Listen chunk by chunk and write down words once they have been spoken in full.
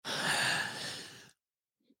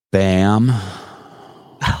Bam.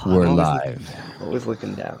 We're live. Always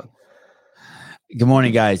looking down. Good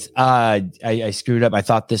morning, guys. I screwed up. I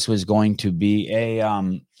thought this was going to be a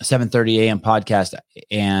 7:30 a.m. podcast,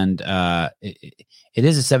 and it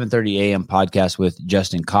is a 7:30 a.m. podcast with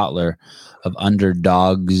Justin Cotler of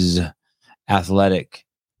Underdogs Athletics.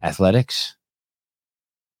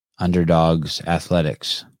 Underdogs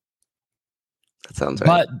Athletics. That sounds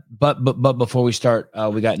right. But before we start,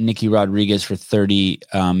 we got Nick Rodriguez for 30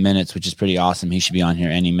 minutes, which is pretty awesome. He should be on here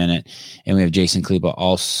any minute. And we have Jason Khalipa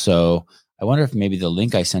also. I wonder if maybe the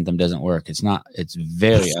link I sent them doesn't work. It's not. It's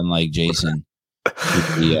very unlike Jason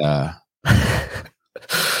to be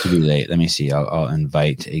late. Let me see. I'll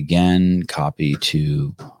invite again. Copy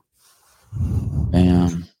to.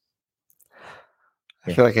 Bam.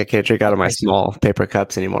 I feel like I can't drink out of my small paper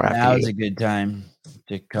cups anymore. Now is a good time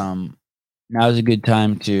to come. Now is a good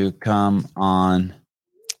time to come on.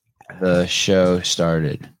 The show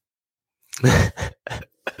started. You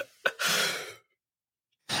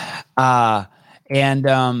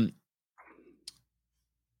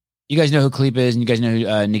guys know who Khalipa is, and you guys know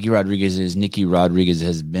who Nick Rodriguez is. Nick Rodriguez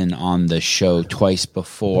has been on the show twice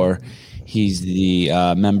before. He's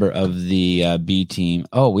the member of the B team.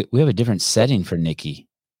 Oh, we have a different setting for Nicky.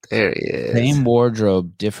 There he is. Same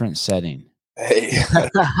wardrobe, different setting. Hey.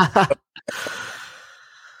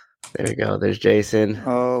 There we go. There's Jason.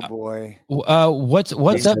 Oh boy. What's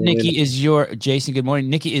up, Nicky? Is your Jason? Good morning,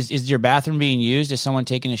 Nicky. Is your bathroom being used? Is someone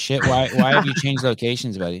taking a shit? Why have you changed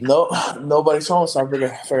locations, buddy? No, nobody's home, so I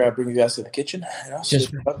figured I'd bring you guys to the kitchen.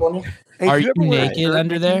 Just up on you. Hey, are you naked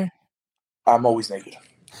under there? I'm always naked.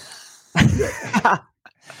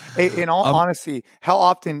 Hey, in all honesty, how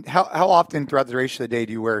often throughout the duration of the day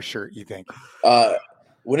do you wear a shirt, you think?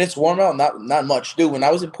 When it's warm out, not much. Dude, when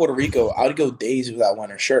I was in Puerto Rico, I'd go days without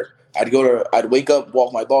wearing a shirt. I'd wake up,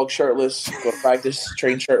 walk my dog shirtless, go to practice,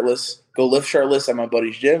 train shirtless, go lift shirtless at my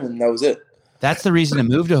buddy's gym, and that was it. That's the reason to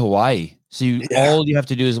move to Hawaii. So all you have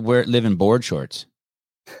to do is live in board shorts.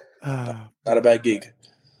 Not a bad gig.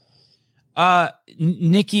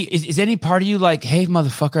 Nicky, is any part of you like, hey,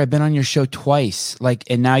 motherfucker, I've been on your show twice, like,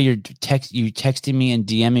 and now you're texting me and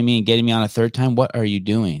DMing me and getting me on a third time? What are you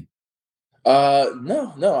doing?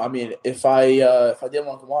 No. I mean, if I didn't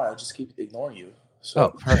want to come on, I'd just keep ignoring you. So,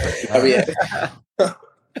 perfect. I mean,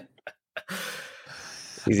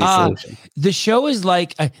 easy solution. The show is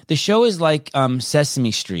like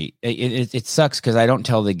Sesame Street. It sucks because I don't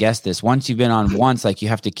tell the guest this. Once you've been on once, like you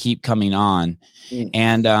have to keep coming on.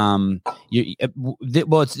 And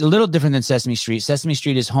it's a little different than Sesame Street. Sesame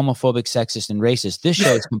Street is homophobic, sexist, and racist. This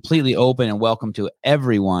show is completely open and welcome to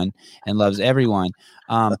everyone and loves everyone.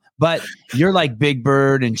 But you're like Big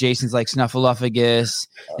Bird, and Jason's like Snuffleupagus,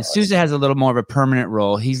 and Sousa has a little more of a permanent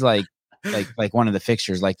role. He's like one of the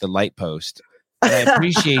fixtures, like the light post. But I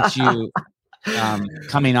appreciate you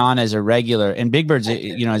coming on as a regular. And Big Bird's,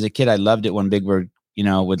 as a kid, I loved it when Big Bird,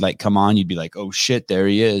 would like come on. You'd be like, oh shit, there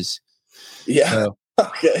he is. Yeah. So,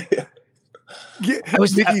 okay. Yeah,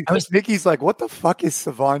 Nicky's like, what the fuck is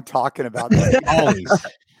Savon talking about? Always.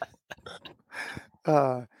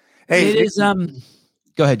 Hey, it is.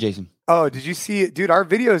 Go ahead, Jason. Oh, did you see it, dude? Our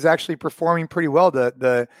video is actually performing pretty well.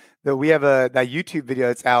 We have that YouTube video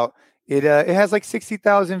that's out. It has like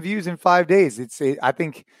 60,000 views in 5 days. I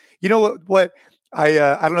think what I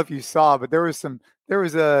don't know if you saw, but there was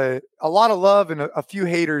a lot of love and a few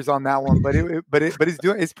haters on that one, but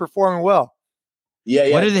it's performing well.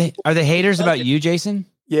 Yeah. What are the haters about you, Jason?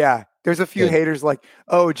 Yeah, there's a few haters like,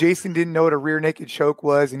 oh, Jason didn't know what a rear naked choke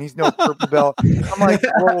was, and he's no purple belt. I'm like,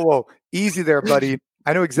 whoa, easy there, buddy.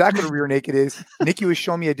 I know exactly what a rear naked is. Nicky was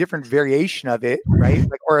showing me a different variation of it, right?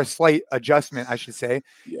 Or a slight adjustment, I should say.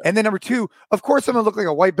 Yeah. And then number two, of course, I'm gonna look like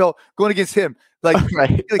a white belt going against him. Like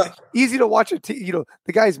easy to watch it. The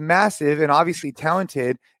guy's massive and obviously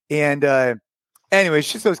talented. And anyway,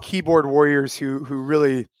 it's just those keyboard warriors who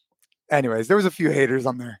really. Anyways, there was a few haters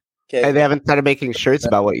on there. Okay. And they haven't started making shirts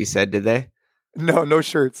about what you said, did they? No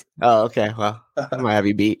shirts. Oh, okay. Well, I might have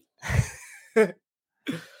you beat.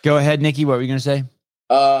 Go ahead, Nicky. What were you gonna say?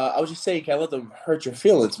 I was just saying, can't let them hurt your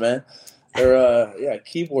feelings, man. They're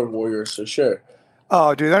keyboard warriors for sure.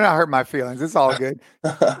 Oh, dude, they're not hurting my feelings. It's all good.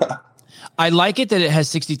 I like it that it has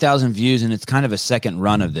 60,000 views, and it's kind of a second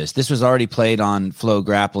run of this. This was already played on Flow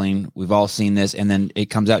Grappling. We've all seen this, and then it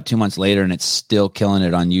comes out 2 months later, and it's still killing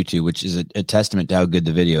it on YouTube, which is a testament to how good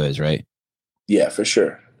the video is, right? Yeah, for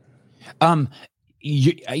sure.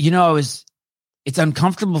 It's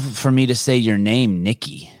uncomfortable for me to say your name,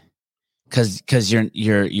 Nicky. Cause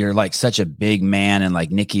you're like such a big man, and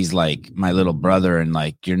like Nicky's like my little brother, and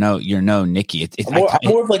like you're no Nicky.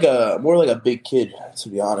 I'm more like a big kid, to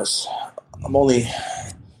be honest. I'm only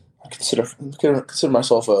consider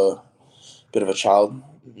myself a bit of a child.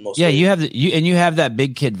 Yeah, you have that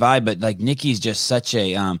big kid vibe, but like Nicky's just such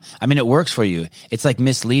a I mean, it works for you. It's like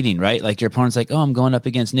misleading, right? Like your opponent's like, oh, I'm going up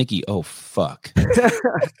against Nicky. Oh fuck,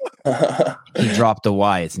 he dropped the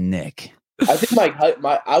Y. It's Nick. I think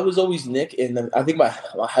I was always Nick, and then I think my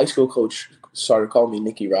high school coach started calling me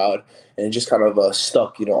Nicky Rod, and it just kind of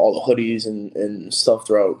stuck. You know, all the hoodies and stuff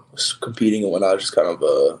throughout competing and whatnot. Just kind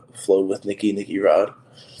of flowed with Nicky Rod.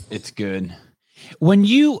 It's good. When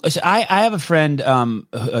I have a friend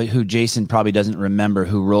who Jason probably doesn't remember,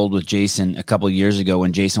 who rolled with Jason a couple of years ago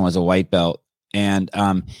when Jason was a white belt, and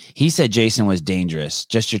he said Jason was dangerous,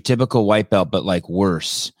 just your typical white belt, but like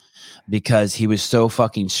worse, because he was so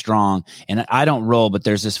fucking strong. And I don't roll, but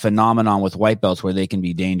there's this phenomenon with white belts where they can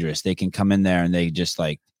be dangerous. They can come in there and they just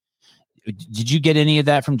like. Did you get any of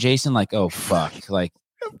that from Jason? Like, oh fuck, like,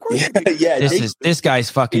 yeah, this guy's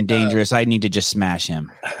fucking dangerous. I need to just smash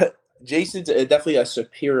him. Jason's definitely a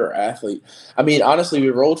superior athlete. I mean, honestly, we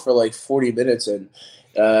rolled for like 40 minutes, and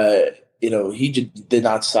he just did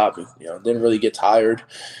not stop. Didn't really get tired.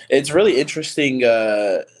 It's really interesting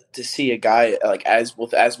to see a guy like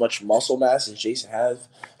with as much muscle mass as Jason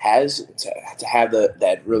has to have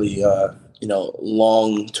that really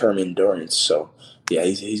long-term endurance. So yeah,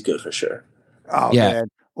 he's good for sure. Oh yeah. Man.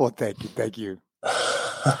 Well, thank you.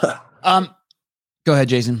 Go ahead,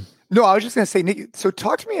 Jason. No, I was just going to say, Nick, so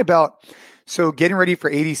talk to me about, getting ready for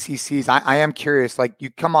ADCCs. I am curious, like you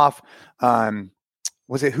come off,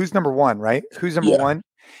 was it Who's Number One, right? Who's Number One?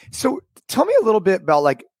 So tell me a little bit about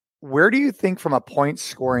like, where do you think from a point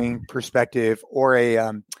scoring perspective or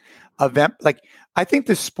a event, like I think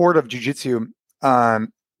the sport of jiu-jitsu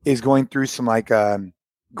is going through some like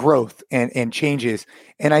growth and changes.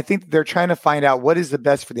 And I think they're trying to find out what is the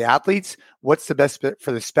best for the athletes, what's the best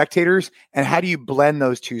for the spectators, and how do you blend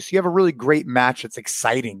those two? So you have a really great match that's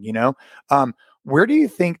exciting, where do you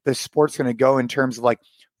think the sport's going to go in terms of like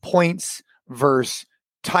points versus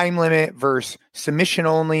time limit versus submission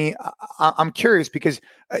only? I'm curious because,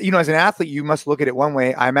 as an athlete, you must look at it one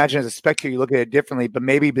way. I imagine as a spectator, you look at it differently, but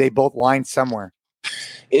maybe they both line somewhere.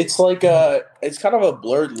 It's like it's kind of a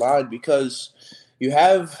blurred line because you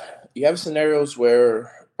have scenarios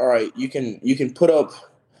where, all right, you can put up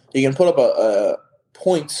a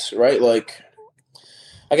points, right? Like,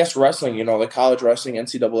 I guess wrestling, like college wrestling,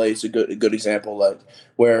 NCAA is a good example, like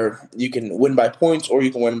where you can win by points or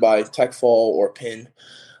you can win by tech fall or pin.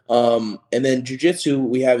 And then jiu-jitsu,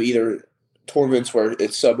 we have either tournaments where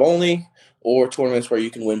it's sub only or tournaments where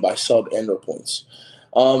you can win by sub and or points.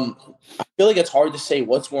 I feel like it's hard to say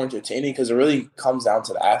what's more entertaining because it really comes down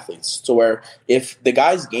to the athletes. So where if the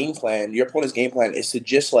guy's game plan, your opponent's game plan is to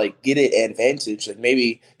just like get an advantage, like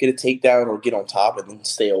maybe get a takedown or get on top and then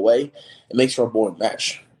stay away, it makes for a boring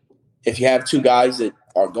match. If you have two guys that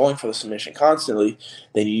are going for the submission constantly,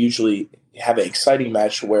 then you usually have an exciting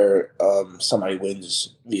match where somebody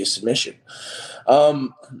wins via submission.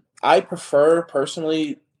 I prefer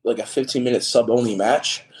personally like a 15-minute sub-only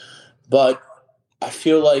match, but I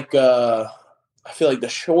feel like the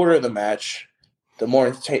shorter the match, the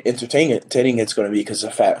more entertaining it's going to be because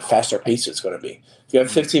the faster pace it's going to be. If you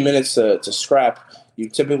have 15 minutes to scrap, you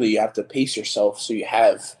typically have to pace yourself so you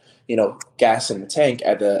have gas in the tank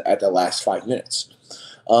at the last 5 minutes.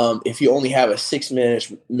 If you only have a 6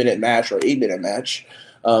 minute match or 8 minute match,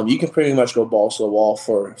 you can pretty much go balls to the wall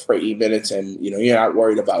for 8 minutes, and you're not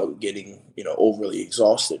worried about getting overly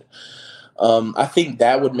exhausted. I think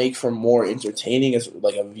that would make for more entertaining as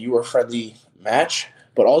like a viewer friendly match,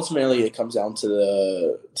 but ultimately it comes down to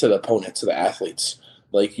the opponent, to the athletes.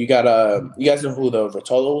 Like you guys know who the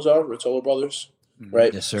Rotolos are, Rotolo brothers,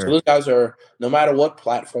 right? Yes, sir. So those guys are, no matter what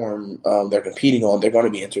platform they're competing on, they're going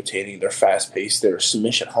to be entertaining. They're fast paced. They're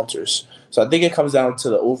submission hunters. So I think it comes down to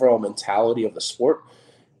the overall mentality of the sport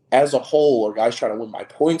as a whole. Are guys trying to win by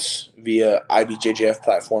points via IBJJF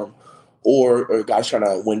platform, or guys trying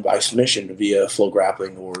to win by submission via flow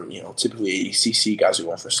grappling, or typically ADCC guys are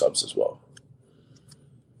going for subs as well.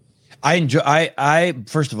 I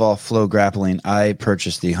first of all, flow grappling, I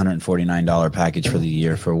purchased the $149 package for the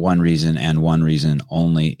year for one reason and one reason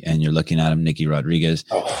only. And you're looking at him, Nick Rodriguez.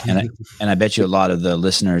 Oh. And I bet you a lot of the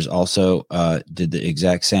listeners also did the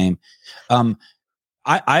exact same.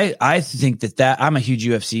 I think that I'm a huge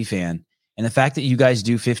UFC fan, and the fact that you guys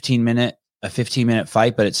do a 15-minute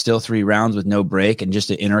fight, but it's still 3 rounds with no break, and just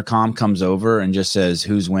an intercom comes over and just says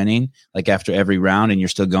who's winning, like after every round, and you're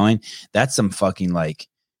still going. That's some fucking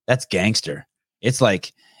that's gangster. It's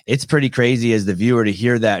like It's pretty crazy as the viewer to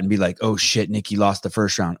hear that and be like, oh shit, Nicky lost the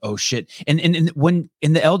first round. Oh shit. And when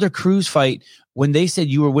in the Elder Cruz fight, when they said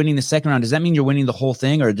you were winning the second round, does that mean you're winning the whole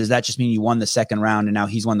thing, or does that just mean you won the second round and now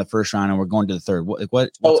he's won the first round and we're going to the third? What's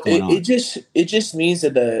going on? It just means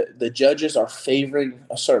that the judges are favoring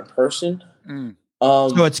a certain person.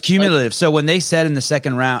 So it's cumulative. So when they said in the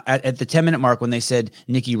second round at the 10-minute mark, when they said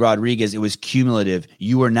Nicky Rodriguez, it was cumulative.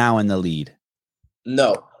 You were now in the lead.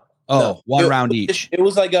 No. Oh, one round each. It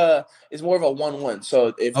was like it's more of a 1-1.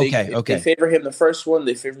 So if they favor him the first one,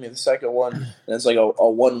 they favor me the second one, and it's like a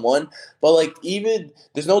 1-1. But like even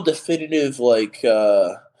there's no definitive like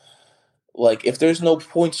if there's no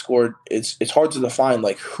point scored, it's hard to define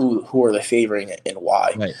like who are they favoring and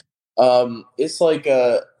why. Right. It's like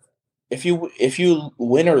if you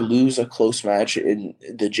win or lose a close match in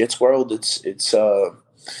the Jits world, it's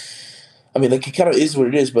I mean, like it kind of is what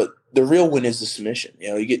it is, but the real win is the submission.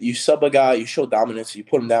 You know, you sub a guy, you show dominance, you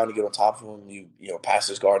put him down, you get on top of him, you pass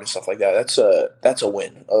his guard and stuff like that. That's a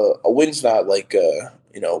win. A win's not like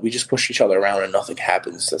we just push each other around and nothing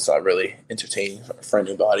happens. That's not really entertaining for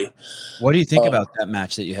anybody. What do you think about that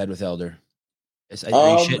match that you had with Elder? Are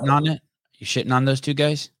you shitting on it? You shitting on those two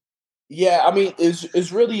guys? Yeah, I mean,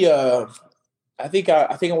 it's really I think I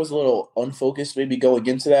was a little unfocused maybe going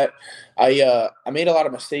into that. I made a lot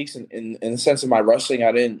of mistakes in the sense of my wrestling.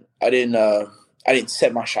 I didn't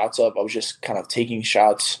set my shots up. I was just kind of taking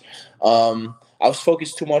shots. I was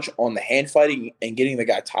focused too much on the hand fighting and getting the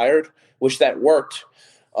guy tired, which that worked.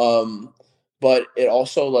 But it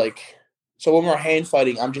also so when we're hand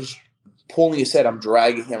fighting, I'm just pulling his head. I'm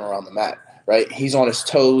dragging him around the mat, right? He's on his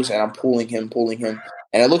toes and I'm pulling him.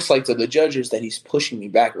 And it looks like to the judges that he's pushing me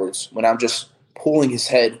backwards when I'm just pulling his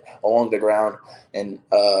head along the ground and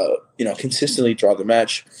consistently throughout the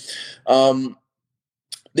match.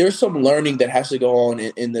 There's some learning that has to go on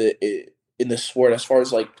in the sport as far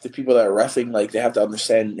as like the people that are reffing, like they have to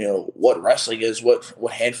understand what wrestling is, what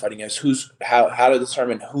hand fighting is, how to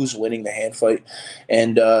determine who's winning the hand fight.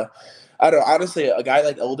 And I don't know, honestly, a guy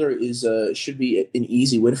like Elder should be an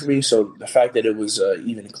easy win for me. So the fact that it was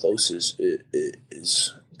even close is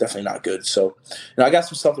definitely not good. So I got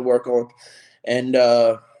some stuff to work on. And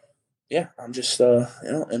I'm just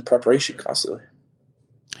in preparation constantly.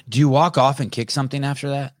 Do you walk off and kick something after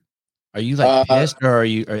that? Are you like pissed, or are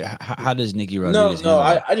you? Or how does Nicky Rodriguez? No.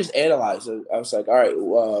 I just analyzed it. I was like, all right,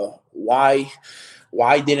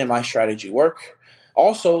 why didn't my strategy work?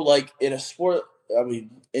 Also, like in a sport, I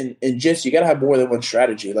mean, in Jits, you gotta have more than one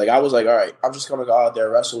strategy. Like I was like, all right, I'm just gonna go out there,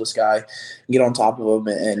 wrestle this guy, get on top of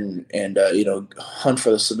him, and hunt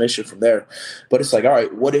for the submission from there. But it's like, all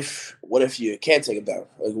right, what if you can't take him down?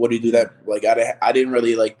 Like, what do you do then? Like I didn't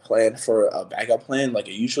really like plan for a backup plan like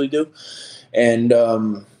I usually do, and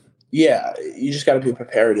you just got to be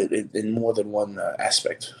prepared in more than one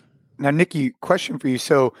aspect. Now, Nicky, question for you.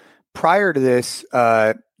 So prior to this,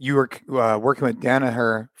 you were working with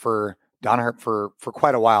Danaher for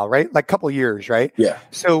quite a while, right? Like a couple of years, right? Yeah.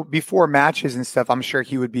 So before matches and stuff, I'm sure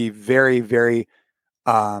he would be very, very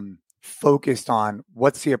focused on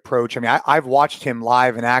what's the approach. I mean, I've watched him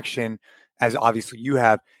live in action, as obviously you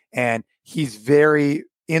have, and he's very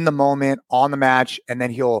in the moment on the match, and then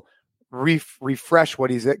he'll refresh what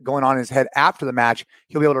he's going on in his head after the match.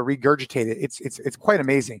 He'll be able to regurgitate it. It's quite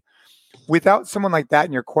amazing. Without someone like that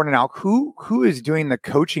in your corner now, who is doing the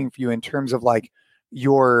coaching for you in terms of like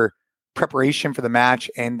your preparation for the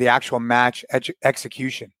match and the actual match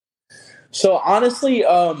execution? So honestly,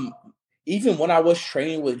 even when I was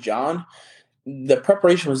training with John, the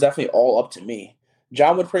preparation was definitely all up to me.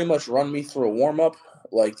 John would pretty much run me through a warm-up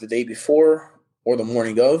like the day before or the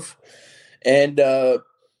morning of. And,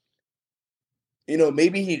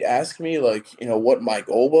 maybe he'd ask me like, what my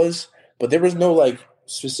goal was, but there was no like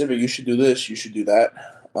specific, you should do this, you should do that.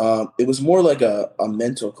 It was more like a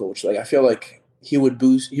mental coach. Like I feel like he would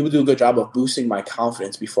do a good job of boosting my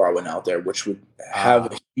confidence before I went out there, which would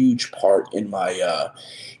have a huge part in my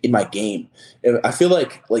game. I feel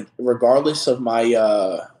like regardless of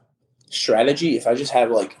my strategy, if I just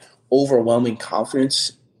have like overwhelming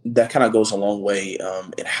confidence, that kind of goes a long way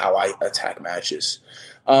in how I attack matches.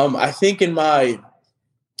 I think in my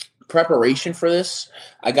preparation for this,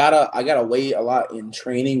 I gotta weigh a lot in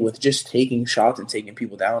training with just taking shots and taking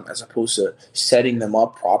people down as opposed to setting them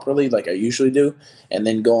up properly like I usually do, and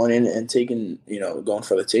then going in and going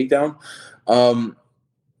for the takedown.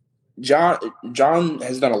 John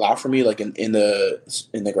has done a lot for me, like in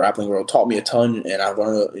the grappling world, taught me a ton, and I've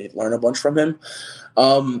learned a bunch from him.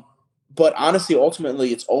 But honestly,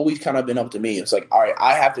 ultimately, it's always kind of been up to me. It's like, all right,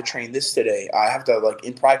 I have to train this today. I have to, like,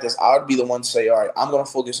 in practice, I would be the one to say, all right, I'm going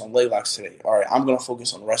to focus on leg locks today. All right, I'm going to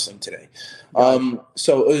focus on wrestling today.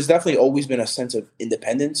 So it was definitely always been a sense of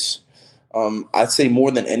independence. I'd say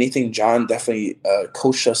more than anything, John definitely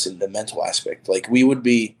coached us in the mental aspect. Like, we would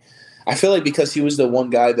be, I feel like because he was the one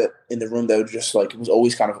guy that in the room that would just, like, was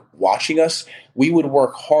always kind of watching us, we would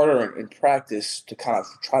work harder in practice to kind of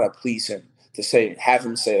try to please him. To have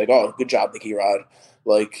him say, like, oh, good job, Nicky Rod.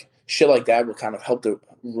 Like, shit like that would kind of help the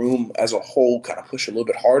room as a whole kind of push a little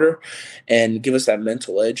bit harder and give us that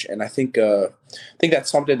mental edge. And I think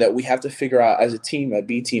that's something that we have to figure out as a team, a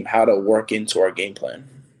B team, how to work into our game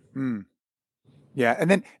plan. Yeah,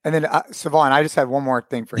 and then Savon, I just have one more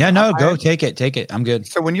thing for you. Yeah, no, go take it. I'm good.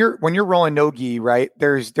 So when you're rolling no gi, right?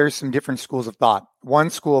 There's some different schools of thought. One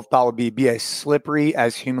school of thought would be as slippery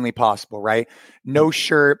as humanly possible, right? No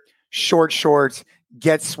shirt, short shorts,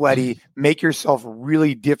 get sweaty, make yourself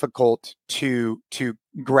really difficult to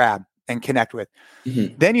grab and connect with.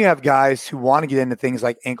 Then you have guys who want to get into things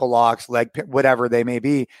like ankle locks, whatever they may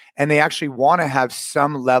be, and they actually want to have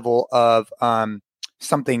some level of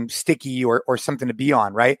something sticky or something to be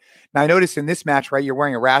on, right? Now I noticed in this match, right, you're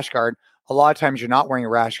wearing a rash guard. A lot of times you're not wearing a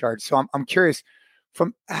rash guard. So I'm curious,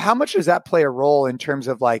 from how much does that play a role in terms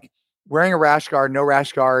of like wearing a rash guard, no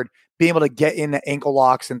rash guard, being able to get into ankle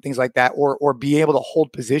locks and things like that, or be able to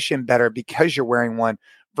hold position better because you're wearing one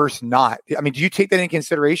versus not? I mean, do you take that into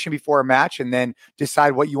consideration before a match and then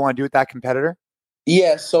decide what you want to do with that competitor?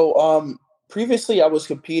 Yeah. So previously I was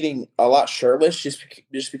competing a lot shirtless just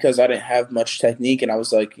because I didn't have much technique, and I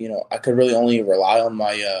was like, I could really only rely on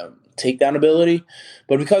my takedown ability.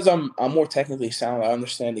 But because I'm more technically sound, I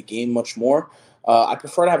understand the game much more. I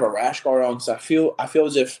prefer to have a rash guard on because I feel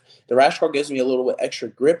as if the rash guard gives me a little bit extra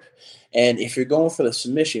grip. And if you're going for the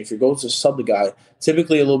submission, if you're going to sub the guy,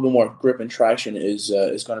 typically a little bit more grip and traction is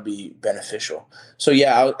going to be beneficial. So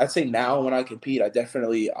yeah, I'd say now when I compete, I'll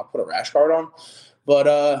put a rash guard on. But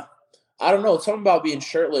I don't know, it's something about being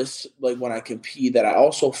shirtless, like when I compete, that I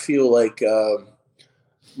also feel like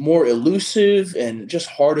more elusive and just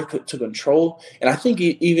harder to control. And I think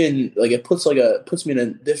even like it puts me in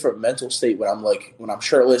a different mental state when I'm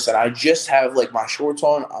shirtless and I just have like my shorts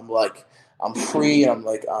on. I'm free. And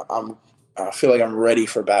I feel like I'm ready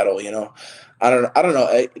for battle. I don't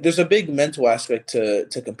know. There's a big mental aspect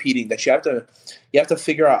to competing that you have to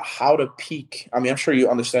figure out how to peak. I mean, I'm sure you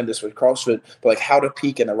understand this with CrossFit, but like how to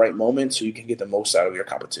peak in the right moment so you can get the most out of your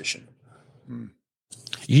competition.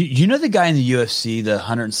 You know the guy in the UFC, the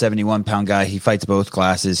 171-pound guy. He fights both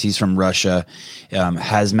classes. He's from Russia.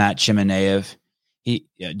 Hazmat Chimanev. Do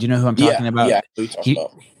you know who I'm talking about? Yeah.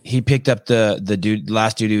 He picked up the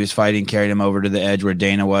last dude he was fighting, carried him over to the edge where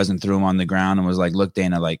Dana was, and threw him on the ground and was like, "Look,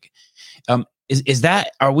 Dana, like,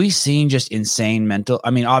 are we seeing just insane mental?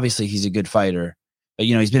 I mean, obviously he's a good fighter, but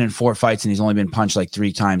he's been in 4 fights and he's only been punched like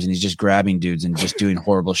 3 times, and he's just grabbing dudes and just doing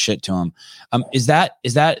horrible shit to him. Is that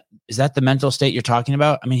the mental state you're talking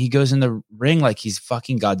about? I mean, he goes in the ring like he's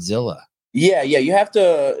fucking Godzilla. Yeah. You have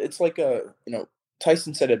to. It's like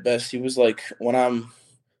Tyson said it best. He was like, when I'm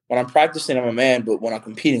practicing, I'm a man, but when I'm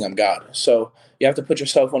competing, I'm God. So you have to put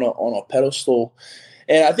yourself on a pedestal.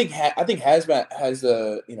 And I think Hazmat has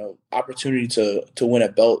the opportunity to win a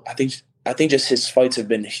belt. I think just his fights have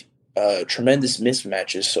been tremendous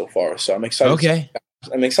mismatches so far. So I'm excited. Okay.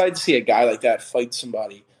 I'm excited to see a guy like that fight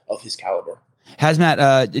somebody of his caliber.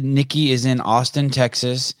 Hazmat, Nicky is in Austin,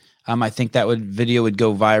 Texas. I think that video would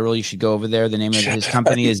go viral. You should go over there. The name of his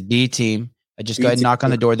company is B Team. Just go ahead and knock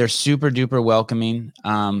on the door. They're super duper welcoming.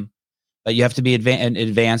 But you have to be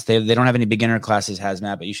advanced. They don't have any beginner classes,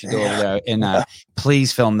 Hazmat, but you should go over there and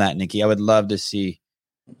please film that, Nicky. I would love to see.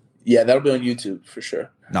 Yeah, that'll be on YouTube for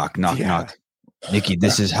sure. Knock. Nicky,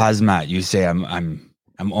 this is Hazmat. You say I'm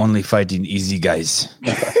only fighting easy guys.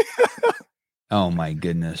 Oh my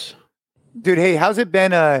goodness. Dude, hey, how's it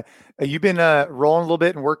been? You've been rolling a little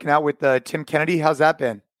bit and working out with Tim Kennedy. How's that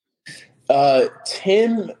been?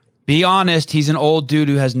 Tim. Be honest. He's an old dude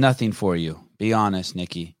who has nothing for you. Be honest,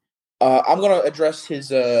 Nicky. I'm gonna address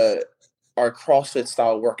his our CrossFit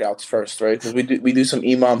style workouts first, right? Because we do some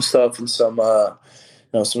EMOM stuff and some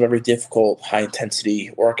some very difficult high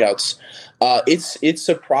intensity workouts. It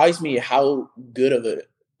surprised me how good of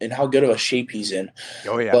a shape he's in.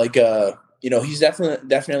 Oh yeah. Like he's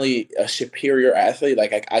definitely a superior athlete.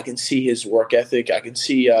 Like I can see his work ethic. I can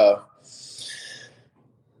see the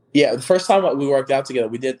first time we worked out together,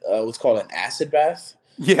 we did what's called an acid bath.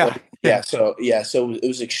 Yeah. So it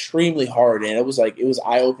was extremely hard, and it was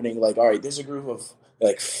eye opening. Like, all right, there's a group of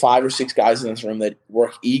like 5 or 6 guys in this room that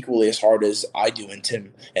work equally as hard as I do and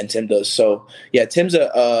Tim does. So yeah, Tim's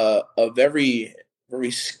a very very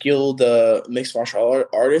skilled mixed martial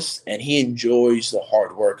artist, and he enjoys the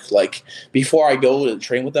hard work. Like before I go to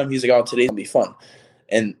train with them, he's like, "Oh, today's gonna be fun,"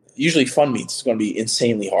 and usually fun means it's gonna be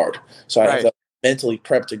insanely hard. So I have to mentally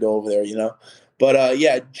prep to go over there, you know. But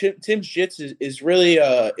yeah, Tim's jits is really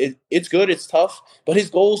it's good, it's tough, but his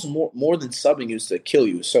goal is more than subbing you is to kill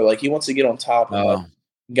you. So like he wants to get on top and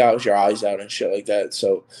gouge your eyes out and shit like that.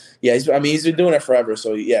 So yeah, he's been doing it forever.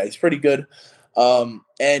 So yeah, he's pretty good.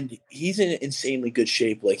 And he's in insanely good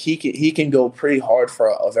shape. Like he can go pretty hard for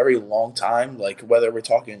a very long time. Like whether we're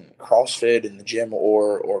talking CrossFit in the gym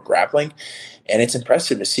or grappling, and it's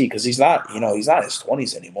impressive to see because he's not in his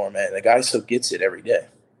 20s anymore, man. The guy still gets it every day.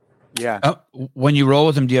 Yeah. When you roll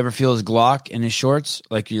with him, do you ever feel his Glock in his shorts?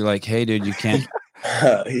 Like you're like, hey, dude, you can't.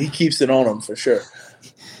 He keeps it on him for sure.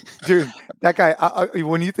 Dude, that guy,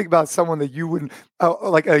 when you think about someone that you wouldn't,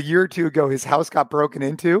 like a year or two ago, his house got broken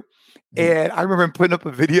into. And I remember him putting up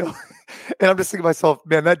a video and I'm just thinking to myself,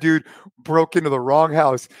 man, that dude broke into the wrong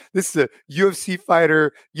house. This is a UFC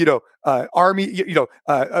fighter, Army,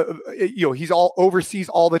 he's all overseas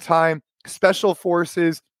all the time, special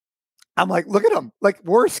forces. I'm like, look at him, like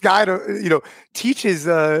worst guy to, teach his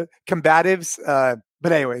combatives.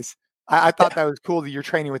 But anyways, I thought that was cool that you're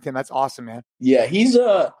training with him. That's awesome, man. Yeah, he's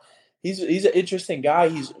an interesting guy.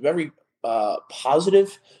 He's very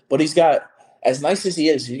positive, but he's got, as nice as he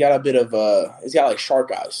is, he's got a bit of he's got like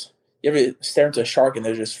shark eyes. You ever stare into a shark and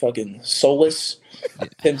they're just fucking soulless?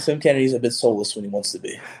 Tim Kennedy's a bit soulless when he wants to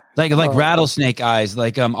be. Like rattlesnake eyes,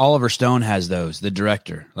 like Oliver Stone has those, the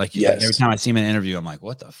director. Like yes. Every time I see him in an interview, I'm like,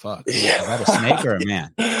 what the fuck? Is that a snake or a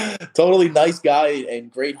man? Totally nice guy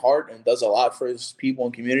and great heart and does a lot for his people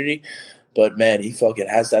and community. But man, he fucking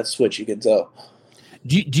has that switch, you can tell.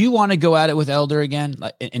 Do you want to go at it with Elder again?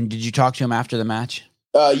 Like, and did you talk to him after the match?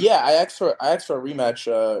 Yeah, I asked for a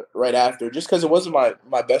rematch right after, just because it wasn't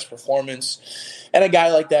my best performance, and a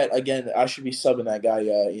guy like that, again, I should be subbing that guy,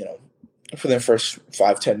 for the first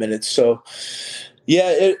 5-10 minutes. So, yeah,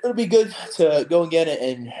 it'll be good to go again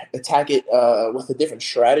and attack it with a different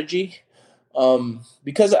strategy,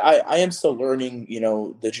 because I am still learning,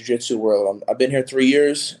 the jiu-jitsu world. I've been here 3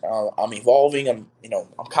 years. I'm evolving. I'm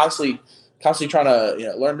constantly trying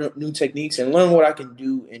to learn new techniques and learn what I can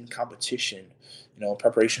do in competition.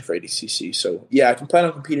 Preparation for ADCC. So yeah, I can plan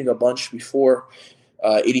on competing a bunch before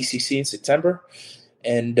ADCC in September,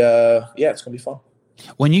 and yeah, it's gonna be fun.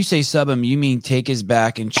 When you say sub him, you mean take his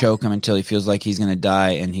back and choke him until he feels like he's gonna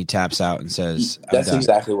die, and he taps out and says, "That's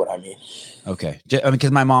exactly what I mean." Okay,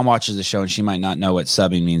 because my mom watches the show and she might not know what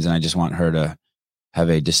subbing means, and I just want her to have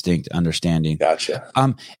a distinct understanding. Gotcha.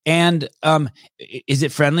 Is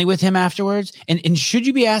it friendly with him afterwards? And should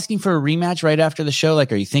you be asking for a rematch right after the show? Like,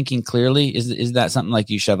 are you thinking clearly? Is that something like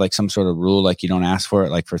you should have like some sort of rule, like you don't ask for it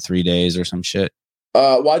like for 3 days or some shit?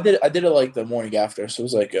 Well, I did it like the morning after, so it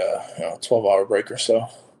was like a 12-hour break or so.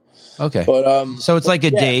 Okay. But so it's like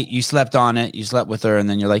a date. You slept on it. You slept with her, and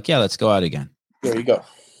then you're like, yeah, let's go out again. There you go.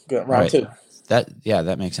 Good round two.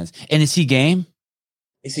 That makes sense. And is he game?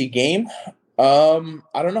 Is he game?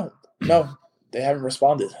 I don't know. No, they haven't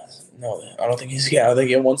responded. No, I don't think he's. Yeah, I think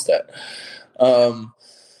he wants that.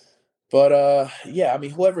 But yeah, I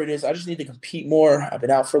mean, whoever it is, I just need to compete more. I've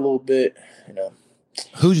been out for a little bit.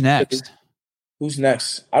 Who's next? Who's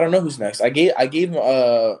next? I don't know who's next. I gave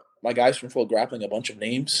my guys from Full Grappling a bunch of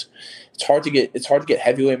names. It's hard to get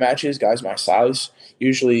heavyweight matches, guys my size.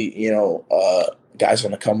 Usually, guys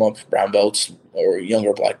want to come up, brown belts or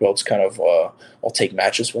younger black belts, kind of will take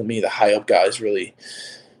matches with me. The high up guys really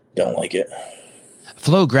don't like it.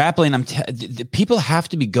 Flow Grappling, the people have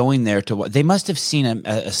to be going there to what they must have seen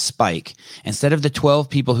a spike. Instead of the 12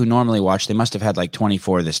 people who normally watch, they must have had like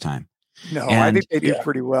 24 this time. No, I think they do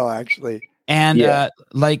pretty well actually. And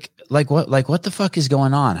what the fuck is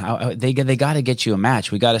going on? How they got to get you a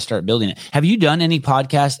match. We got to start building it. Have you done any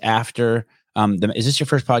podcast after? Is this your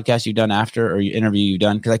first podcast you've done after, or your interview you've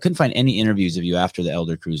done? Because I couldn't find any interviews of you after the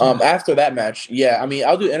Elder Cruiser. After that match, yeah. I mean,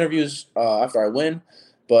 I'll do interviews after I win,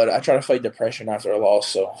 but I try to fight depression after a loss,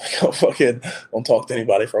 so I don't talk to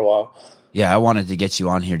anybody for a while. Yeah, I wanted to get you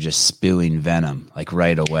on here just spewing venom, like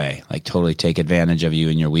right away, like totally take advantage of you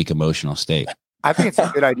in your weak emotional state. I think it's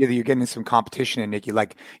a good idea that you're getting some competition in, Nikki.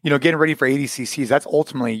 Like, getting ready for ADCCs. That's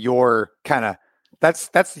ultimately your kind of.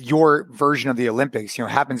 That's your version of the Olympics. It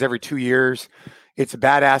happens every 2 years. It's a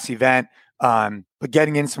badass event. But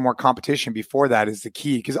getting in some more competition before that is the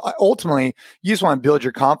key, because ultimately you just want to build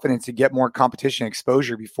your confidence to get more competition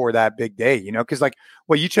exposure before that big day. Because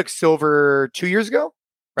you took silver 2 years ago,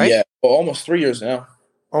 right? Yeah, well, almost 3 years now.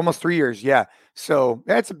 Almost 3 years, yeah. So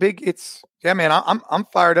that's man. I'm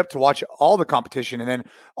fired up to watch all the competition, and then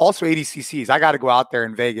also ADCCs. I got to go out there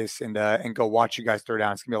in Vegas and go watch you guys throw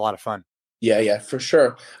down. It's gonna be a lot of fun. Yeah, for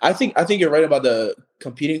sure. I think you're right about the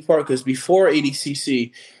competing part, because before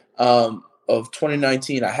ADCC of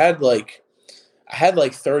 2019, I had like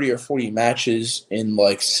 30 or 40 matches in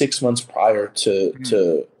like 6 months prior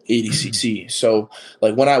to ADCC. So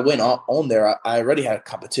like when I went on there, I already had a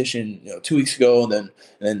competition, 2 weeks ago, and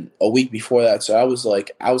then a week before that. So I was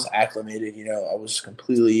acclimated, I was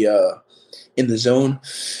completely in the zone.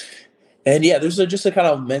 And yeah, there's just a kind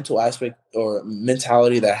of mental aspect or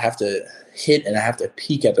mentality that I have to hit, and I have to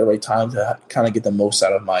peak at the right time to kind of get the most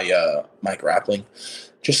out of my my grappling.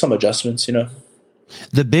 Just some adjustments,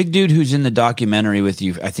 The big dude who's in the documentary with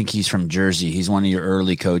you, I think he's from Jersey. He's one of your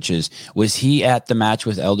early coaches. Was he at the match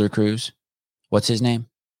with Elder Cruz? What's his name?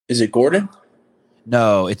 Is it Gordon?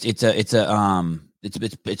 No, it's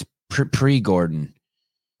pre-Gordon.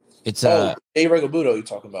 It's A Regabudo you're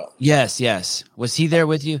talking about. Yes. Was he there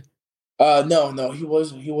with you? No, he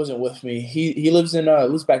wasn't with me. He lives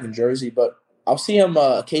back in Jersey, but I'll see him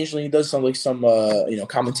occasionally. He does some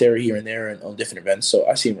commentary here and there and on different events, so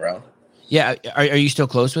I see him around. Yeah, are you still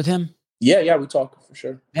close with him? Yeah, we talk for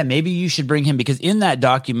sure. Yeah, maybe you should bring him, because in that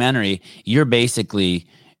documentary, you're basically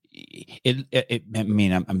I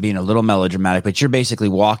mean, I'm being a little melodramatic, but you're basically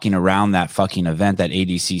walking around that fucking event, that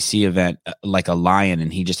ADCC event, like a lion,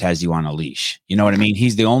 and he just has you on a leash. You know what I mean?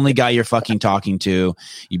 He's the only guy you're fucking talking to.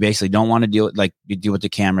 You basically don't want to deal with the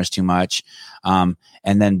cameras too much. And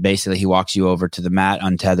then basically he walks you over to the mat,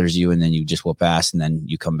 untethers you, and then you just whoop ass, and then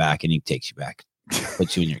you come back and he takes you back,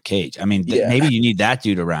 puts you in your cage. I mean, maybe you need that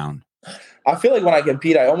dude around. I feel like when I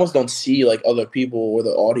compete, I almost don't see like other people or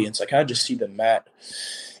the audience. I kind of just see the mat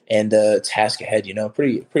and task ahead,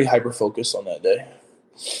 pretty hyper focused on that day.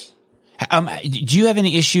 Do you have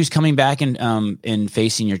any issues coming back and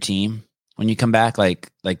facing your team when you come back? Like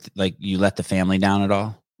you let the family down at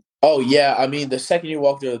all? Oh yeah, I mean, the second you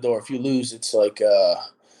walk through the door, if you lose, it's like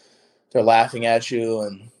they're laughing at you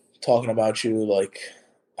and talking about you. Like,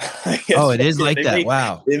 it is like that.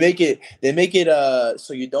 Wow. They make it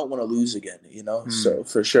so you don't want to lose again. So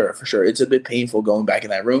for sure, it's a bit painful going back in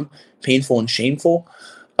that room, painful and shameful.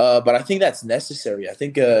 But I think that's necessary. I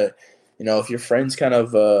think, if your friends kind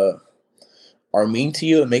of are mean to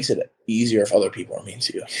you, it makes it easier if other people are mean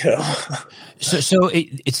to you. So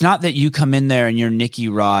it's not that you come in there and you're Nicky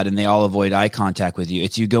Rod and they all avoid eye contact with you.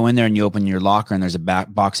 It's you go in there and you open your locker and there's a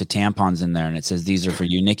box of tampons in there and it says, "These are for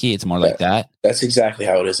you, Nicky." It's more like that. That's exactly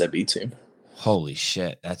how it is at B Team. Holy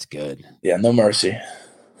shit. That's good. Yeah. No mercy.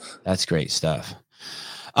 That's great stuff.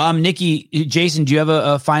 Nicky, Jason, do you have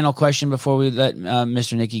a final question before we let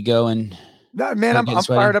Mr. Nicky go? And no, man, I'm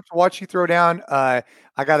fired up to watch you throw down.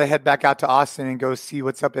 I got to head back out to Austin and go see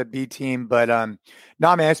what's up at B Team. But man,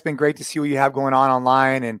 it's been great to see what you have going on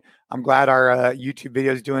online, and I'm glad our YouTube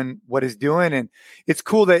video is doing what it's doing. And it's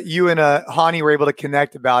cool that you and Hani were able to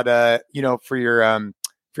connect about for your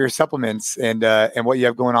supplements and what you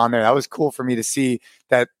have going on there. That was cool for me to see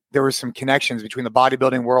that there were some connections between the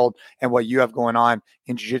bodybuilding world and what you have going on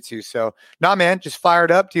in jiu-jitsu. So man, just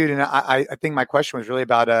fired up, dude. And I think my question was really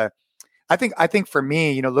about, I think for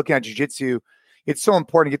me, looking at jiu-jitsu, it's so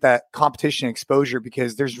important to get that competition exposure,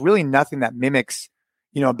 because there's really nothing that mimics,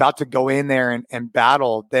 about to go in there and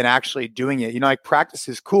battle than actually doing it. Like practice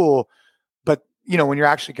is cool, but when you're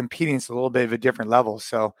actually competing, it's a little bit of a different level.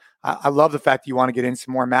 So I love the fact that you want to get in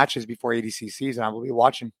some more matches before ADCCs, and I will be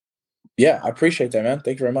watching. Yeah, I appreciate that, man.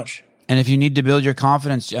 Thank you very much. And if you need to build your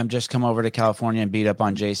confidence, just come over to California and beat up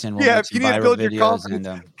on Jason. We'll if you need to build your confidence,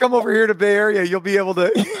 come over here to Bay Area. You'll be able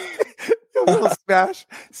to,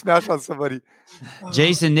 smash on somebody.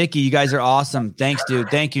 Jason, Nicky, you guys are awesome. Thanks, dude.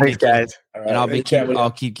 Thank you, Nicky. Guys. Right, and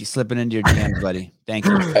I'll keep slipping into your DMs, buddy. Thank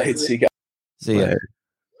you. Right, see you guys. See ya.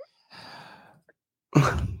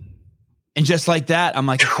 And just like that, I'm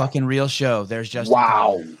like a fucking real show. There's just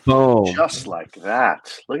wow. Boom. Just like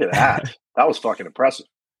that. Look at that. That was fucking impressive.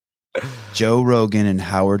 Joe Rogan and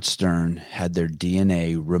Howard Stern had their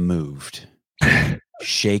DNA removed,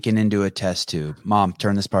 shaken into a test tube. Mom,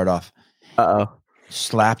 turn this part off. Uh-oh.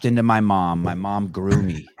 Slapped into my mom. My mom grew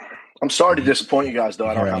me. I'm sorry to disappoint you guys, though.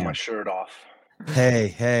 I don't Here I have am. my shirt off.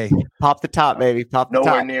 Hey. Pop the top, baby. Pop the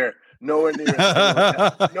Nowhere top.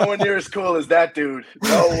 near as cool as that dude.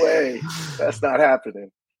 No way. That's not happening.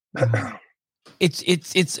 It's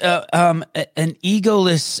an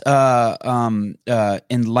egoless,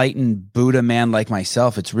 enlightened Buddha man like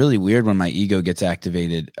myself. It's really weird when my ego gets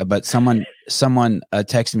activated. But someone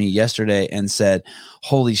texted me yesterday and said,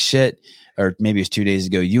 "Holy shit!" Or maybe it was 2 days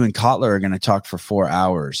ago. You and Cotler are going to talk for 4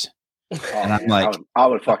 hours. And I'm like, I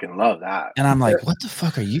would fucking love that. And I'm like, what the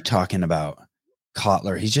fuck are you talking about,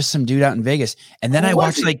 Cotler? He's just some dude out in Vegas. And then I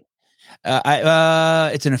watched like,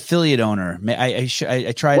 it's an affiliate owner.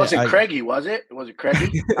 I tried. Was it Craigie? Was it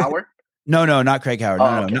Craigie Howard? No, not Craig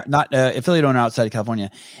Howard. No, not affiliate owner outside of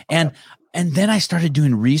California. And then I started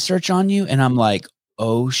doing research on you, and I'm like,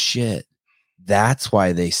 oh shit, that's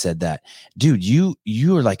why they said that, dude. You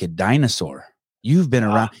are like a dinosaur. You've been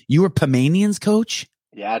around. You were Pamanian's coach.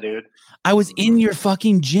 Yeah, dude. I was in your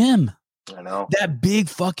fucking gym. I know that big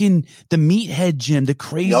fucking the meathead gym, the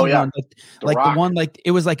crazy one, like the one, like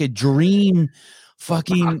it was like a dream,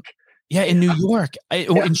 fucking in New York.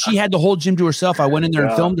 And she had the whole gym to herself. I went in there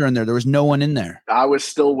and filmed her in there. There was no one in there. I was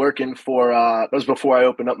still working for. That was before I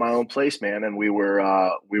opened up my own place, man. And we were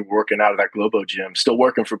working out of that Globo gym, still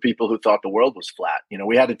working for people who thought the world was flat. You know,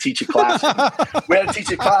 we had to teach a class.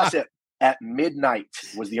 At midnight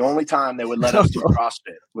was the only time they would let us do CrossFit.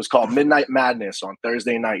 It was called Midnight Madness on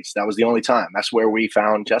Thursday nights. That was the only time. That's where we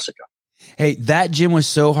found Jessica. Hey, that gym was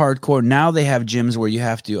so hardcore. Now they have gyms where you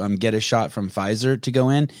have to get a shot from Pfizer to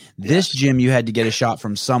go in. This gym, you had to get a shot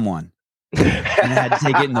from someone. And I had to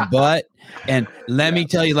take it in the butt. And let me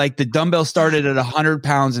tell you, like the dumbbell started at 100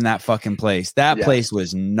 pounds in that fucking place. That place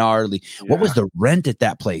was gnarly. Yeah. What was the rent at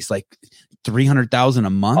that place? Like $300,000 a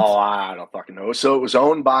month? Oh, I don't fucking know. So it was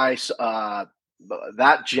owned by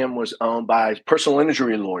that gym was owned by personal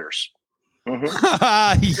injury lawyers. Mm-hmm.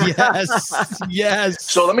 yes.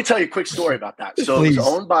 So let me tell you a quick story about that. So Please. It was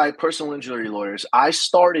owned by personal injury lawyers. I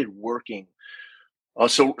started working.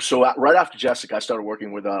 So right after Jessica, I started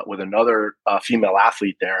working with another female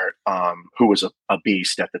athlete there who was a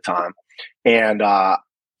beast at the time, and I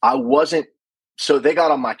wasn't. So they got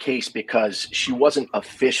on my case because she wasn't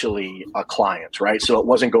officially a client, right? So it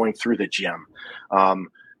wasn't going through the gym.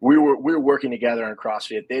 We were working together in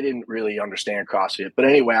CrossFit. They didn't really understand CrossFit, but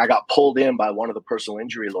anyway, I got pulled in by one of the personal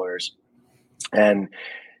injury lawyers, and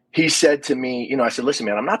he said to me, I said, listen,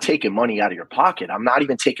 man, I'm not taking money out of your pocket. I'm not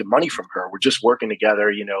even taking money from her. We're just working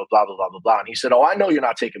together, blah, blah, blah, blah, blah. And he said, oh, I know you're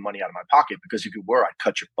not taking money out of my pocket because if you were, I'd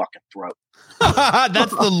cut your fucking throat.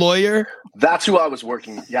 That's the lawyer? That's who I was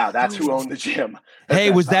working. Yeah, that's who owned the gym.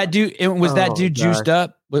 Hey, was that dude juiced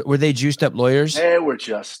up? Were they juiced up lawyers? They were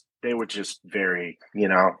just very,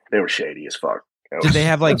 they were shady as fuck. Did they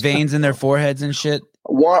have like veins in their foreheads and shit?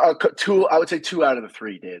 Two, I would say 2 out of the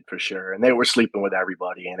 3 did for sure, and they were sleeping with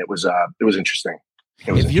everybody, and it was interesting.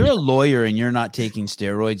 If you're a lawyer and you're not taking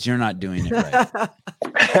steroids, you're not doing it right.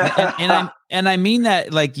 and I mean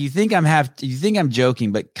that, like, you think I'm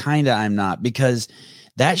joking, but kind of I'm not, because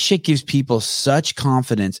that shit gives people such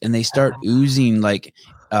confidence, and they start oozing like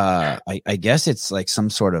I guess it's like some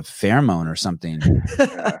sort of pheromone or something,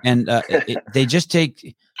 and they just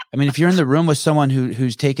take. I mean, if you're in the room with someone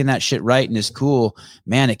who's taking that shit right and is cool,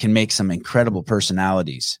 man, it can make some incredible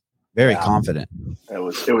personalities. Very confident. It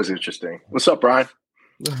was interesting. What's up, Brian?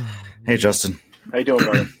 Hey, Justin. How you doing,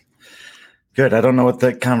 brother? Good. I don't know what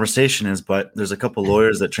that conversation is, but there's a couple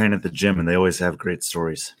lawyers that train at the gym, and they always have great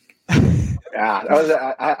stories.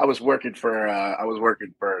 Yeah, I was working for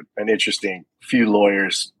an interesting few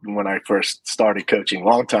lawyers when I first started coaching a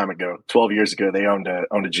long time ago. 12 years ago, they owned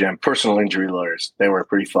a gym. Personal injury lawyers. They were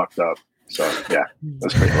pretty fucked up. So yeah,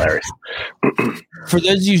 that's pretty hilarious. For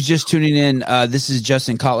those of you just tuning in, this is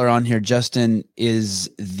Justin Cotler on here. Justin is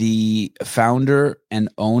the founder and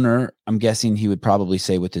owner. I'm guessing he would probably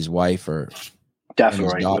say with his wife or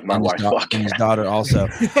definitely with my wife and his daughter also.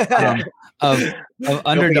 Of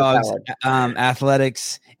Underdogs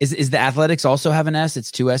Athletics. Is the Athletics also have an S? It's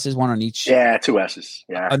 2 S's, one on each. Yeah, 2 S's.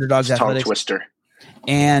 Yeah, Underdogs Athletics. Tongue twister.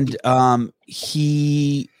 And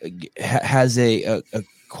he has a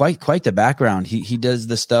quite the background. He does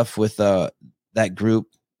the stuff with that group,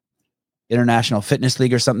 International Fitness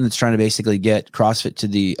League or something, that's trying to basically get CrossFit to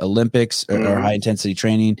the Olympics or high intensity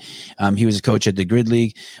training. He was a coach at the Grid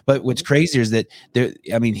League. But what's crazier is that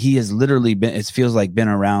he has literally been, it feels like been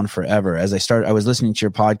around forever. I was listening to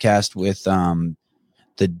your podcast with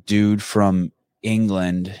the dude from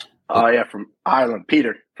England. Oh yeah, from Ireland,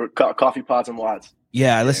 Peter, for Coffee Pods and Wads.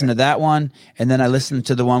 Yeah, I listened to that one, and then I listened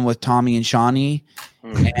to the one with Tommy and Shawnee,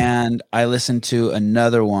 and I listened to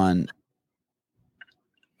another one.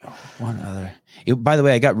 One other. By the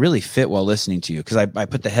way, I got really fit while listening to you because I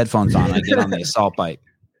put the headphones on. I get on the assault bike.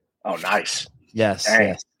 Oh, nice. Yes. Dang.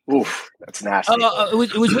 Yes. Oof, that's nasty.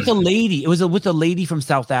 It was with a lady. It was with a lady from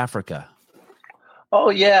South Africa. Oh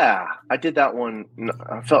yeah, I did that one.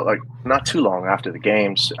 I felt like not too long after the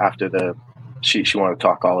games. After she wanted to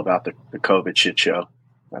talk all about the COVID shit show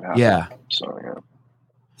that happened. Yeah. So yeah.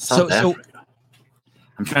 So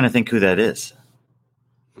I'm trying to think who that is.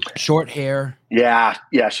 Short hair. Yeah,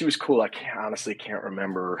 she was cool. I honestly can't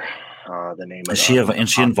remember the name of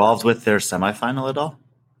she involved with their semifinal at all?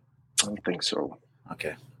 I don't think so.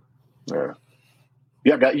 Okay. Yeah.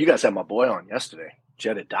 You guys had my boy on yesterday,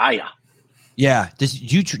 Jedediah. Yeah. Do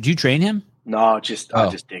you train him? No, I just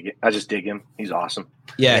dig it. I just dig him. He's awesome.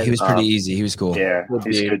 Yeah, he was pretty easy. He was cool. Yeah,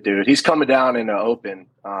 he's a good dude. He's coming down in the Open.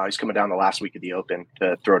 He's coming down the last week of the Open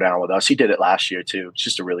to throw down with us. He did it last year too. He's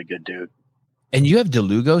just a really good dude. And you have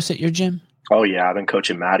DeLugos at your gym? Oh yeah, I've been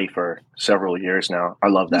coaching Matty for several years now. I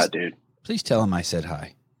love that dude. Please tell him I said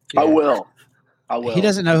hi. Yeah. I will. He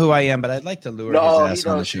doesn't know who I am, but I'd like to lure his ass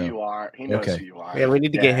on the show. He knows who you are. He knows who you are. Yeah, we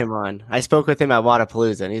need to get him on. I spoke with him at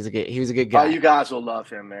Wadapalooza, and he was a good guy. Oh, you guys will love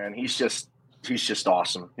him, man. He's just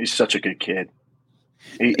awesome. He's such a good kid.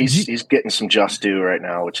 He's getting some just due right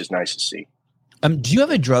now, which is nice to see. Do you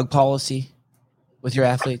have a drug policy with your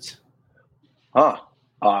athletes?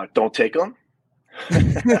 Don't take them.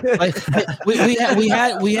 Like, we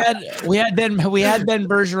had Ben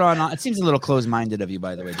Bergeron on. It seems a little closed-minded of you,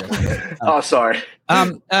 by the way, Justin. Sorry.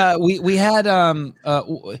 We had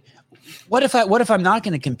what if I'm not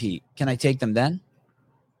going to compete? Can I take them then?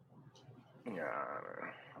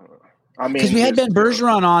 I mean, because we had Ben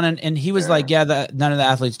Bergeron on, and he was like, none of the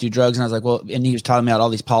athletes do drugs, and I was like, well, and he was telling me about all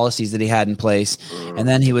these policies that he had in place, and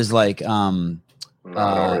then he was like, I don't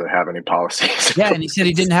really have any policies. Yeah, and he said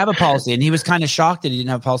he didn't have a policy, and he was kind of shocked that he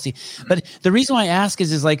didn't have a policy. But the reason why I ask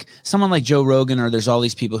is like someone like Joe Rogan, or there's all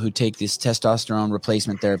these people who take this testosterone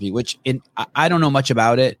replacement therapy, which I don't know much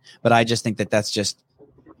about it, but I just think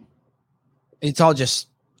it's all just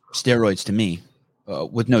steroids to me,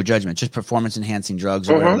 with no judgment, just performance enhancing drugs,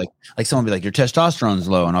 or whatever. Like someone will be like, your testosterone's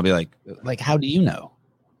low, and I'll be like, how do you know?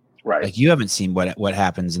 Right. Like, you haven't seen what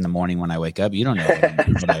happens in the morning when I wake up. You don't know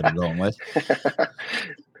what I'm going with.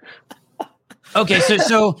 Okay,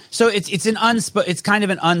 so it's kind of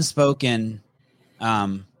an unspoken.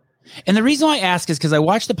 And the reason why I ask is because I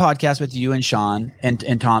watched the podcast with you and Sean and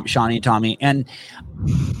Shawnee and Tommy, and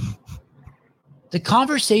the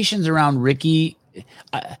conversations around Ricky.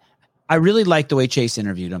 I really like the way Chase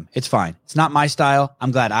interviewed him. It's fine. It's not my style.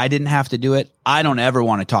 I'm glad I didn't have to do it. I don't ever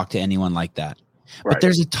want to talk to anyone like that. Right. But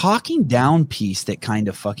there's a talking down piece that kind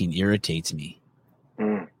of fucking irritates me.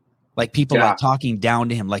 Like people like talking down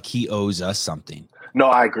to him like he owes us something. No,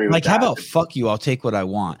 I agree with that. Like, how about fuck you? I'll take what I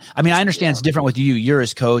want. I mean, I understand it's different with you. You're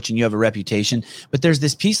his coach and you have a reputation. But there's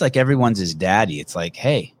this piece like everyone's his daddy. It's like,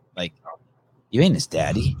 hey, like, you ain't his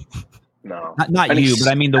daddy. No, not you, but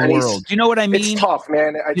I mean the world. Do you know what I mean? It's tough,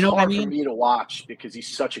 man. It's you know hard what I mean? for me to watch because he's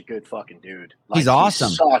such a good fucking dude. Like, he's awesome.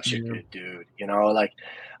 He's such a good dude, you know. Like,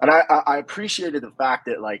 and I appreciated the fact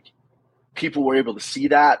that like people were able to see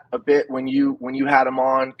that a bit when you had him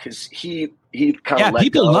on, because he kind of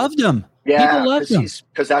people loved him. Yeah, people loved him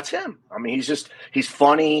because that's him. I mean, he's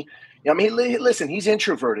funny. I mean, listen, he's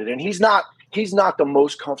introverted and he's not the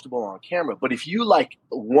most comfortable on camera. But if you like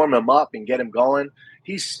warm him up and get him going,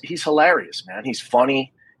 he's hilarious, man. He's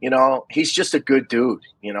funny, you know. He's just a good dude,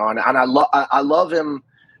 you know. And I love him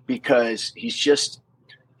because he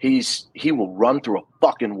will run through a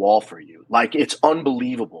fucking wall for you. Like, it's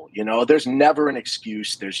unbelievable, you know. There's never an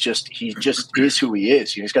excuse. He just is who he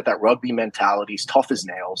is. You know, he's got that rugby mentality. He's tough as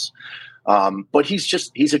nails. But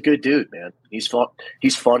he's a good dude, man. He's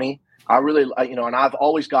funny. I really, you know, and I've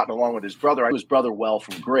always gotten along with his brother. I knew his brother well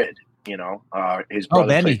from Grid, you know. His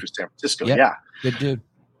brother played for San Francisco. Yep. Yeah, good dude.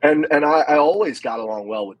 And I always got along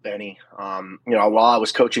well with Benny. You know, while I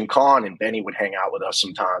was coaching Con, and Benny would hang out with us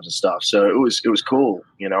sometimes and stuff. So it was cool,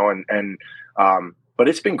 you know. But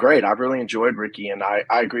it's been great. I've really enjoyed Ricky, and I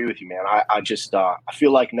agree with you, man. I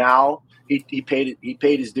feel like now he paid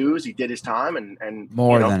his dues. He did his time, and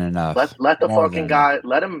more than enough. Let the fucking guy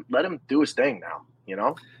let him do his thing now. You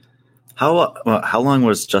know. How long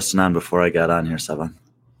was Justin on before I got on here, Sevan?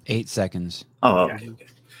 8 seconds. Oh, okay.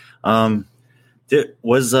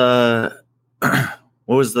 What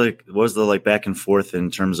was the like back and forth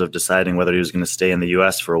in terms of deciding whether he was going to stay in the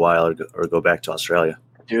U.S. for a while or go back to Australia?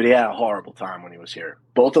 Dude, he had a horrible time when he was here.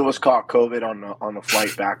 Both of us caught COVID on the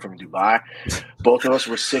flight back from Dubai. Both of us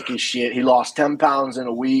were sick as shit. He lost 10 pounds in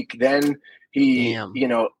a week. Then he was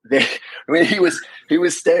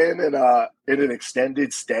staying in an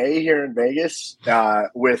extended stay here in Vegas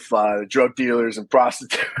with drug dealers and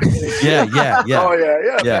prostitutes. Yeah. Oh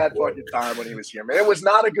yeah. Bad fucking time when he was here, man. It was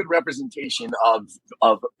not a good representation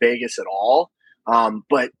of Vegas at all.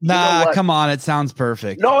 But come on, it sounds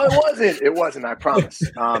perfect. No, it wasn't. It wasn't. I promise.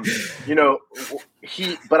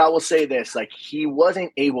 But I will say this: like, he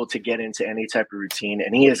wasn't able to get into any type of routine,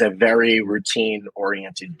 and he is a very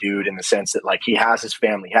routine-oriented dude in the sense that, like, he has his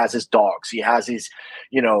family, he has his dogs, he has his,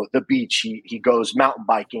 the beach. He goes mountain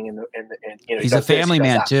biking, and he's a family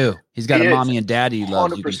man too. He's got a mommy and daddy he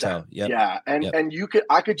loves. 100%. You can tell. Yep. Yeah, and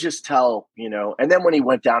I could just tell, And then when he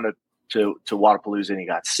went down to Wadapalooza and he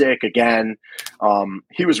got sick again,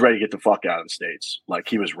 he was ready to get the fuck out of the States. Like,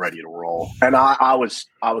 he was ready to roll. And I was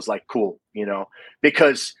like, cool,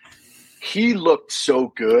 because he looked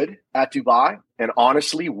so good at Dubai. And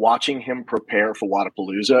honestly, watching him prepare for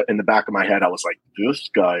Wadapalooza, in the back of my head, I was like, this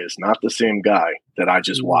guy is not the same guy that I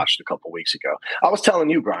just watched a couple weeks ago. I was telling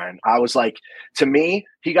you, Brian, I was like, to me,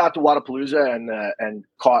 he got to Wadapalooza and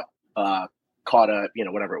caught a,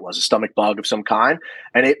 whatever it was, a stomach bug of some kind.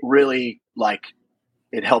 And it really, like,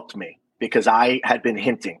 it helped me because I had been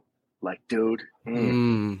hinting, like, dude,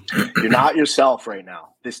 you're not yourself right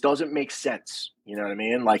now. This doesn't make sense. You know what I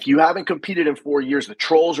mean? Like, you haven't competed in 4 years. The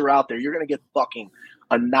trolls are out there. You're going to get fucking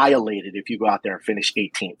annihilated if you go out there and finish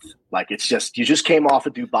 18th. Like, it's just, you just came off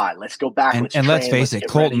of Dubai. Let's go back. And let's face it,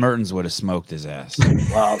 Colton Mertens would have smoked his ass.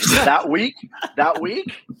 Well, that week,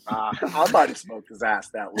 I might have smoked his ass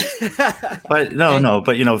that week. But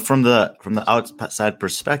but from the outside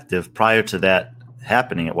perspective, prior to that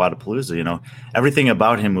happening at Wadapalooza, everything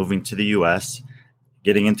about him moving to the U.S.,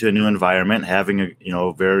 getting into a new environment, having a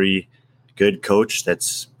very good coach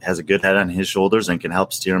that has a good head on his shoulders and can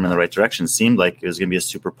help steer him in the right direction seemed like it was going to be a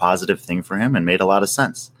super positive thing for him and made a lot of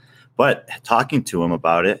sense. But talking to him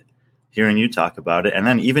about it, hearing you talk about it, and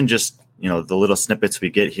then even just, the little snippets we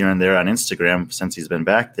get here and there on Instagram since he's been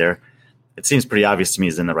back there, it seems pretty obvious to me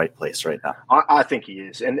he's in the right place right now. I think he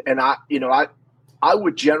is. And I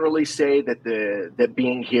would generally say that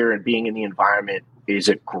being here and being in the environment is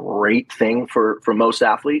a great thing for most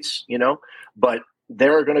athletes, but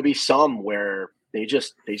there are going to be some where they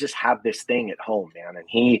just have this thing at home, man. And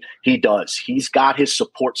he does. He's got his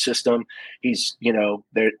support system. He's,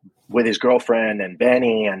 there with his girlfriend and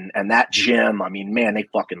Benny and that gym. I mean, man, they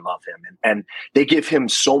fucking love him and they give him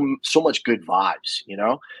so much good vibes,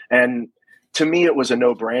 and to me, it was a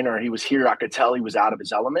no-brainer. He was here. I could tell he was out of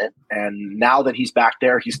his element. And now that he's back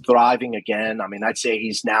there, he's thriving again. I mean, I'd say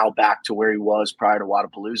he's now back to where he was prior to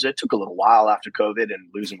Wadapalooza. It took a little while after COVID and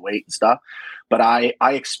losing weight and stuff. But I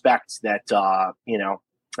expect that, that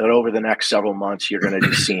over the next several months, you're going to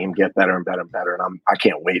just see him get better and better and better. And I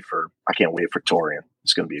can't wait for Torian.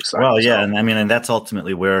 It's going to be exciting. Well, yeah. And and that's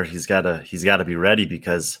ultimately where he's got to be ready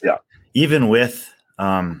because even with,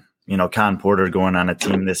 Con Porter going on a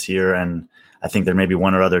team this year, and I think there may be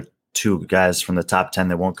one or other two guys from the top 10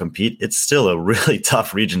 that won't compete. It's still a really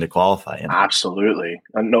tough region to qualify in. Absolutely.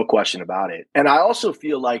 No question about it. And I also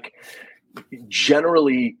feel like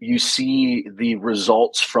generally you see the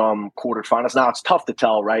results from quarterfinals. Now it's tough to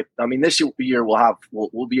tell, right? I mean, this year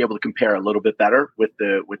we'll be able to compare a little bit better with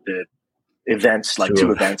the events, like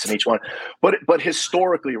two events in each one. But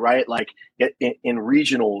historically, right, like in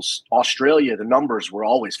regionals, Australia, the numbers were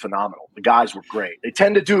always phenomenal. The guys were great. They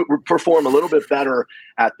tend to perform a little bit better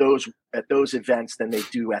at those events than they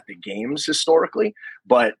do at the games historically.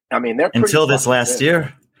 But I mean, they're pretty until this last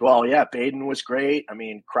year. Well, yeah, Baden was great. I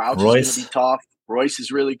mean, Crouch is going to be tough. Royce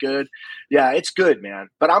is really good. Yeah, it's good, man.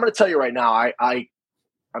 But I'm going to tell you right now, I'm I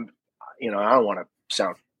don't want to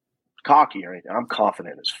sound cocky or anything. I'm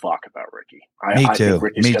confident as fuck about Ricky. I think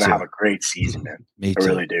Ricky's going to have a great season, man. I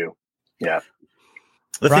really do. Yeah.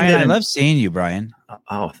 Brian, I love seeing you, Brian.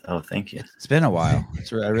 Oh, thank you. It's been a while.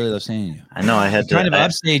 I really love seeing you. I know I had to kind of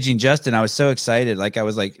upstaging Justin. I was so excited. Like I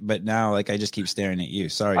was like, but now like I just keep staring at you.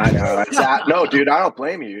 Sorry. I know. No, dude, I don't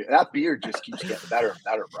blame you. That beard just keeps getting better and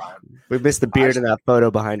better, Brian. We missed the beard in that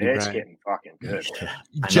photo behind you, Brian. It's getting fucking good.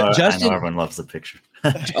 Justin, I know everyone loves the picture.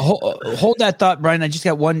 hold that thought, Brian. I just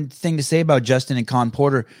got one thing to say about Justin and Con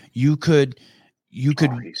Porter. You could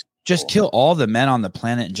just kill all the men on the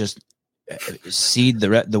planet and just seed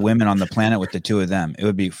the women on the planet with the two of them. It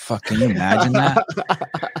would be can you imagine that?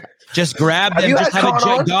 Just grab them, just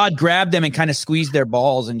have God grab them and kind of squeeze their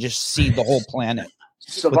balls and just seed the whole planet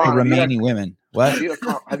with the remaining women. What?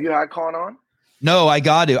 Have you had Con on? No, I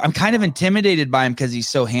got to. I'm kind of intimidated by him because he's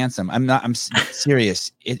so handsome. I'm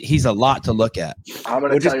serious. He's a lot to look at. I'm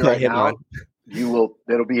going to tell you right now.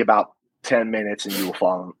 It'll be about 10 minutes and you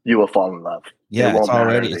will fall in love. Yeah, it's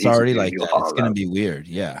already like that. It's going to be weird.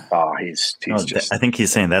 Yeah. Oh, he's just. I think he's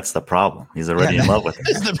saying that's the problem. He's already in love with it.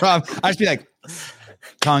 That's the problem. I just be like,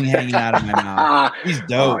 tongue hanging out of my mouth. He's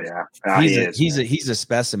dope. Oh, yeah. He's a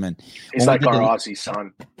specimen. He's like our Aussie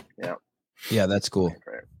son. Yeah. Yeah, that's cool.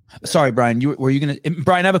 Sorry, Brian. Were you gonna?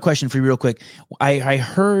 Brian, I have a question for you, real quick. I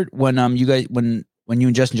heard when you guys when you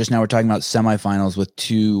and Justin just now were talking about semifinals with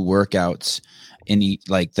 2 workouts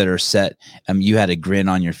that are set. You had a grin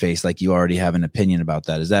on your face, like you already have an opinion about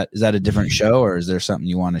that. Is that a different show, or is there something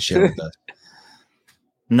you want to share with us?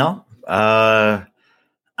 No, I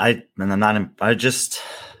just.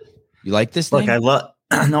 You like this thing? Look,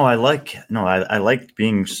 I like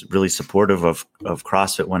being really supportive of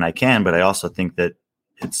CrossFit when I can, but I also think that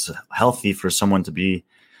it's healthy for someone to be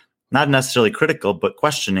not necessarily critical, but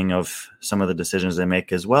questioning of some of the decisions they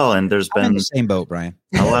make as well. And there's been in the same boat, Brian.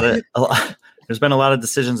 There's been a lot of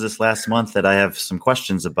decisions this last month that I have some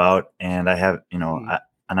questions about, and I have,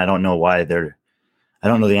 I don't know why I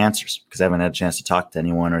don't know the answers because I haven't had a chance to talk to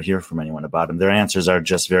anyone or hear from anyone about them. Their answers are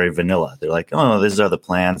just very vanilla. They're like, oh, these are the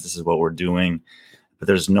plans. This is what we're doing. But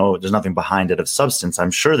there's nothing behind it of substance.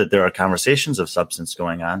 I'm sure that there are conversations of substance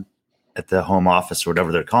going on at the home office or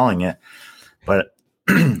whatever they're calling it, but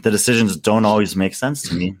the decisions don't always make sense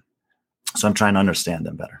to me. So I'm trying to understand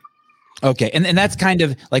them better. Okay. And that's kind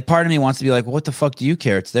of like, part of me wants to be like, well, what the fuck do you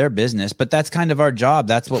care? It's their business, but that's kind of our job.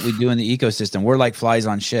 That's what we do in the ecosystem. We're like flies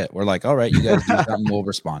on shit. We're like, all right, you guys do something, we'll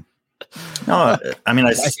respond. No, I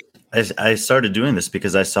mean, I started doing this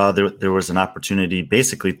because I saw there was an opportunity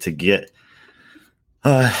basically to get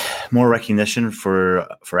more recognition for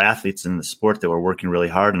athletes in the sport that were working really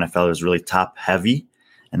hard. And I felt it was really top heavy.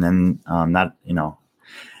 And then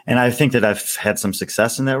and I think that I've had some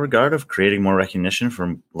success in that regard of creating more recognition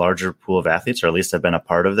from larger pool of athletes, or at least I've been a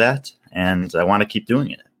part of that. And I want to keep doing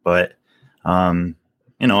it. But, the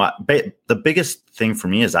biggest thing for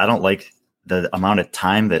me is I don't like the amount of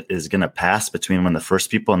time that is going to pass between when the first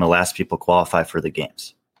people and the last people qualify for the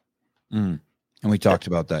games. And we talked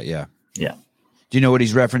about that. Yeah. Yeah. Do you know what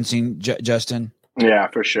he's referencing, Justin? Yeah,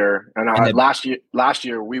 for sure. And last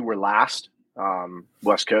year we were last,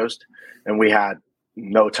 West Coast, and we had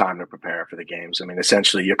no time to prepare for the games. I mean,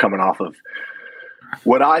 essentially you're coming off of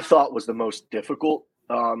what I thought was the most difficult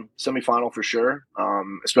semifinal for sure,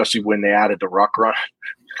 especially when they added the ruck run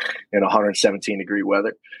in 117 degree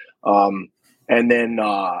weather. And then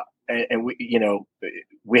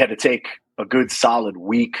we had to take a good solid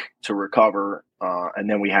week to recover. And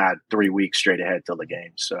then we had 3 weeks straight ahead till the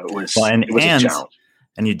game. So it was a challenge.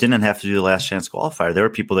 And you didn't have to do the last chance qualifier. There were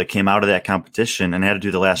people that came out of that competition and had to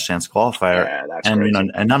do the last chance qualifier. Yeah, that's crazy.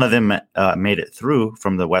 And none of them made it through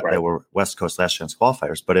from they were West Coast last chance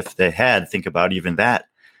qualifiers. But if they had, think about even that,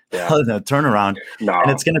 the turnaround. No.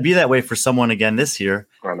 And it's going to be that way for someone again this year.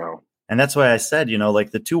 I know. And that's why I said,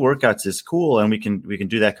 like the 2 workouts is cool and we can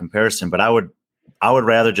do that comparison. But I would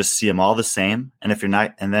rather just see them all the same. And if you're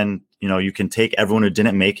not, and then, you can take everyone who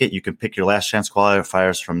didn't make it. You can pick your last chance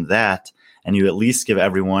qualifiers from that. And you at least give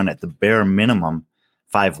everyone at the bare minimum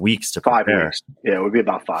 5 weeks to prepare. 5 weeks. Yeah, it would be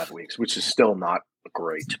about 5 weeks, which is still not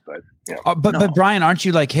great. But but Brian, aren't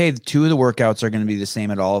you like, hey, 2 of the workouts are going to be the same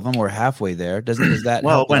at all of them? We're halfway there. Is that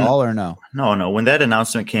help at all or no? No. When that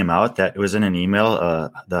announcement came out, that it was in an email,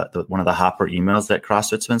 one of the Hopper emails that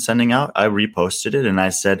CrossFit's been sending out. I reposted it and I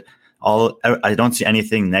said, I don't see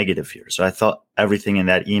anything negative here. So I thought everything in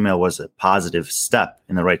that email was a positive step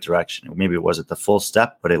in the right direction. Maybe it wasn't the full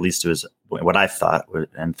step, but at least it was what I thought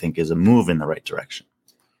and think is a move in the right direction.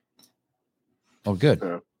 Oh, good.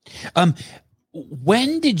 I'm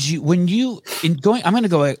going to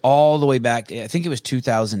go all the way back. I think it was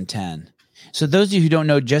 2010. So those of you who don't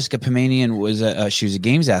know, Jessica Pamanian was she was a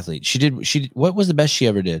games athlete. What was the best she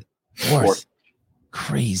ever did? Fourth.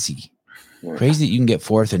 Crazy that you can get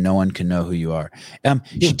 4th and no one can know who you are. Seven,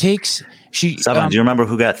 do you remember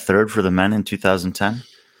who got 3rd for the men in 2010?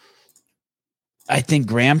 I think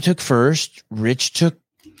Graham took 1st. Rich took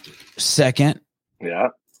 2nd. Yeah.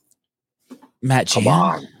 Matt Chan. Come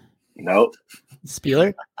on. Nope.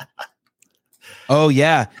 Spieler? Oh,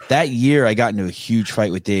 yeah. That year I got into a huge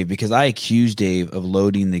fight with Dave because I accused Dave of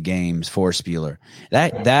loading the games for Spieler.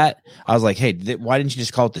 That I was like, hey, why didn't you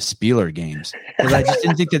just call it the Spieler games? Because I just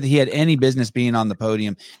didn't think that he had any business being on the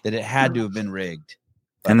podium, that it had to have been rigged.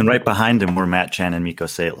 And then right behind him were Matt Chan and Miko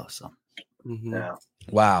Salo. So, yeah.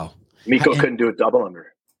 Wow. Miko couldn't do a double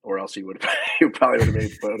under, or else he probably would have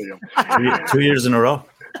made the podium. 2 years in a row.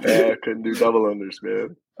 Yeah, couldn't do double unders,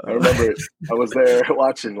 man. I remember I was there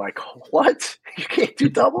watching, like, what? You can't do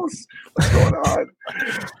doubles? What's going on?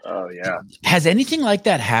 Oh, yeah. Has anything like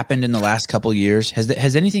that happened in the last couple of years?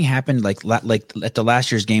 Has anything happened like at the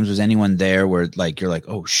last year's games? Was anyone there where like you're like,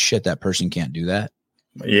 oh shit, that person can't do that?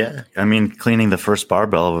 Yeah, I mean, cleaning the first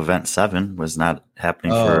barbell of event 7 was not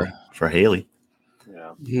happening for Haley.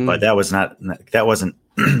 Yeah, but that wasn't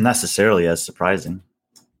necessarily as surprising.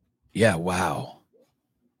 Yeah. Wow.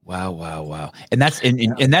 Wow. And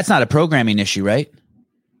that's not a programming issue, right?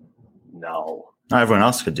 No. Not everyone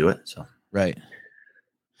else could do it. So right.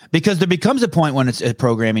 Because there becomes a point when it's a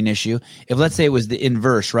programming issue. If let's say it was the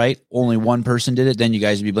inverse, right? Only one person did it, then you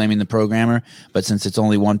guys would be blaming the programmer. But since it's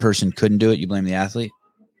only one person couldn't do it, you blame the athlete.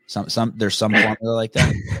 There's some formula like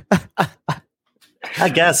that. I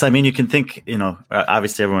guess. I mean, you can think,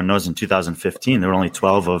 obviously everyone knows in 2015, there were only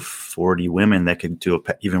 12 of 40 women that could do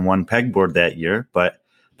even one pegboard that year. But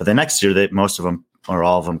the next year, most of them or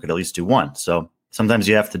all of them could at least do one. So sometimes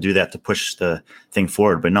you have to do that to push the thing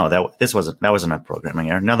forward. But no, that wasn't a programming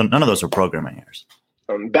error. None of those were programming errors.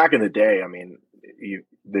 Back in the day, I mean,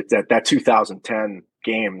 that 2010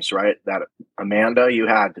 games, right? That Amanda, you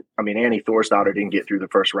had, I mean, Annie Thorsdottir didn't get through the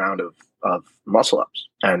first round of muscle ups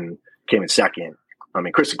and came in second. I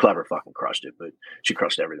mean, Kristen Clever fucking crushed it, but she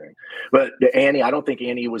crushed everything. But Annie, I don't think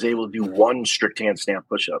Annie was able to do one strict handstand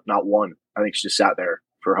push-up, not one. I think she just sat there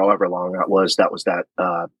for however long that was. That was that.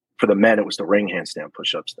 For the men, it was the ring handstand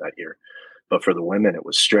push-ups that year. But for the women, it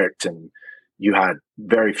was strict. And you had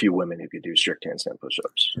very few women who could do strict handstand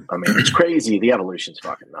push-ups. I mean, it's crazy. The evolution's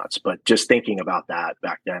fucking nuts. But just thinking about that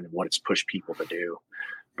back then and what it's pushed people to do.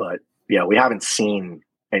 But yeah, we haven't seen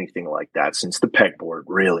anything like that since the pegboard,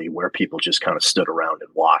 really, where people just kind of stood around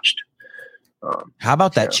and watched. How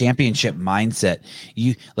about that championship mindset?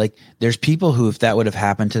 There's people who, if that would have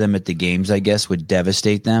happened to them at the games, I guess would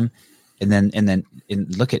devastate them. And then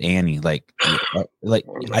look at Annie,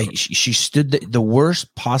 she stood the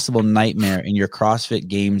worst possible nightmare in your CrossFit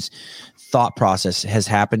Games thought process has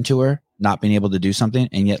happened to her, not being able to do something.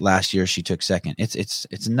 And yet last year she took second.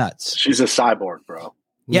 It's nuts. She's a cyborg, bro.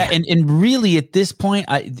 Yeah. And really at this point,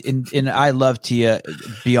 I love Tia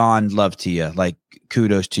beyond love Tia, like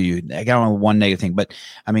kudos to you. I got on one negative thing, but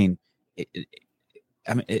I mean,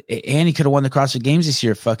 Annie could have won the CrossFit Games this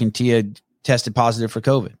year. Fucking Tia tested positive for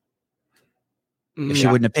COVID. If she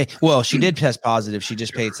wouldn't have paid, well, she did test positive. She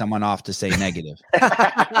just paid someone off to say negative.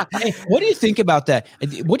 Hey, what do you think about that?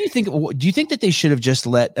 What do you think? Do you think that they should have just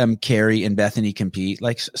let Carrie and Bethany compete?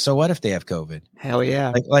 Like, so what if they have COVID? Hell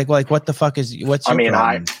yeah! Like what the fuck is what's? Your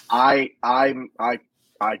problem?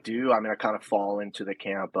 I do. I mean, I kind of fall into the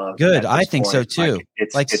camp of good. I think so too.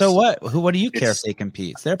 So what? What do you care if they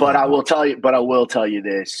compete? It's their problem. I will tell you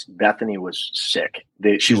this. Bethany was sick.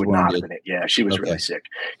 She would not have been it. Yeah, she was really sick.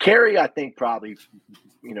 Carrie, I think probably,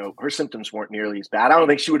 her symptoms weren't nearly as bad. I don't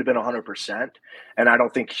think she would have been 100%, and I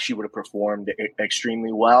don't think she would have performed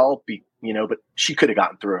extremely well. But she could have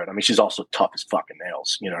gotten through it. I mean, she's also tough as fucking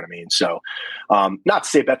nails. You know what I mean? So, not to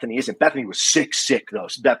say Bethany isn't. Bethany was sick though.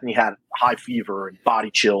 So Bethany had high fever and body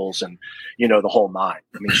chills and, the whole nine.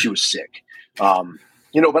 I mean, she was sick.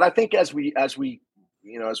 But I think as we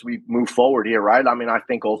move forward here, right? I mean, I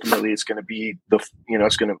think ultimately it's going to be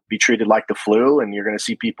it's going to be treated like the flu, and you're going to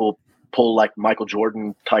see people pull like Michael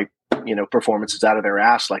Jordan type, performances out of their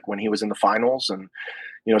ass, like when he was in the finals, and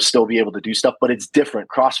still be able to do stuff. But it's different.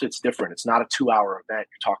 CrossFit's different. It's not a 2-hour event.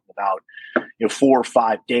 You're talking about 4 or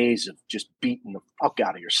 5 days of just beating the fuck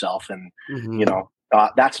out of yourself, and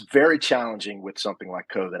that's very challenging with something like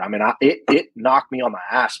COVID. I mean, it knocked me on my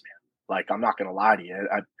ass, man. Like, I'm not going to lie to you.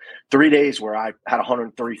 3 days where I had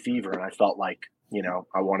 130 fever, and I felt like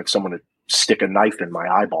I wanted someone to stick a knife in my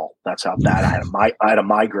eyeball. That's how bad I had a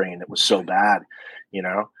migraine that was so bad,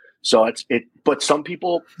 So but some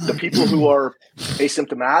people, the people who are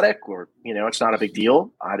asymptomatic or, it's not a big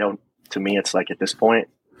deal. To me, it's like at this point,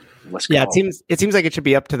 let's go. Yeah, it seems like it should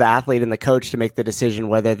be up to the athlete and the coach to make the decision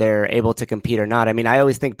whether they're able to compete or not. I mean, I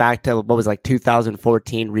always think back to what was like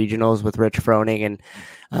 2014 regionals with Rich Froning, and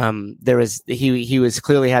he was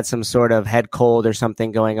clearly had some sort of head cold or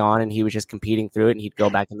something going on, and he was just competing through it, and he'd go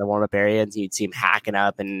back in the warm-up area and you'd see him hacking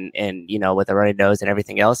up and with a runny nose and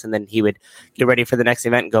everything else, and then he would get ready for the next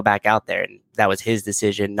event and go back out there, and that was his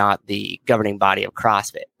decision, not the governing body of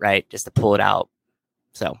CrossFit, right? Just to pull it out.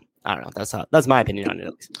 So I don't know. That's my opinion on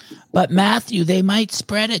it. But Matthew, they might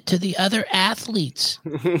spread it to the other athletes.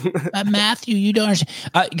 But Matthew, you don't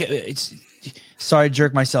understand. Sorry to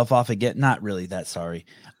jerk myself off again. Not really that sorry.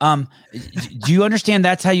 Do you understand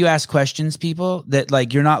that's how you ask questions, people? That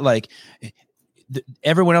like you're not like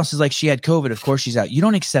everyone else is like, she had COVID, of course she's out. You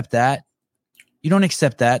don't accept that.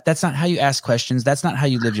 That's not how you ask questions. That's not how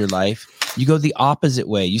you live your life. You go the opposite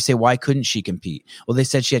way. You say, why couldn't she compete? Well, they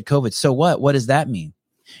said she had COVID. So what? What does that mean?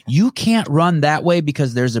 You can't run that way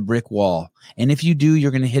because there's a brick wall. And if you do,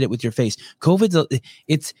 you're going to hit it with your face.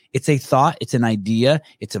 It's a thought. It's an idea.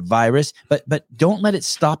 It's a virus. But don't let it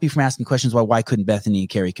stop you from asking questions. Why couldn't Bethany and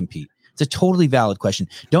Carrie compete? It's a totally valid question.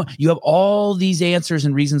 You have all these answers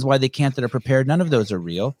and reasons why they can't that are prepared. None of those are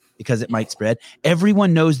real because it might spread.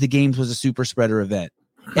 Everyone knows the games was a super spreader event.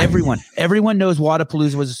 Everyone knows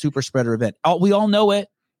Wadapalooza was a super spreader event. We all know it.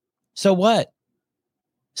 So what?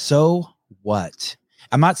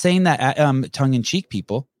 I'm not saying that tongue in cheek,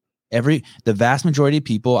 people. The vast majority of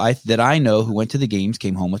people that I know who went to the games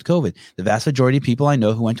came home with COVID. The vast majority of people I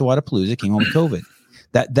know who went to Wadapalooza came home with COVID.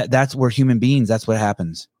 That's we're human beings. That's what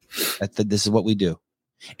happens. This is what we do.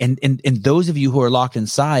 And those of you who are locked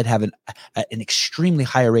inside have an extremely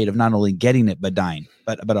higher rate of not only getting it but dying.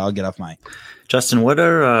 But I'll get off my. Justin, what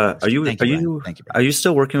are you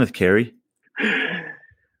still working with Carrie?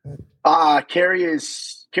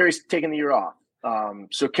 Carrie's taking the year off.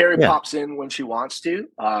 So Carrie pops in when she wants to.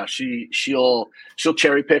 She'll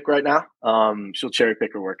cherry pick right now. She'll cherry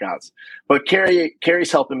pick her workouts. But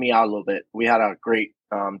Carrie's helping me out a little bit. We had a great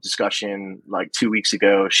discussion like 2 weeks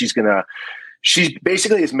ago. She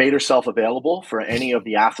basically has made herself available for any of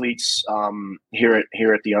the athletes here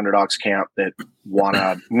at the Underdogs camp that want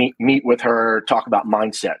to meet with her, talk about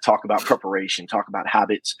mindset, talk about preparation, talk about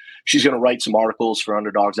habits. She's going to write some articles for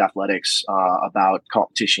Underdogs Athletics about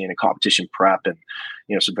competition and competition prep and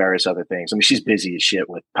some various other things. I mean, she's busy as shit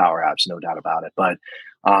with Power Apps, no doubt about it. But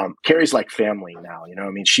Carrie's like family now.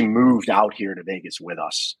 I mean, she moved out here to Vegas with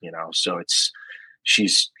us. So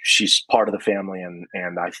she's part of the family,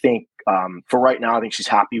 and I think for right now, I think she's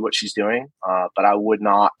happy what she's doing. But I would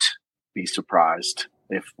not be surprised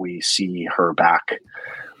if we see her back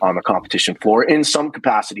on the competition floor in some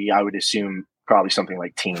capacity. I would assume probably something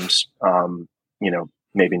like teams,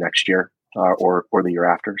 maybe next year or the year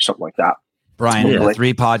after, something like that. Brian, the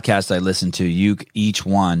 3 podcasts I listened to,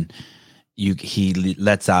 he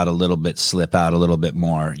lets out a little bit, slip out a little bit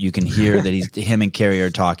more. You can hear that him and Carrie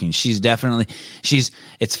are talking.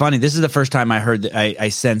 It's funny. This is the first time I heard that I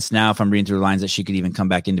sense now, if I'm reading through the lines, that she could even come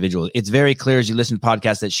back individual. It's very clear as you listen to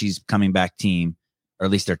podcasts that she's coming back team, or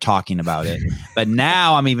at least they're talking about it. But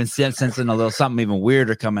now I'm even sensing a little something even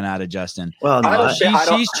weirder coming out of Justin. Well, no,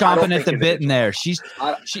 she's chomping at the bit in there. She's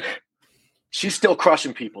still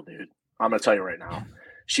crushing people, dude. I'm going to tell you right now.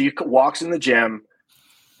 She walks in the gym,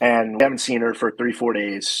 and we haven't seen her for 3-4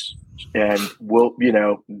 days, and we'll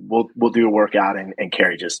do a workout, and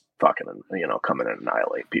Carrie just fucking come in and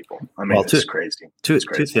annihilate people. I mean, it's crazy. Two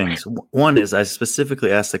things. One is I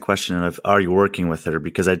specifically asked the question of, are you working with her?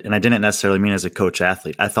 Because I didn't necessarily mean as a coach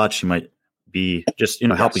athlete. I thought she might be just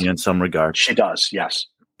helping you in some regard. She does, yes.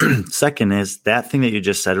 Second is that thing that you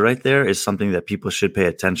just said right there is something that people should pay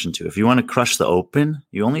attention to. If you want to crush the open,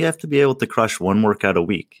 you only have to be able to crush one workout a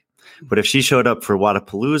week. But if she showed up for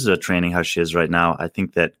Wadapalooza training how she is right now, I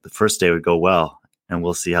think that the first day would go well, and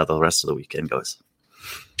we'll see how the rest of the weekend goes.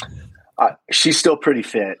 She's still pretty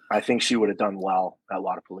fit. I think she would have done well at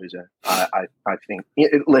Wadapalooza. I think.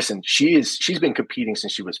 Listen, she's been competing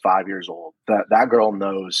since she was 5 years old. That girl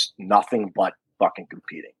knows nothing but fucking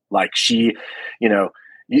competing. Like she,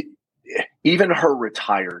 even her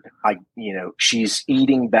retired, she's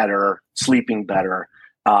eating better, sleeping better.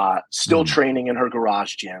 Still training in her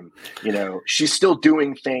garage gym. She's still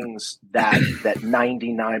doing things that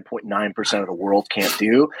 99.9% of the world can't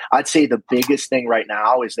do. I'd say the biggest thing right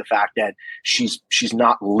now is the fact that she's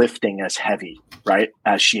not lifting as heavy, right,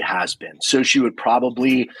 as she has been. So she would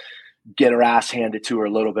probably get her ass handed to her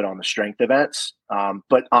a little bit on the strength events.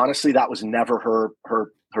 But honestly, that was never her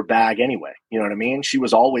bag anyway. You know what I mean? She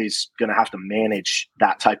was always going to have to manage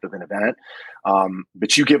that type of an event.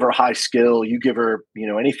 But you give her high skill, you give her,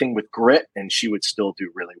 anything with grit, and she would still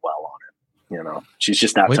do really well on it. She's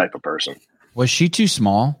just that type of person. Was she too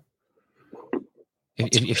small?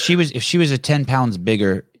 If she was a 10 pounds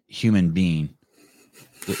bigger human being,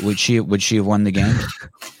 would she have won the game?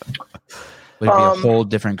 Would it be a whole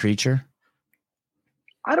different creature?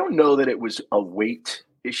 I don't know that it was a weight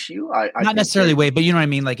issue. Not necessarily weight, but you know what I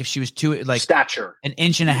mean? Like if she was stature, an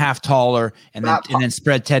inch and a half taller, and then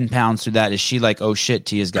spread 10 pounds through that, is she like, oh shit,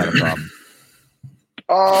 Tia's got a problem?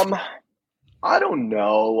 I don't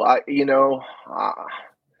know.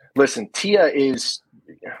 Listen, Tia is,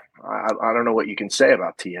 I don't know what you can say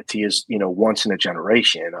about Tia. Tia's, once in a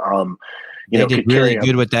generation. They did really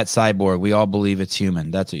good with that cyborg. We all believe it's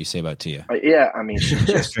human. That's what you say about Tia. Yeah, I mean,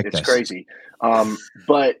 it's crazy.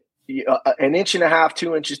 But an inch and a half,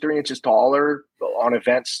 2 inches, 3 inches taller on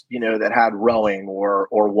events, that had rowing or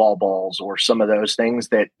wall balls or some of those things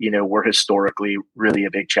that, were historically really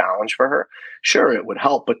a big challenge for her. Sure, it would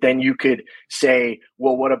help. But then you could say,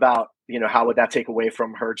 well, what about, how would that take away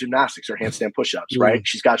from her gymnastics or handstand push-ups, right?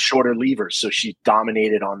 She's got shorter levers, so she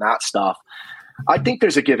dominated on that stuff. I think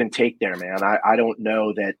there's a give and take there, man. I don't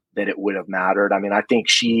know that it would have mattered. I think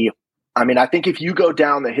if you go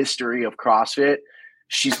down the history of CrossFit,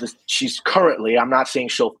 she's currently, I'm not saying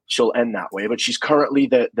she'll end that way, but she's currently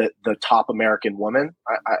the top American woman,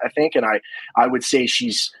 I think. And I would say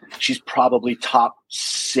she's probably top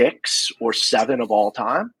 6 or 7 of all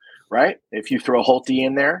time, right? If you throw Holtby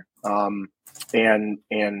in there, and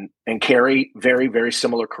Carrie, very, very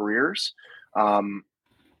similar careers.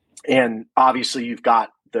 And obviously you've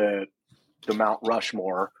got the Mount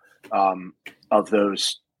Rushmore, of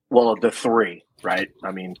those, well, of the 3, right?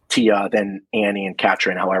 I mean, Tia, then Annie and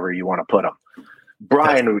Katrin, however you want to put them.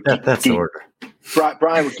 Brian would geek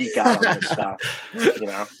out on this stuff,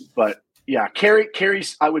 but yeah,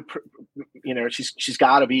 Carrie's, I would, she's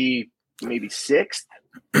got to be maybe 6th,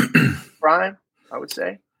 Brian, I would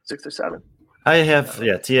say 6th or 7th. I have,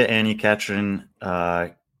 Tia, Annie, Katrin,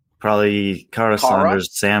 probably Cara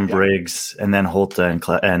Saunders, Sam Briggs, and then Holta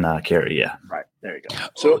and Carrie. Yeah. Right. There you go.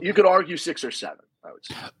 So you could argue 6 or 7, I would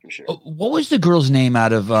say, for sure. What was the girl's name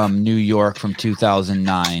out of New York from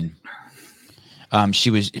 2009?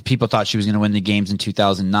 People thought she was going to win the games in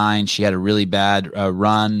 2009. She had a really bad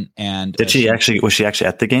run. And was she actually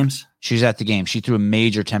at the games? She was at the game. She threw a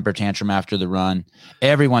major temper tantrum after the run.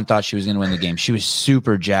 Everyone thought she was going to win the game. She was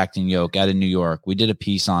super jacked and yoked out of New York. We did a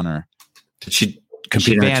piece on her. Did she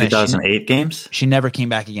compete in the 2008 games? She never came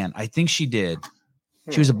back again. I think she did.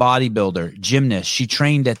 She was a bodybuilder, gymnast. She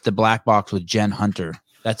trained at the Black Box with Jen Hunter.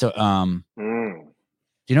 That's a do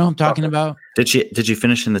you know what I'm talking about? Did she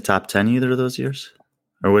finish in the top 10 either of those years?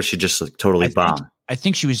 Or was she just like totally bomb? I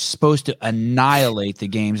think she was supposed to annihilate the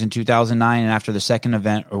games in 2009, and after the second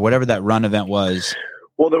event or whatever that run event was.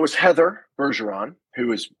 Well, there was Heather Bergeron, who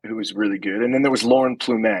was really good, and then there was Lauren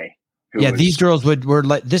Plumet. These girls were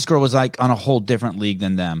like, this girl was like on a whole different league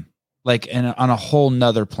than them, like on a whole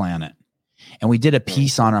nother planet. And we did a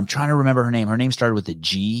piece on her. I'm trying to remember her name. Her name started with a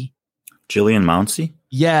G. Jillian Mouncey?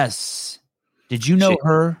 Yes. Did you know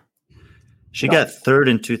her? She got 3rd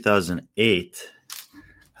in 2008.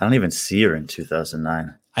 I don't even see her in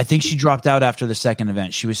 2009. I think she dropped out after the second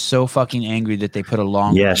event. She was so fucking angry that they put a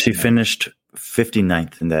long. Yeah, she finished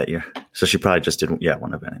 59th in that year. So she probably just did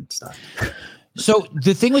one event and stuff. So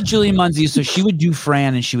the thing with Jillian Muncy is, so she would do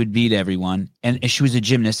Fran and she would beat everyone, and she was a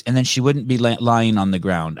gymnast, and then she wouldn't be lying on the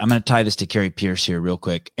ground. I'm going to tie this to Carrie Pierce here real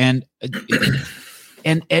quick. And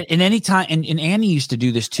any time, and Annie used to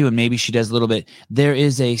do this too, and maybe she does a little bit. There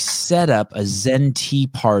is a setup, a Zen tea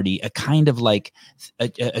party, a kind of like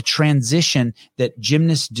a transition that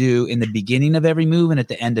gymnasts do in the beginning of every move and at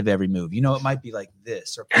the end of every move. You know, it might be like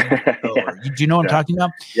this, or do you know what I'm talking about?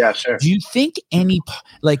 Yeah, sure. Do you think any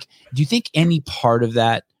part of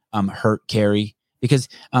that hurt Carrie? Because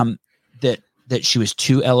that she was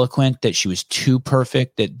too eloquent, that she was too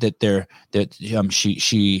perfect, that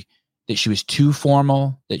she was too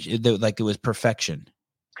formal, that like it was perfection.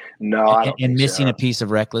 No, I don't and think missing so. A piece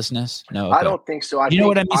of recklessness. No, okay. I don't think so. You know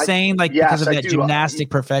what I'm saying? Like, yes, because of that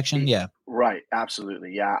gymnastic perfection. Yeah, right.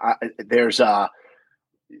 Absolutely. Yeah. There's the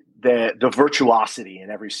virtuosity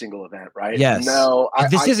in every single event, right? Yes. No,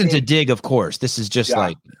 this isn't a dig, of course. This is just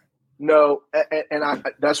like no, and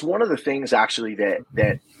that's one of the things actually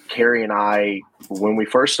that Carrie and I, when we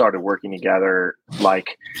first started working together,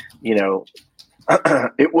 like,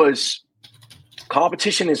 it was,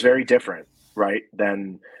 competition is very different, right,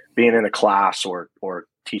 than being in a class or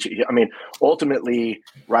teaching. I mean, ultimately,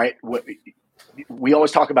 right, we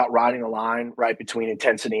always talk about riding a line, right, between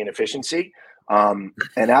intensity and efficiency. And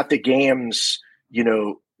at the games,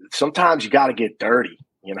 sometimes you got to get dirty,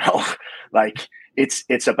 like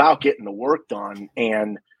it's about getting the work done.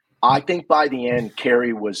 And I think by the end,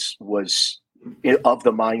 Carrie was of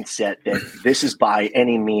the mindset that this is by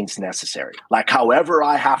any means necessary. Like, however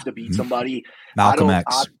I have to beat somebody, Malcolm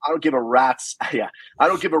X. I don't give a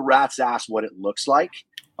rat's ass what it looks like.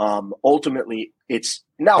 Ultimately, it's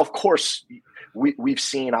now, of course, we've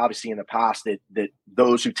seen obviously in the past that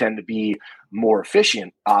those who tend to be more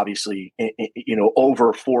efficient, obviously,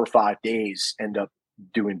 over 4 or 5 days end up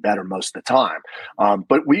doing better most of the time.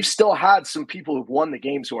 But we've still had some people who've won the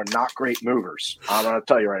games who are not great movers. I'm going to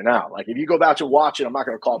tell you right now, like, if you go back to watch it, I'm not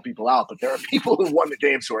going to call people out, but there are people who won the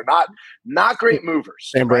games who are not great movers.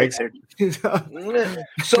 Sam Briggs.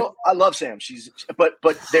 So I love Sam. But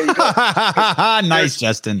there you go. Nice,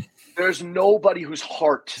 Justin. There's nobody whose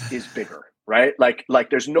heart is bigger. Right? Like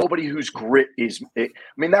there's nobody whose grit is, I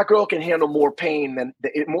mean, that girl can handle more pain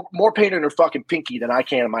more pain in her fucking pinky than I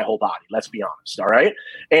can in my whole body. Let's be honest. All right.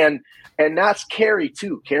 And that's Carrie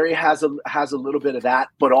too. Carrie has a little bit of that,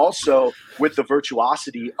 but also with the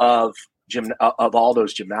virtuosity of all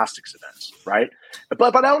those gymnastics events. Right.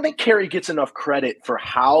 But I don't think Carrie gets enough credit for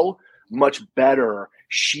how much better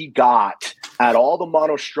she got at all the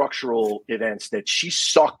monostructural events that she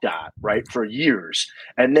sucked at, right, for years.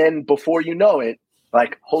 And then before you know it,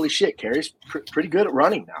 like, holy shit, Carrie's pretty good at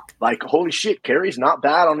running now. Like, holy shit, Carrie's not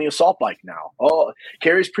bad on the assault bike now. Oh,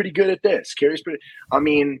 Carrie's pretty good at this. I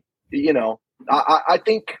mean, you know, I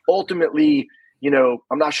think ultimately, you know,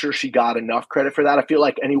 I'm not sure she got enough credit for that. I feel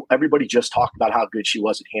like everybody just talked about how good she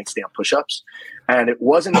was at handstand push-ups. And it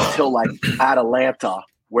wasn't until like Atlanta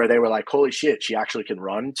where they were like, holy shit, she actually can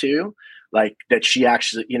run too. Like that she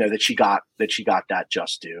actually, you know, that she got that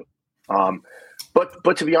just due.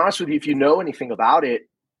 But to be honest with you, if you know anything about it,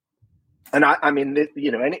 and I mean,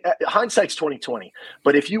 you know, hindsight's 20/20,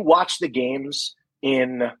 but if you watch the games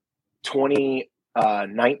in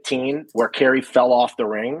 2019 where Carrie fell off the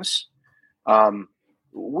rings,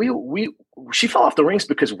 she fell off the rings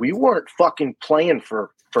because we weren't fucking playing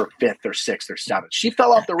for fifth or sixth or seventh. She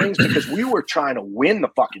fell off the rings because we were trying to win the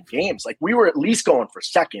fucking games. Like we were at least going for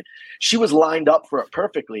second. She was lined up for it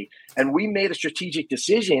perfectly. And we made a strategic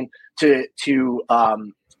decision to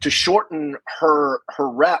shorten her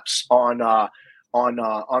reps on the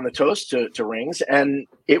toes to rings. And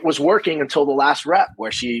it was working until the last rep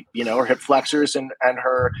where she, you know, her hip flexors and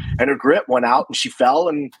her grip went out and she fell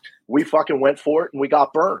and we fucking went for it and we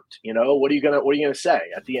got burnt. You know, what are you gonna say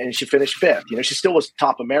at the end? She finished fifth. You know, she still was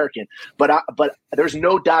top American, but there's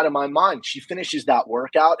no doubt in my mind she finishes that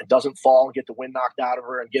workout and doesn't fall and get the wind knocked out of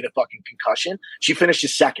her and get a fucking concussion. She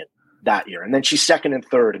finishes second that year, and then she's second and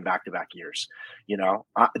third in back-to-back years. You know,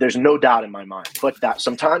 there's no doubt in my mind. But that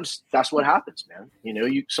sometimes that's what happens, man. You know,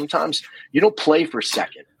 sometimes you don't play for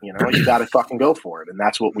second. You know, you got to fucking go for it, and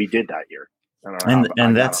that's what we did that year.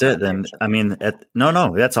 And that's it. Then I mean,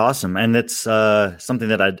 no, that's awesome, and it's something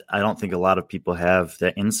that I don't think a lot of people have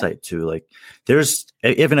that insight to. Like, there's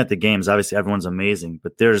even at the games, obviously everyone's amazing,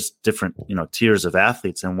 but there's different tiers of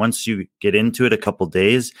athletes, and once you get into it a couple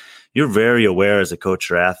days, you're very aware as a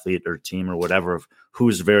coach or athlete or team or whatever of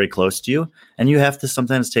who's very close to you, and you have to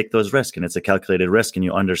sometimes take those risks, and it's a calculated risk, and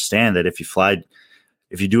you understand that if you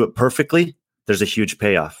do it perfectly, there's a huge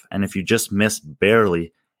payoff, and if you just miss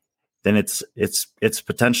barely, then it's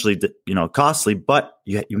potentially costly, but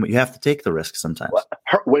you have to take the risk sometimes.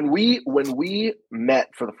 When we met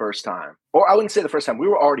for the first time, or I wouldn't say the first time, we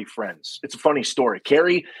were already friends. It's a funny story.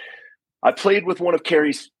 Carrie, I played with one of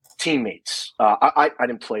Carrie's teammates. I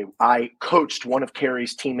didn't play. I coached one of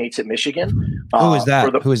Carrie's teammates at Michigan. Who is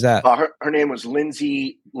that? Who is that? Her name was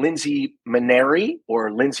Lindsay Maneri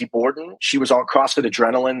or Lindsay Borden. She was on CrossFit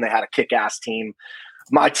Adrenaline. They had a kick-ass team.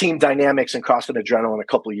 My team dynamics and CrossFit Adrenaline a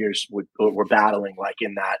couple of years were battling like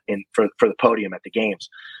for the podium at the games.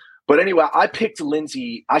 But anyway, I picked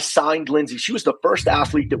Lindsay. I signed Lindsay. She was the first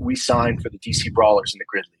athlete that we signed for the DC Brawlers in the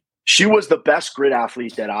Grid League. She was the best grid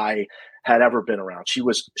athlete that I had ever been around. She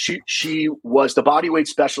was the bodyweight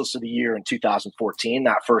specialist of the year in 2014.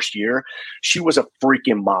 That first year, she was a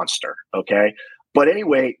freaking monster. Okay. But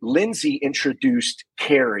anyway, Lindsay introduced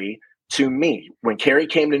Carrie to me. When Carrie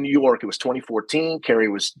came to New York, it was 2014. Carrie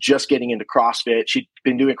was just getting into CrossFit. She'd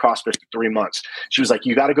been doing CrossFit for 3 months. She was like,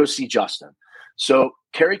 you got to go see Justin. So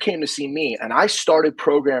Carrie came to see me, and I started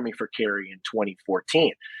programming for Carrie in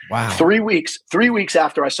 2014. Wow. 3 weeks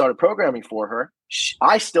after I started programming for her,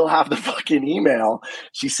 I still have the fucking email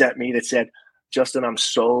she sent me that said, Justin, I'm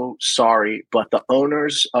so sorry, but the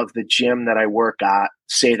owners of the gym that I work at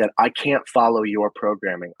say that I can't follow your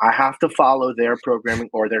programming. I have to follow their programming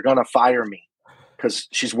or they're going to fire me, because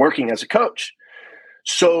she's working as a coach.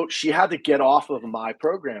 So she had to get off of my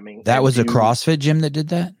programming. That was a CrossFit gym that did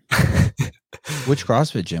that? Which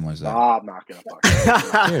CrossFit gym was that? I'm not going to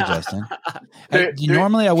fuck Here, Justin.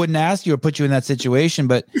 Normally I wouldn't ask you or put you in that situation,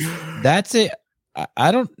 but that's it.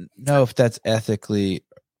 I don't know if that's ethically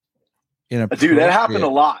Dude, that happened a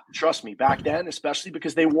lot. Trust me, back then, especially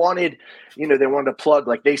because they wanted to plug,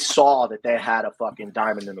 like they saw that they had a fucking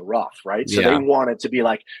diamond in the rough, right? So they wanted to be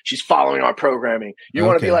like, she's following our programming. You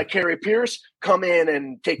want to be like Carrie Pierce? Come in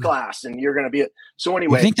and take class, and you're going to be it. So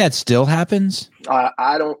anyway, you think that still happens?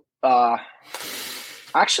 I don't.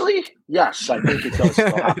 Actually, yes, I think it does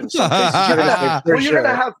still happen.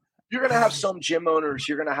 You're gonna have some gym owners.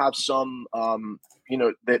 You're gonna have some.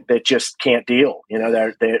 That just can't deal.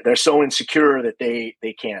 They're so insecure that they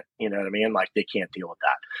can't, you know what I mean? Like they can't deal with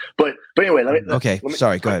that. But anyway,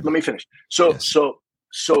 sorry, go ahead. Let me finish. So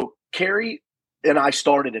Carrie and I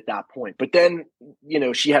started at that point, but then,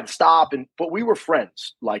 she had to stop but we were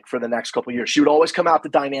friends like for the next couple of years. She would always come out to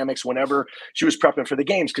Dynamics whenever she was prepping for the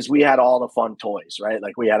games, because we had all the fun toys, right?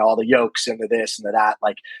 Like we had all the yokes and the this and the that,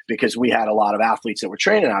 like, because we had a lot of athletes that were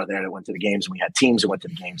training out of there that went to the games, and we had teams that went to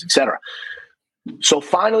the games, etc. So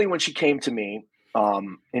finally, when she came to me,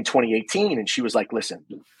 in 2018, and she was like, "Listen,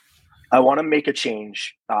 I want to make a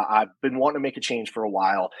change. I've been wanting to make a change for a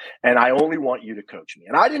while, and I only want you to coach me."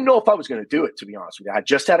 And I didn't know if I was going to do it, to be honest with you. I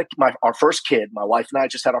just had our first kid. My wife and I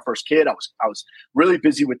just had our first kid. I was really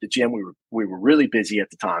busy with the gym. We were really busy at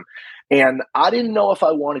the time, and I didn't know if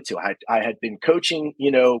I wanted to. I had been coaching,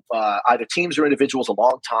 either teams or individuals a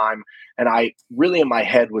long time, and I really in my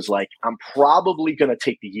head was like, I'm probably going to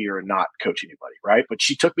take the year and not coach anybody, right? But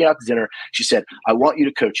she took me out to dinner. She said, "I want you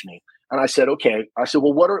to coach me." And I said, "Okay." I said,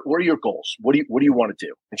 "Well, what are your goals? What do you want to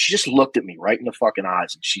do?" And she just looked at me right in the fucking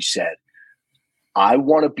eyes and she said, "I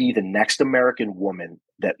want to be the next American woman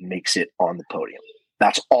that makes it on the podium.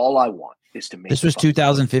 That's all I want is to make." This was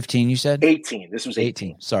 2015, you said? 18. This was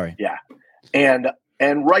 18. Sorry. Yeah. And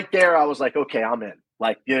right there I was like, okay, I'm in.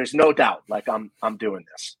 Like, there's no doubt. Like, I'm doing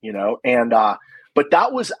this, And but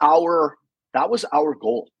that was our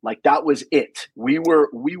goal. Like, that was it. We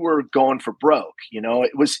were going for broke,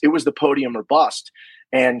 it was the podium or bust.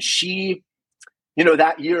 And she,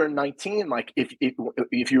 that year in 19, like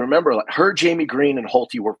if you remember, like her, Jamie Green and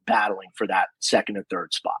Holty were battling for that second and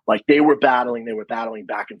third spot. Like they were battling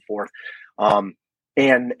back and forth. And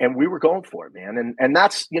we were going for it, man. And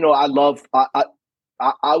that's, I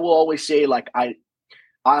will always say, like, I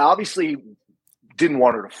obviously didn't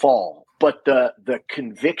want her to fall, but the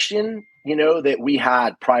conviction, that we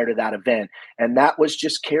had prior to that event. And that was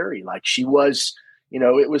just Carrie. Like she was,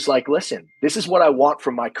 it was like, listen, this is what I want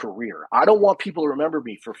from my career. I don't want people to remember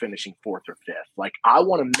me for finishing 4th or 5th. Like I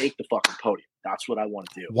want to make the fucking podium. That's what I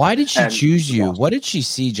want to do. Why did she choose you? What did she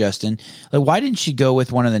see, Justin? Like, why didn't she go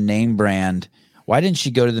with one of the name brand? Why didn't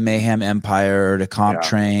she go to the Mayhem Empire or to Comp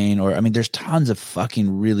Train? Or, there's tons of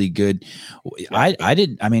fucking really good.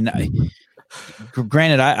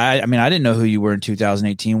 Granted, I didn't know who you were in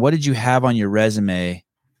 2018. What did you have on your resume?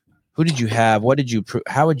 Who did you have? What did you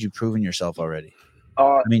how had you proven yourself already?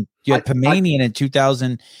 You had Pamanian in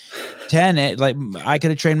 2010. Like I could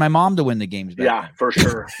have trained my mom to win the games back then. For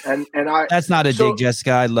sure. And that's not a dig,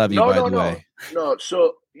 Jessica. I love you, by the way. No.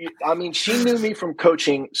 So, she knew me from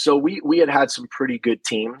coaching. So we had some pretty good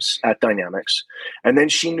teams at Dynamics. And then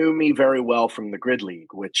she knew me very well from the Grid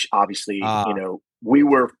League, which obviously, we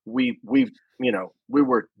were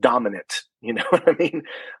dominant. You know what I mean?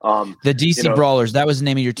 The DC Brawlers, that was the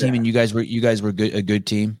name of your team, and you guys were good, a good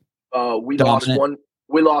team. We lost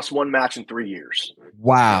one match in 3 years.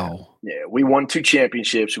 Wow. Yeah, we won 2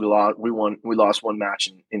 championships. We lost one match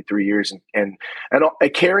in 3 years, and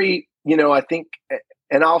Carrie, I think,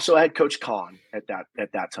 and I also had Coach Khan at that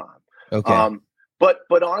time. Okay.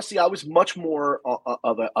 But honestly, I was much more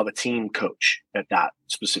of a team coach at that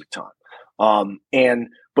specific time.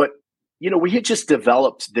 But we had just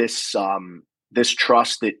developed this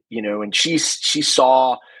trust that, and she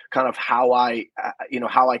saw kind of how I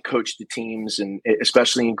coached the teams, and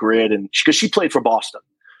especially in grid, and because she played for Boston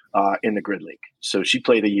in the Grid League. So she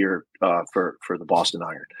played a year for the Boston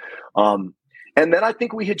Iron. And then I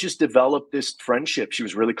think we had just developed this friendship. She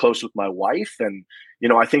was really close with my wife. And,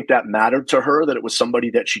 I think that mattered to her, that it was somebody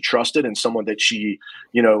that she trusted and someone that she,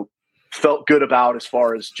 felt good about as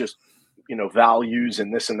far as just, values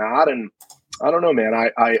and this and that. And I don't know, man,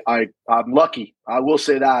 I'm lucky. I will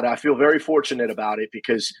say that. I feel very fortunate about it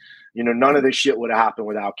because, none of this shit would have happened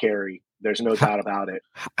without Carrie. There's no doubt about it.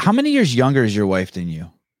 How many years younger is your wife than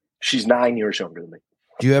you? She's 9 years younger than me.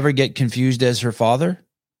 Do you ever get confused as her father?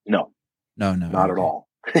 No. No, not at all.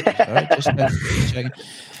 All right, just checking.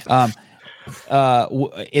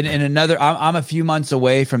 In another, I'm a few months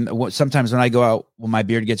away from. Sometimes when I go out, when my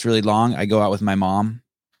beard gets really long, I go out with my mom,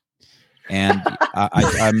 and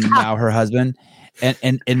I'm now her husband,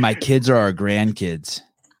 and my kids are our grandkids.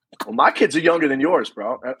 Well, my kids are younger than yours,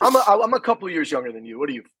 bro. I'm a couple of years younger than you. What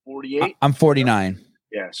are you, 48? I'm 49.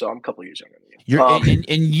 Yeah, so I'm a couple of years younger than you.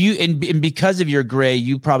 And because of your gray,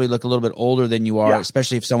 you probably look a little bit older than you are,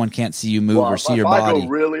 especially if someone can't see you move or see your body. I go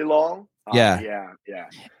really long. Yeah.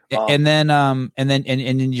 And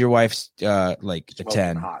then your wife's like a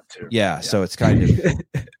 10. Hot too. Yeah, so it's kind of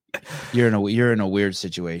you're in a weird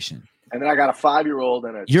situation. And then I got a 5-year-old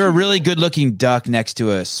and you're a really good looking duck next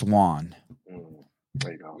to a swan.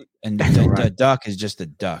 There you go. And the duck is just a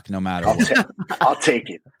duck, no matter what. I'll take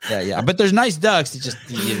it. Yeah. But there's nice ducks. It's just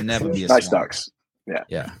you'll never be a nice swan. Ducks.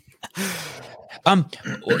 Yeah.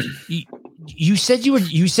 You said you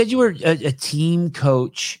were a team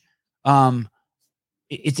coach.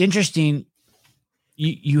 It's interesting.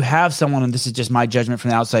 You have someone, and this is just my judgment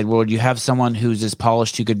from the outside world. You have someone who's as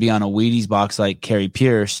polished who could be on a Wheaties box like Carrie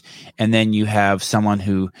Pierce, and then you have someone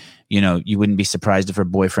who, you wouldn't be surprised if her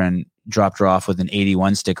boyfriend dropped her off with an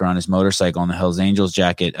 81 sticker on his motorcycle and the Hells Angels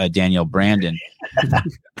jacket, Daniel Brandon.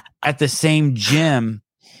 at the same gym.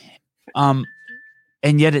 And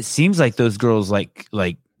yet it seems like those girls like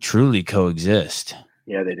truly coexist.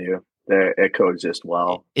 Yeah, they do. They coexist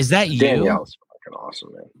well. Is that you? Danielle's fucking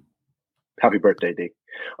awesome, man. Happy birthday, D.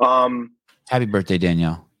 Happy birthday,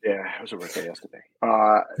 Danielle. Yeah, it was her birthday yesterday.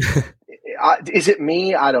 Is it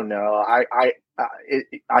me? I don't know.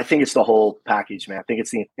 I think it's the whole package, man. I think it's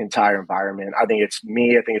the entire environment. I think it's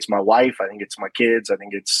me. I think it's my wife. I think it's my kids. I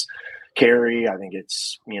think it's Carrie. I think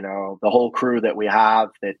it's, the whole crew that we have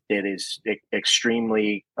that is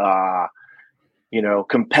extremely,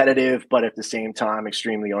 competitive, but at the same time,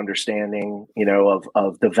 extremely understanding,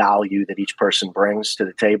 of the value that each person brings to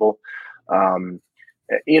the table. And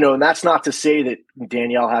that's not to say that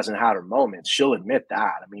Danielle hasn't had her moments. She'll admit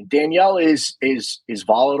that. I mean, Danielle is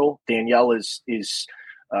volatile. Danielle is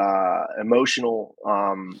emotional.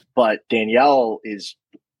 But Danielle is,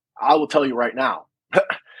 I will tell you right now,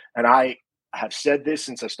 and I have said this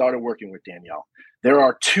since I started working with Danielle, there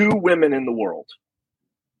are two women in the world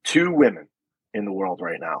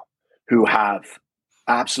right now who have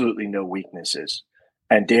absolutely no weaknesses.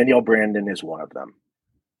 And Danielle Brandon is one of them.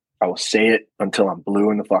 I will say it until I'm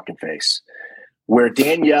blue in the fucking face. Where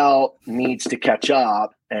Danielle needs to catch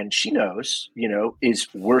up, and she knows, is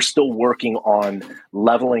we're still working on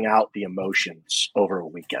leveling out the emotions over a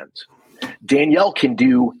weekend. Danielle can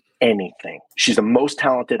do anything. She's the most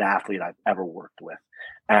talented athlete I've ever worked with.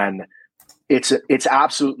 And it's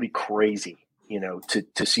absolutely crazy,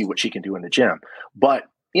 to see what she can do in the gym. But,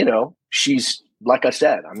 she's, like I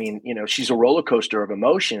said, she's a roller coaster of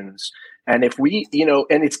emotions. And if we,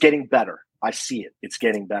 and it's getting better. I see it. It's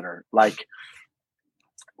getting better. Like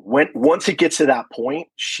once it gets to that point,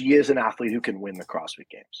 she is an athlete who can win the CrossFit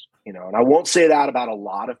Games, and I won't say that about a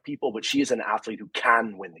lot of people, but she is an athlete who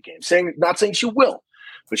can win the game. Not saying she will,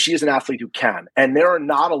 but she is an athlete who can. And there are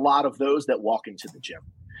not a lot of those that walk into the gym.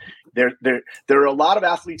 There are a lot of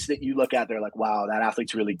athletes that you look at, they're like, wow, that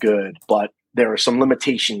athlete's really good, but there are some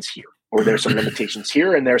limitations here. Or there's some limitations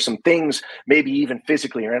here, and there's some things, maybe even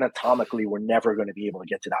physically or anatomically, we're never going to be able to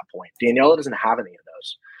get to that point. Daniela doesn't have any of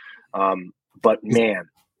those. But man.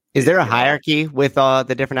 Is there a hierarchy with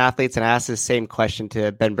the different athletes? And I asked the same question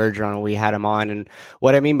to Ben Bergeron when we had him on. And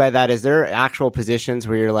what I mean by that is there actual positions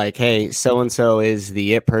where you're like, hey, so-and-so is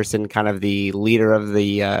the it person, kind of the leader of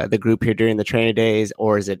the group here during the training days,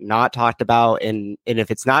 or is it not talked about? And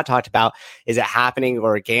if it's not talked about, is it happening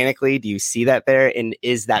organically? Do you see that there? And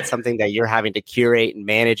is that something that you're having to curate and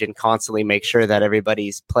manage and constantly make sure that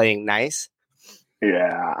everybody's playing nice?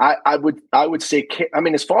 Yeah, I would say,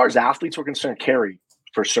 as far as athletes were concerned, Carrie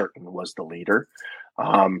for certain was the leader.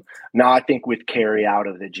 Now I think with Carrie out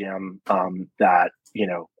of the gym, that,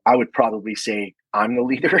 I would probably say I'm the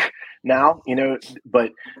leader now,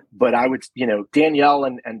 but I would, Danielle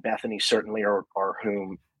and Bethany certainly are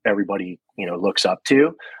whom everybody, looks up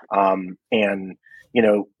to. And,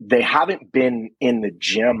 they haven't been in the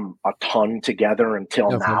gym a ton together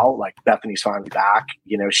until now. Like Bethany's finally back.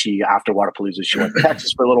 She, after Waterpalooza, she went to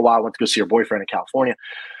Texas for a little while, went to go see her boyfriend in California.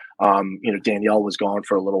 Danielle was gone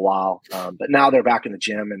for a little while, but now they're back in the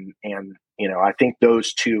gym, and I think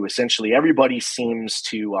those two, essentially everybody seems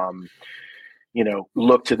to,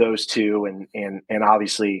 look to those two, and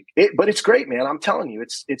obviously, but it's great, man. I'm telling you,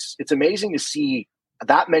 it's amazing to see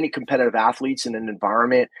that many competitive athletes in an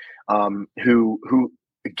environment, who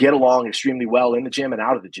get along extremely well in the gym and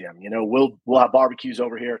out of the gym. We'll have barbecues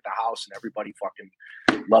over here at the house, and everybody fucking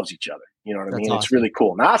loves each other. You know what I mean? Awesome. It's really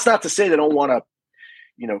cool. Now, that's not to say they don't want to,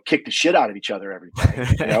 kick the shit out of each other every day.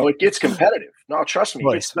 It gets competitive. No, trust me.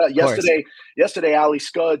 Yesterday, Ali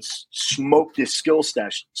Scuds smoked this skill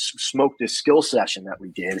session that we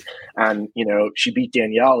did, and she beat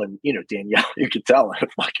Danielle, and Danielle, you could tell,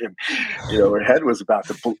 fucking, her head was about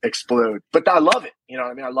to explode. But I love it.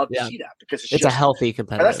 I love to see that, because it's a healthy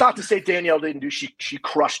competitive. And that's not to say Danielle didn't do. She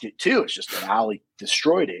crushed it too. It's just that Ali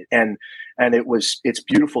destroyed it, and it's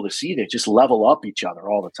beautiful to see. They just level up each other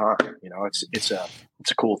all the time. It's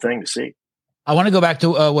a cool thing to see. I want to go back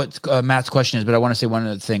to what Matt's question is, but I want to say one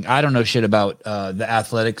other thing. I don't know shit about the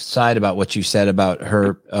athletic side, about what you said about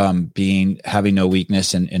her having no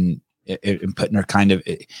weakness and putting her kind of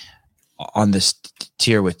on this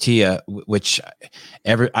tier with Tia, which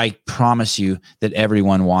I promise you that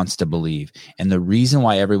everyone wants to believe. And the reason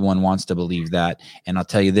why everyone wants to believe that, and I'll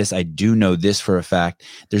tell you this, I do know this for a fact,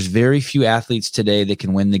 there's very few athletes today that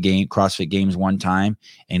can win the CrossFit Games one time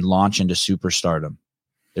and launch into superstardom.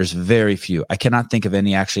 There's very few. I cannot think of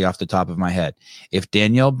any actually off the top of my head. If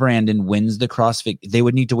Danielle Brandon wins the CrossFit, they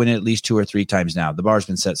would need to win it at least 2 or 3 times now. The bar's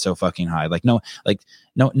been set so fucking high. Like no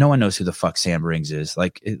one knows who the fuck Sam Briggs is.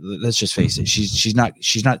 Like, let's just face it. She's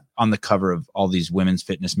not on the cover of all these women's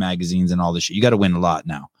fitness magazines and all this shit. You got to win a lot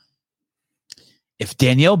now. If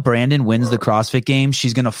Danielle Brandon wins the CrossFit Games,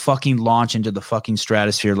 she's going to fucking launch into the fucking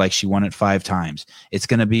stratosphere like she won it 5 times. It's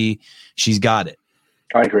going to be, she's got it.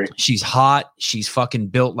 I agree. She's hot. She's fucking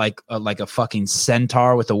built like a fucking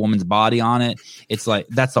centaur with a woman's body on it. It's like,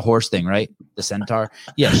 that's the horse thing, right? The centaur.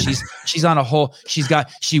 Yeah. She's on a whole,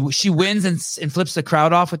 she wins and flips the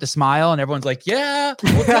crowd off with a smile. And everyone's like, yeah,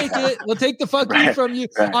 we'll take it. We'll take the fucking from you.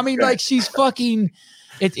 I mean, like she's fucking,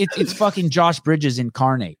 it's fucking Josh Bridges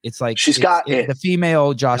incarnate. It's like, she's got the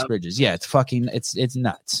female Josh Bridges. Yeah. It's fucking, it's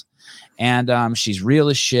nuts. And she's real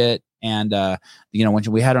as shit. And, when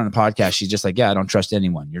we had her on the podcast, she's just like, yeah, I don't trust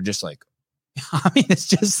anyone. You're just like, I mean, it's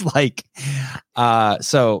just like,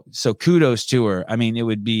 so kudos to her. I mean, it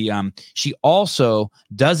would be, she also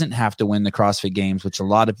doesn't have to win the CrossFit Games, which a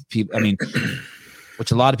lot of people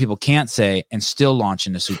can't say and still launch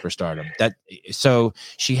into superstardom. So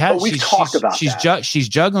she has, she's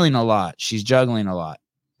juggling a lot. She's juggling a lot.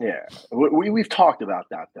 Yeah. We've talked about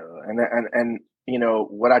that though. And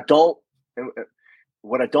what I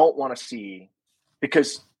don't want to see,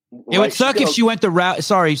 because it would suck if she went the route.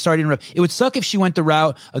 Sorry to interrupt. It would suck if she went the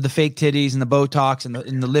route of the fake titties and the Botox and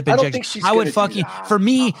the lip injection. I would fucking, for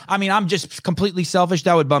me, I mean, I'm just completely selfish.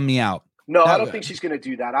 That would bum me out. No, I don't think she's going to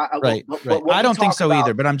do that. Right. I don't think so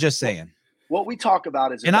either, but I'm just saying. What we talk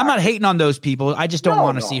about is, and I'm not hating on those people. I just don't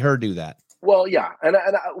want to see her do that. Well, yeah. And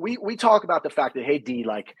we talk about the fact that, hey, D,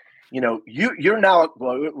 like, you're now,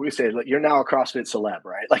 well, we say you're now a CrossFit celeb,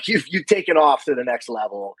 right? Like you've taken off to the next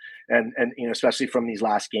level and especially from these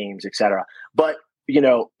last games, et cetera. But,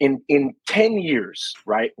 in 10 years,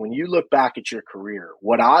 right, when you look back at your career,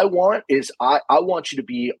 what I want is I want you to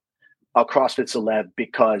be a CrossFit celeb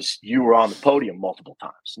because you were on the podium multiple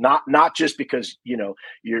times, not just because, you're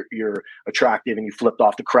attractive and you flipped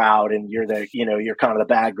off the crowd and you're you're kind of the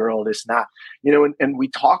bad girl, this and that, and we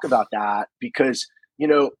talk about that because,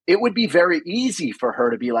 it would be very easy for her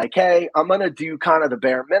to be like, hey, I'm going to do kind of the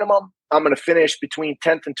bare minimum. I'm going to finish between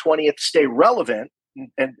 10th and 20th, stay relevant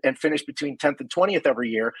and finish between 10th and 20th every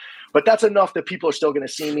year. But that's enough that people are still going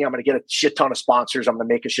to see me. I'm going to get a shit ton of sponsors. I'm going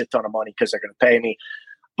to make a shit ton of money because they're going to pay me.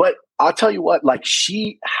 But I'll tell you what, like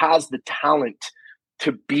she has the talent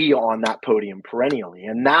to be on that podium perennially.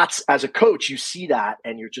 And that's, as a coach, you see that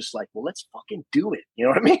and you're just like, well, let's fucking do it. You know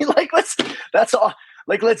what I mean? Like, that's all.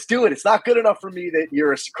 Like, let's do it. It's not good enough for me that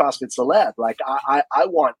you're a CrossFit celeb. Like, I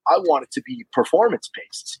want it to be performance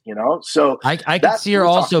based, So I could see her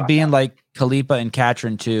also being like Khalipa and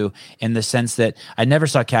Katrin too, in the sense that I never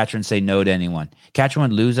saw Katrin say no to anyone. Katrin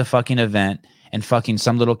would lose a fucking event and fucking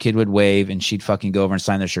some little kid would wave and she'd fucking go over and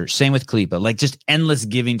sign their shirt. Same with Khalipa, like just endless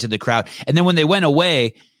giving to the crowd. And then when they went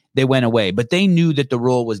away, but they knew that the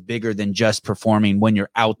role was bigger than just performing when you're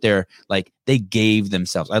out there. Like they gave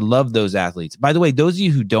themselves. I love those athletes. By the way, those of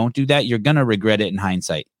you who don't do that, you're going to regret it in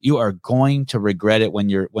hindsight. You are going to regret it when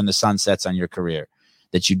the sun sets on your career,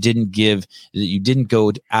 that you didn't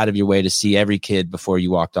go out of your way to see every kid before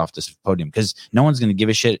you walked off this podium, because no one's going to give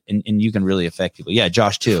a shit and you can really affect people. Yeah.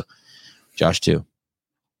 Josh too.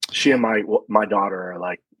 She and my daughter are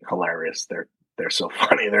like hilarious. They're so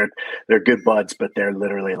funny. They're good buds, but they're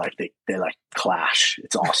literally like they like clash.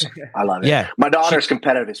 It's awesome. I love it. Yeah. My daughter's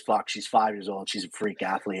competitive as fuck. She's 5 years old. She's a freak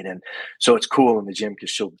athlete, and so it's cool in the gym because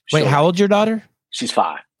she'll. Wait, how old's your daughter? She's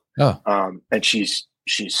 5. Oh. And she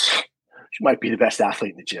might be the best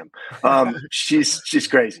athlete in the gym. She's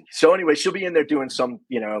crazy. So anyway, she'll be in there doing some,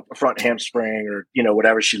 front handspring or,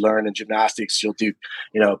 whatever she learned in gymnastics. She'll do,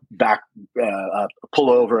 back pull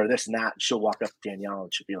over or this and that. And she'll walk up to Danielle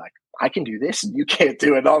and she'll be like, I can do this and you can't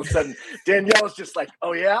do it. And all of a sudden Danielle's just like,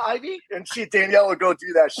 oh yeah, Ivy. And Danielle will go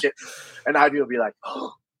do that shit. And Ivy will be like,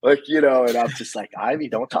 oh, and I'm just like, Ivy,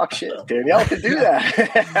 don't talk shit. Danielle can do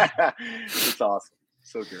that. It's awesome.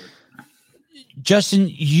 So good. Justin,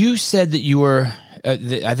 you said that you were,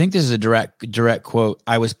 I think this is a direct quote.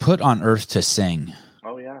 I was put on earth to sing.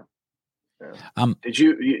 Oh yeah. Did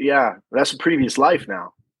you? Yeah, that's a previous life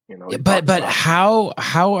now. But how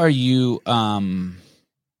are you?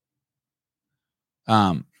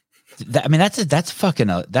 That's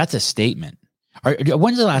a statement.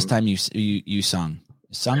 When's the last time you sung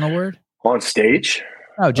a word on stage?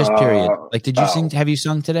 Oh, just period. Like, did you sing? Have you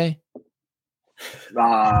sung today?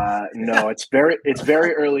 No, it's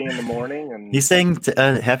very early in the morning, and he sang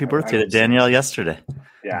happy birthday to Danielle yesterday.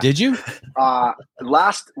 Yeah. Did you?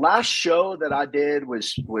 Last show that I did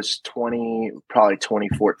was probably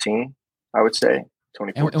 2014, I would say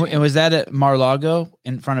 2014. And was that at Mar-a-Lago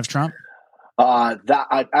in front of Trump? That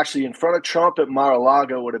I actually in front of Trump at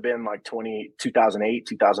Mar-a-Lago would have been like 2008,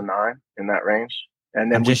 2009 in that range. And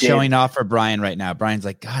then I'm just showing off for Brian right now. Brian's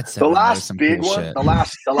like, God, the last big cool one, shit.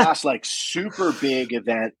 the last like super big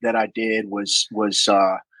event that I did was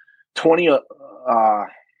 20.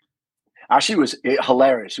 Actually, it was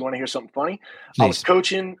hilarious. You want to hear something funny? Please. I was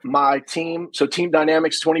coaching my team, so Team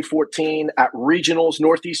Dynamics 2014 at regionals,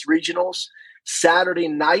 Northeast regionals. Saturday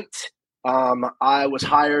night, I was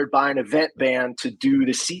hired by an event band to do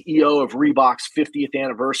the CEO of Reebok's 50th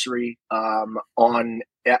anniversary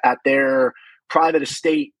at their private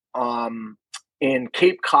estate in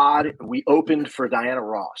Cape Cod. We opened for Diana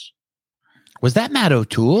Ross. Was that Matt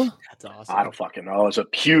O'Toole? That's awesome. I don't fucking know. It was a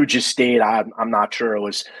huge estate. I'm not sure it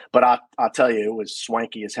was, but I'll tell you, it was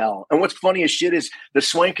swanky as hell. And what's funny as shit is the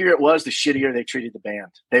swankier it was, the shittier they treated the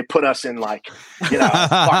band. They put us in like, we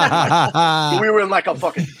were in like a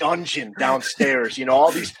fucking dungeon downstairs.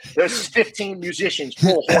 All there's 15 musicians,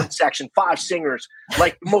 full horn section, 5 singers,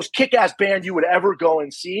 like the most kick-ass band you would ever go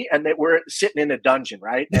and see. And they were sitting in a dungeon,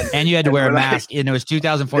 right? And you had to wear a mask. And it was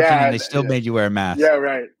 2014 and they still made you wear a mask. Yeah,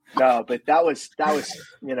 right. No, but that was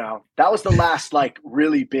the last like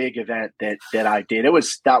really big event that I did.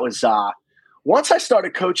 Once I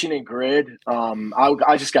started coaching in grid,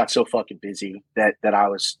 I just got so fucking busy that I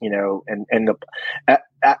was, and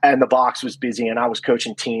the box was busy, and I was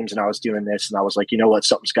coaching teams, and I was doing this, and I was like, you know what,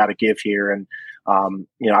 something's got to give here, and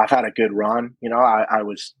I've had a good run. I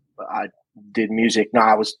did music. No,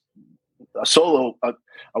 I was a solo. I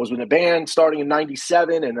was with a band starting in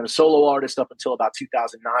 '97, and then a solo artist up until about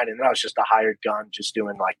 2009, and then I was just a hired gun, just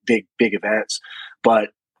doing like big events.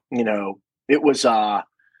 But it was.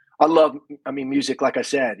 Music. Like I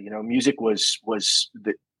said, music was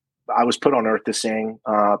I was put on earth to sing,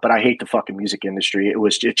 but I hate the fucking music industry.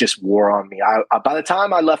 It just wore on me. By the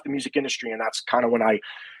time I left the music industry, and that's kind of when I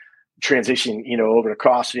transitioned, over to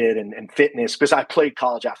CrossFit and fitness, because I played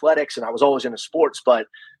college athletics and I was always into sports, but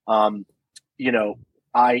I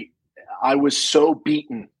was so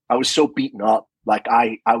beaten. I was so beaten up. Like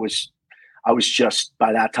I was just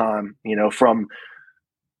by that time, from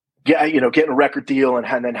getting a record deal and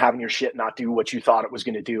then having your shit not do what you thought it was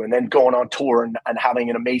going to do, and then going on tour and having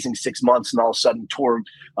an amazing 6 months, and all of a sudden tour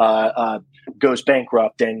goes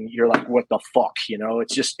bankrupt, and you're like, what the fuck?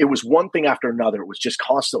 It was one thing after another. It was just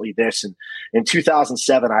constantly this. And in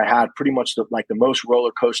 2007, I had pretty much the most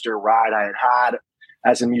roller coaster ride I had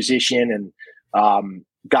as a musician, and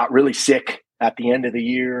got really sick at the end of the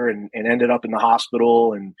year and ended up in the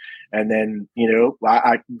hospital. And then,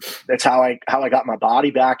 I that's how I got my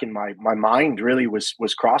body back, and my mind really was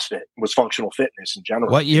CrossFit, was functional fitness in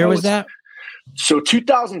general. What year was that? So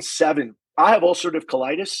 2007, I have ulcerative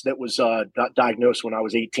colitis that was diagnosed when I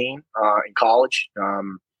was 18 in college.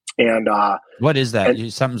 And what is that?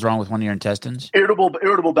 Something's wrong with one of your intestines?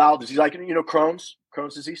 Irritable bowel disease, like Crohn's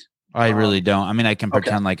disease. I really don't. I mean, I can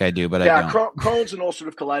pretend like I do, but I don't. Crohn's and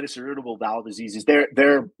ulcerative colitis are irritable bowel diseases.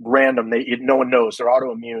 They're random. No one knows. They're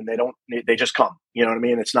autoimmune. They just come. You know what I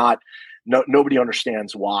mean? It's not. Nobody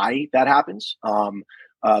understands why that happens.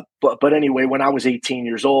 But anyway, when I was 18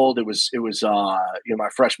 years old, it was my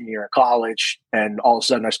freshman year in college, and all of a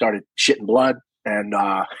sudden I started shitting blood. And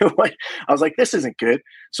I was like, this isn't good.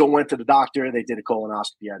 So I went to the doctor. They did a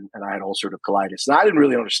colonoscopy, and I had ulcerative colitis. And I didn't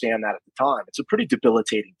really understand that at the time. It's a pretty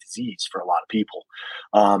debilitating disease for a lot of people.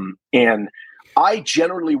 And I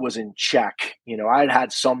generally was in check. I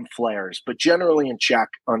had some flares, but generally in check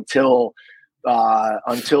until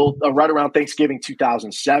right around Thanksgiving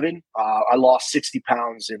 2007. I lost 60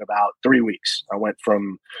 pounds in about 3 weeks. I went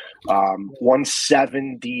from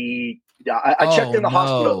 170. I checked in the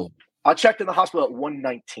hospital. I checked in the hospital at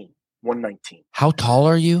 119. How tall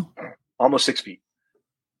are you? Almost 6 feet.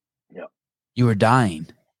 Yeah. You were dying.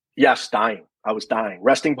 Yes, dying. I was dying.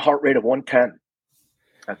 Resting heart rate of 110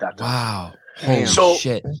 at that time. Wow. Holy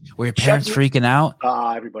shit. Were your parents freaking out?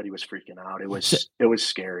 Everybody was freaking out. It was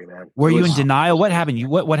scary, man. Were you in denial? What happened?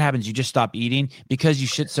 What happens? You just stop eating because you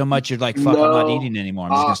shit so much. You're like, fuck, I'm not eating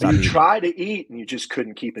anymore. I'm just gonna stop eating. You try to eat and you just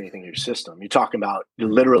couldn't keep anything in your system. You're talking about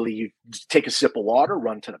literally you take a sip of water,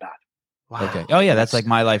 run to the bathroom. Wow. Okay. Oh yeah, that's like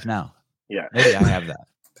my life now. Yeah, maybe I have that.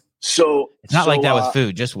 So it's not like that with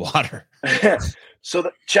food, just water. So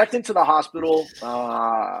checked into the hospital.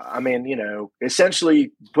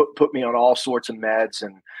 Essentially put me on all sorts of meds,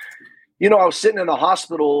 and I was sitting in the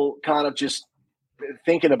hospital, kind of just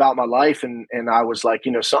thinking about my life, and I was like,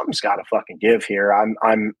 something's got to fucking give here. I'm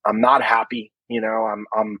not happy. I'm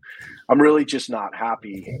really just not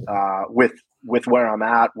happy with where I'm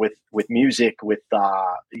at with music, with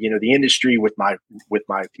the industry, with my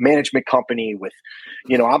management company, with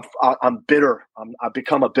I'm bitter. I've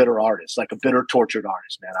become a bitter artist, like a bitter tortured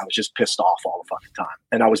artist, man. I was just pissed off all the fucking time,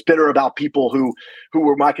 and I was bitter about people who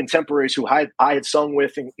were my contemporaries, who I had sung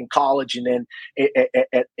with in college, and then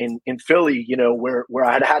in Philly, where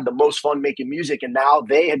I had the most fun making music, and now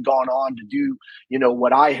they had gone on to do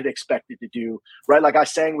what I had expected to do, right? Like I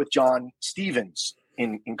sang with John Stevens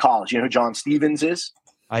in college. You know who John Stevens is?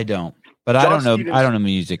 I don't, but I don't know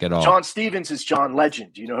music at all. John Stevens is John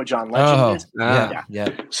Legend. Do you know who John Legend is? Yeah.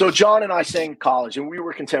 So John and I sang in college, and we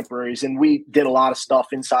were contemporaries, and we did a lot of stuff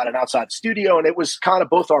inside and outside the studio, and it was kind of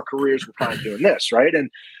both our careers were kind of doing this, right? And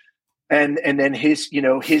then his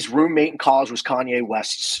roommate in college was Kanye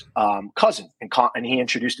West's cousin, and he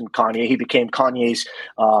introduced him to Kanye. He became Kanye's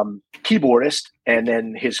keyboardist, and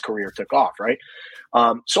then his career took off, right?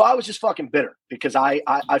 So I was just fucking bitter because I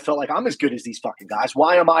felt like I'm as good as these fucking guys.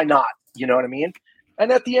 Why am I not? You know what I mean?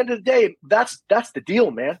 And at the end of the day, that's the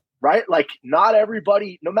deal, man. Right? Like, not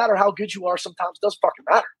everybody, no matter how good you are, sometimes doesn't fucking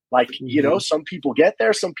matter. Like, some people get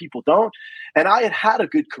there, some people don't. And I had a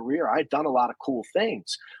good career. I had done a lot of cool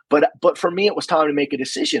things, but for me, it was time to make a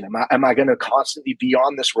decision. Am I going to constantly be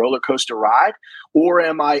on this roller coaster ride, or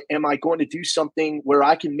am I going to do something where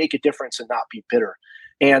I can make a difference and not be bitter?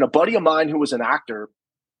 And a buddy of mine who was an actor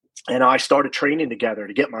and I started training together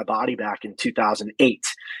to get my body back in 2008.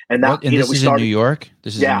 And that, this is in New York?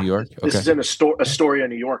 This is in New York? Okay. This is in Astoria,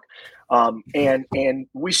 New York. And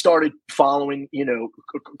we started following,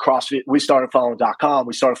 CrossFit. We started following .com.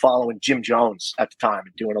 We started following Jim Jones at the time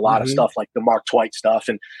and doing a lot of stuff like the Mark Twight stuff.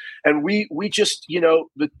 And we just,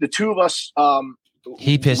 the two of us.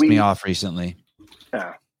 He pissed me off recently.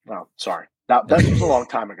 Yeah. Oh, sorry. That was a long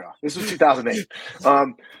time ago. This was 2008.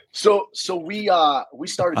 So we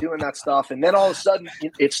started doing that stuff, and then all of a sudden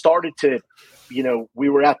it started to, we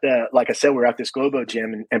were at this Globo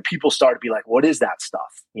gym, and people started to be like, "What is that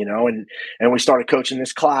stuff?" And we started coaching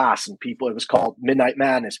this class, and it was called Midnight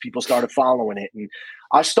Madness. People started following it, and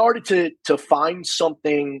I started to find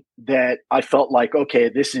something that I felt like, okay,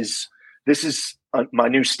 this is my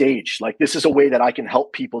new stage. Like, this is a way that I can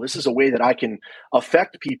help people. This is a way that I can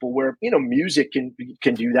affect people where, music can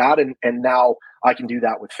do that. And now I can do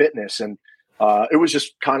that with fitness. And it was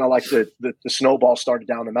just kind of like the snowball started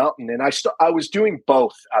down the mountain. And I was doing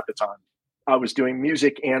both at the time. I was doing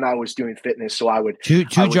music and I was doing fitness. So I would two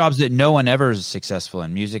jobs that no one ever is successful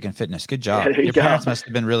in: music and fitness. Good job. Your parents must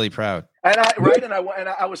have been really proud. And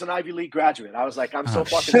I was an Ivy League graduate. I was like, I'm so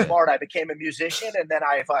fucking smart. I became a musician, and then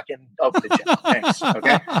I fucking opened the gym. Thanks.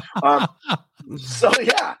 Okay.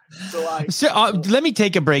 Let me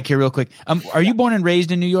take a break here real quick. Are you born and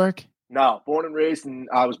raised in New York? No,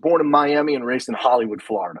 I was born in Miami and raised in Hollywood,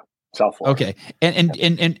 Florida. South Florida. Okay.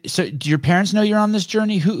 And so do your parents know you're on this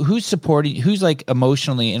journey? Who's supporting, who's like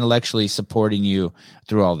emotionally, intellectually supporting you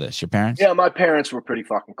through all this? Your parents? Yeah, my parents were pretty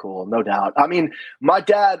fucking cool, no doubt. I mean,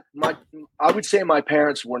 I would say my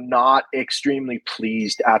parents were not extremely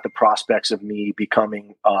pleased at the prospects of me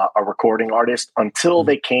becoming a recording artist until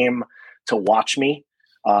they came to watch me.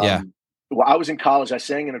 Well, I was in college. I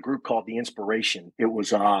sang in a group called The Inspiration. It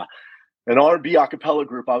was an R&B a cappella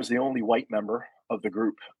group. I was the only white member of the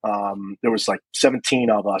group. There was like 17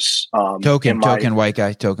 of us. Token white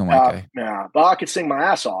guy. Yeah, but I could sing my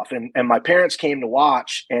ass off, and my parents came to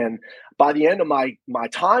watch. And by the end of my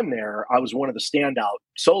time there, I was one of the standout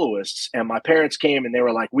soloists. And my parents came and they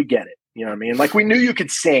were like, "We get it." You know what I mean? Like, we knew you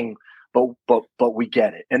could sing, but we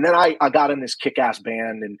get it. And then I got in this kick-ass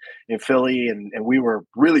band in Philly, and we were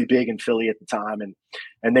really big in Philly at the time, and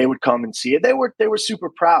they would come and see it. They were super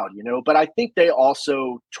proud, but I think they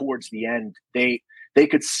also, towards the end, they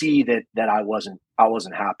could see that I wasn't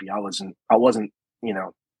happy. I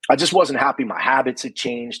just wasn't happy. My habits had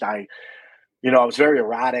changed. I was very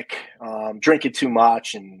erratic, drinking too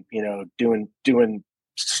much, and doing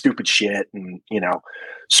stupid shit, and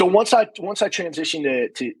so once I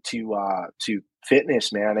transitioned to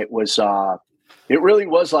fitness, man, it really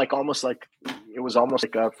was almost like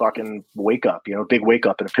a fucking wake up, big wake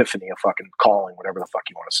up, an epiphany, a fucking calling, whatever the fuck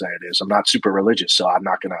you want to say it is. I'm not super religious, so I'm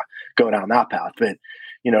not gonna go down that path, but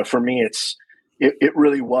for me, it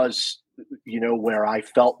really was, where I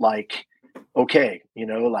felt like, okay,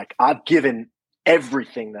 like, I've given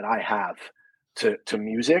everything that I have to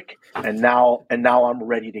music, and now I'm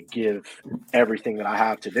ready to give everything that I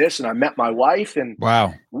have to this. And I met my wife, and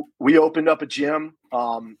we opened up a gym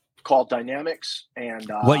called Dynamics. And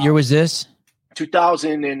what year was this?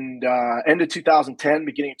 2000 and end of 2010,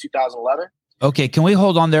 beginning of 2011. Okay, can we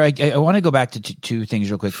hold on there? I want to go back to two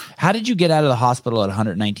things real quick. How did you get out of the hospital at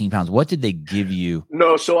 119 pounds? What did they give you?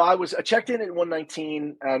 No, so I checked in at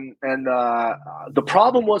 119, and the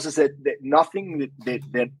problem was that nothing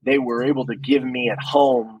that they were able to give me at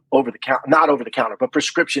home not over the counter, but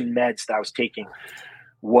prescription meds that I was taking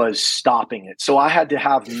was stopping it. So I had to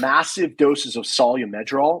have massive doses of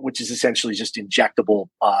Solumedrol, which is essentially just injectable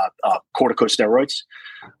corticosteroids.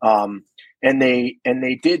 And they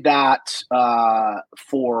did that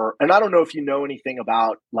and I don't know if you know anything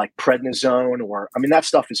about like prednisone that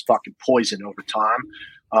stuff is fucking poison over time.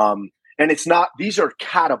 And it's not, these are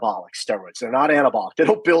catabolic steroids. They're not anabolic. They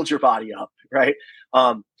don't build your body up. Right.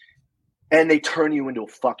 And they turn you into a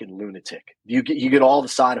fucking lunatic. You get all the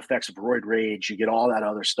side effects of roid rage. You get all that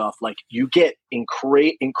other stuff. Like you get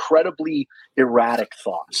incredibly erratic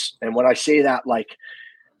thoughts. And when I say that, like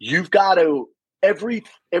you've got to, every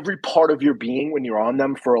part of your being when you're on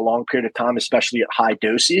them for a long period of time, especially at high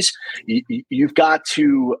doses, you've got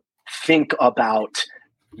to think about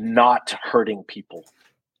not hurting people.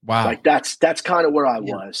 Wow. Like that's kind of where I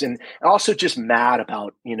was. And also just mad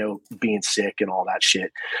about, being sick and all that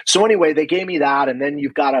shit. So anyway, they gave me that. And then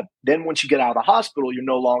then once you get out of the hospital, you're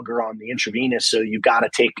no longer on the intravenous. So you've got to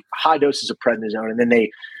take high doses of prednisone. And then they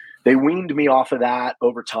weaned me off of that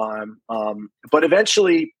over time. But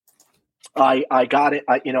eventually I got it.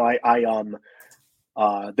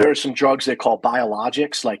 There are some drugs they call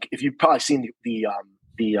biologics. Like if you've probably seen the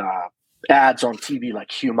ads on TV, like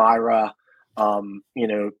Humira,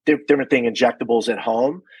 different thing, injectables at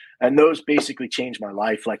home. And those basically changed my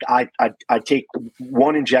life. Like I take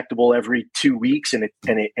one injectable every 2 weeks and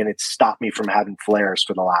it stopped me from having flares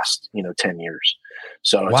for the last, 10 years.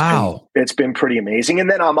 So it's been pretty amazing. And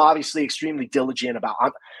then I'm obviously extremely diligent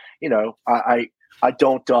about, I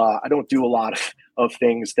don't do a lot of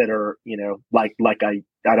things that are, like I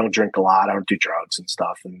don't drink a lot. I don't do drugs and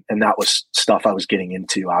stuff. And that was stuff I was getting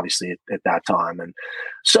into obviously at that time. And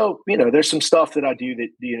so, there's some stuff that I do that,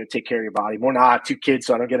 take care of your body more. Now I have 2 kids,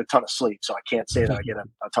 so I don't get a ton of sleep. So I can't say that I get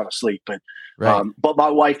a ton of sleep, but my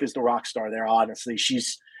wife is the rock star there. Honestly,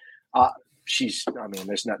 she's, there's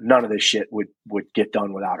none of this shit would get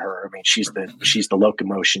done without her. I mean, she's the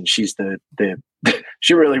locomotion. She's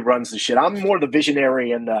she really runs the shit. I'm more the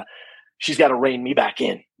visionary and she's got to rein me back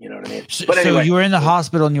in. You know what I mean? But anyway, so you were in the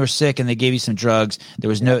hospital and you were sick and they gave you some drugs. There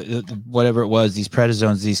was no, whatever it was, these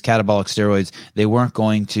prednisones, these catabolic steroids, they weren't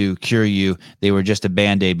going to cure you. They were just a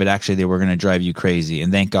Band-Aid, but actually they were going to drive you crazy.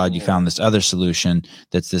 And thank God you found this other solution.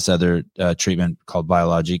 That's this other treatment called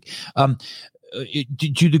biologic.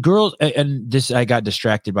 Do the girls, and this, I got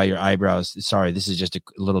distracted by your eyebrows. Sorry, this is just a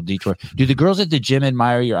little detour. Do the girls at the gym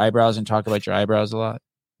admire your eyebrows and talk about your eyebrows a lot?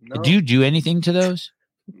 No. Do you do anything to those?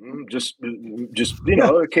 Just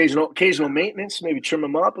occasional maintenance, maybe trim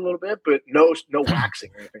them up a little bit, but no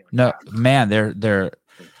waxing or anything like that. Man,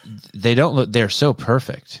 they don't look, they're so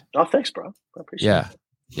perfect. Oh, thanks, bro. I appreciate it.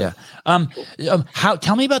 Yeah.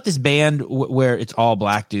 Tell me about this band where it's all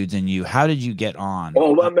black dudes and you. How did you get on?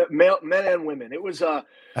 Oh, men and women. It was how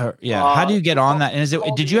do you get on that?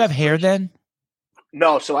 And did you have hair then?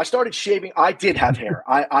 No. So I started shaving. I did have hair.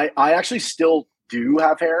 I actually still do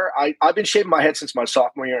have hair. I've been shaving my head since my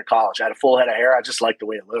sophomore year in college. I had a full head of hair. I just liked the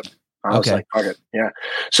way it looked. I was like, okay, yeah.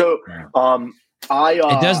 So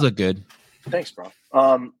it does look good. Thanks, bro.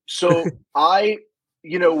 So when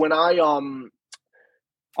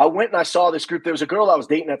I went and I saw this group. There was a girl I was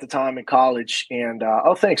dating at the time in college, and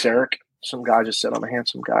thanks, Eric. Some guy just said I'm a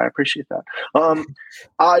handsome guy. I appreciate that.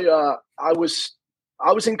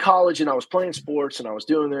 I was in college and I was playing sports and I was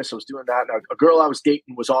doing this, I was doing that. And a girl I was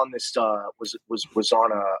dating was on this was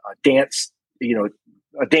on a dance, a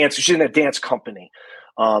dance. She's in a dance company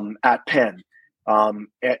at Penn. And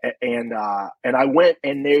I went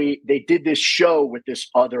and they did this show with this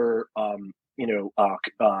other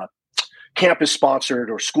campus sponsored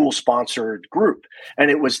or school sponsored group. And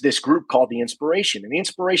it was this group called The Inspiration. And The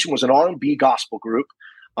Inspiration was an R&B gospel group.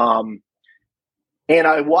 And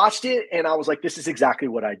I watched it and I was like, this is exactly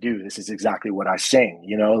what I do. This is exactly what I sing,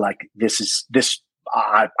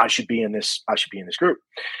 I should be in this group.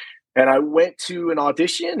 And I went to an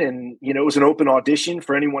audition and, it was an open audition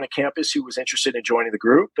for anyone at campus who was interested in joining the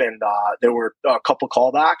group. And there were a couple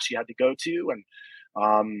callbacks you had to go to. And,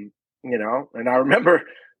 and I remember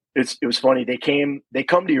it was funny. They come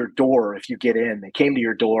to your door if you get in. They came to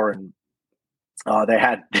your door and they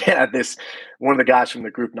had this, one of the guys from the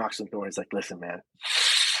group knocks on the door. He's like, listen, man,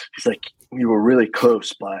 he's like, we were really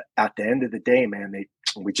close, but at the end of the day, man,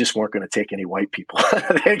 we just weren't going to take any white people.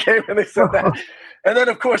 They came and they said that. And then,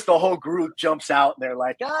 of course, the whole group jumps out and they're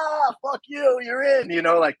like, fuck you, you're in,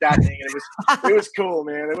 like that thing. And it was cool,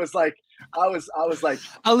 man. It was like, I was like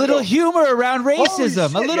a little humor around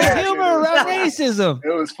racism, around racism.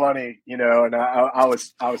 It was funny, and I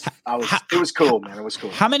was, it was cool, man. It was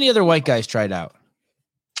cool. How many other white guys tried out?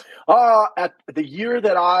 At the year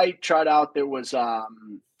that I tried out, there was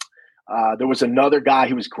another guy.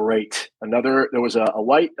 He was great. There was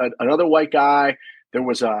another white guy. There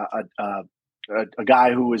was a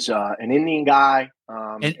guy who was an Indian guy.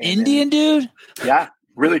 An Indian dude? Yeah,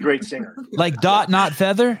 really great singer. Like Dot, not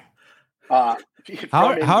Feather? How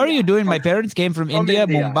are you doing? My parents came from India,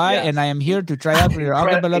 Mumbai, yes. And I am here to try out for your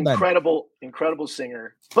incredible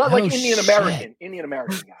singer. But like Indian American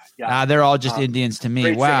guy. Yeah. They're all just Indians to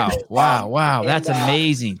me. Wow. Singer. Wow. That's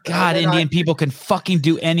amazing. God, Indian people can fucking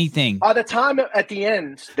do anything. The time at the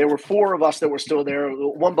end, there were 4 of us that were still there.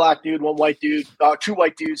 One black dude, one white dude, 2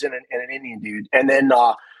 white dudes and an Indian dude. And then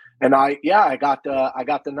I got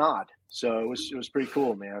the nod. So it was pretty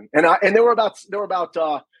cool, man. And there were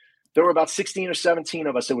about 16 or 17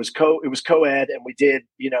 of us. It was co-ed, and we did,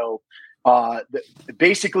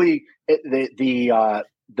 basically the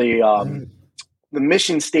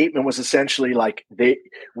mission statement was essentially like they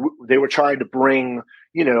were trying to bring,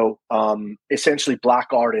 essentially black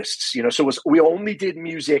artists, so we only did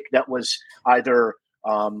music that was either,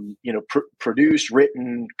 produced,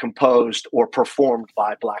 written, composed, or performed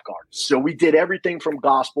by black artists. So we did everything from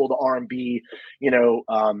gospel to R&B,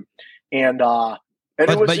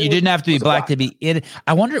 But you didn't have to be black to be in it.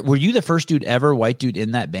 I wonder, were you the first white dude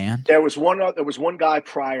in that band? There was one guy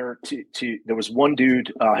prior to there was one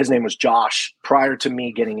dude, his name was Josh, prior to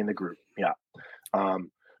me getting in the group. Yeah.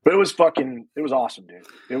 But it was awesome, dude.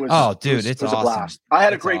 It was it's awesome. A blast. I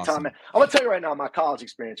had a great time. I'm gonna tell you right now, my college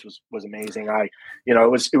experience was amazing. It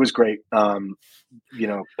was great.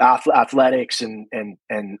 Athletics and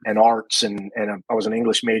arts and I was an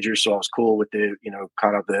English major, so I was cool with the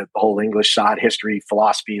kind of the whole English side, history,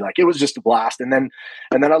 philosophy. Like it was just a blast. And then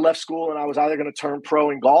I left school and I was either going to turn pro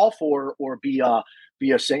in golf or be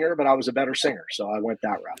a singer, but I was a better singer, so I went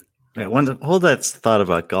that route. Yeah, hold that thought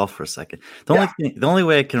about golf for a second. The only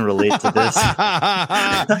way I can relate to this,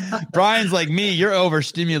 Brian's like me. You're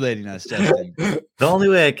overstimulating us, Justin. The only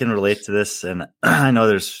way I can relate to this, and I know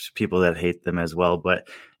there's people that hate them as well, but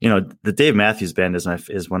the Dave Matthews Band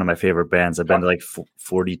is one of my favorite bands. I've been to like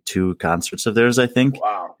 42 concerts of theirs, I think.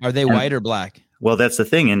 Wow. Are they white or black? Well, that's the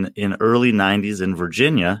thing. In early 90s in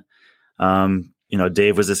Virginia,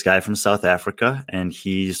 Dave was this guy from South Africa, and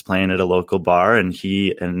he's playing at a local bar, and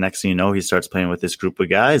next thing you know, he starts playing with this group of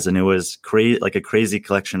guys, and it was like a crazy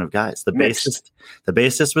collection of guys. The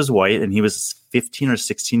bassist was white, and he was 15 or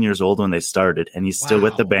 16 years old when they started, and he's still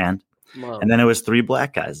with the band. Wow. And then it was 3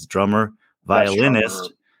 black guys: drummer,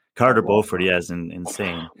 violinist, Carter Beauford. Yeah, is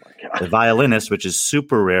insane. The violinist, which is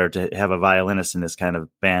super rare to have a violinist in this kind of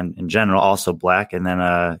band in general, also black, and then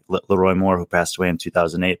Leroy Moore, who passed away in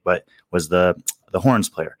 2008, but was the horns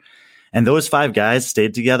player. And those 5 guys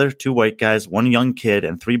stayed together, 2 white guys, 1 young kid,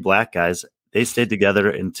 and 3 black guys. They stayed together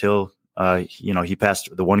until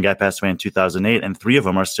the one guy passed away in 2008, and 3 of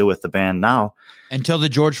them are still with the band now. Until the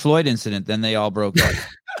George Floyd incident, then they all broke up.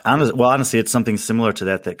 Honestly, it's something similar to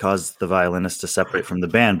that caused the violinist to separate from the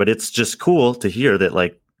band. But it's just cool to hear that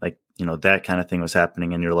that kind of thing was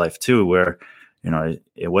happening in your life too, where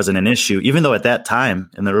it wasn't an issue, even though at that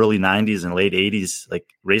time in the early 90s and late 80s, like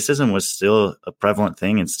racism was still a prevalent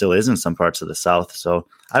thing and still is in some parts of the South. So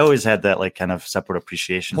I always had that like kind of separate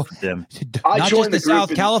appreciation for them. Not just the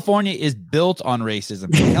South. California is built on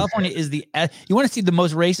racism. California is you want to see the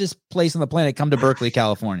most racist place on the planet? Come to Berkeley,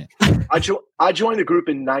 California. I joined the group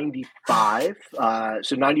in 95,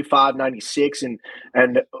 so 95, 96.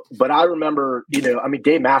 But I remember,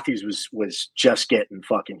 Dave Matthews was just getting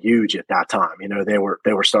fucking huge at that time.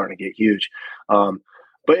 They were starting to get huge.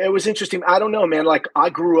 But it was interesting. I don't know, man. Like I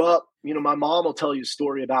grew up, my mom will tell you a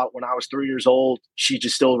story about when I was 3 years old. She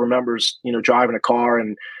just still remembers, driving a car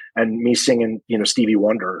and me singing, Stevie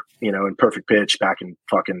Wonder, in perfect pitch back in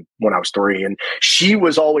fucking when I was 3. And she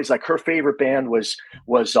was always like, her favorite band was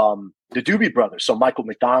the Doobie Brothers. So Michael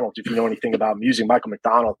McDonald, if you know anything about music, Michael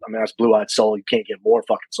McDonald, that's Blue Eyed Soul. You can't get more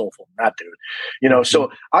fucking soulful than that dude.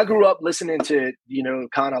 So I grew up listening to,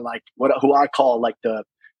 kind of like who I call like the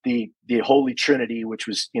Holy Trinity, which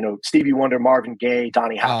was, Stevie Wonder, Marvin Gaye,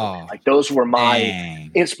 Donny Hathaway. Like those were my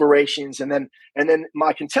inspirations. And then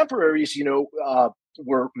my contemporaries,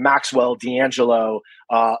 were Maxwell, D'Angelo,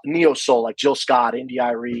 neo soul, like Jill Scott, Indy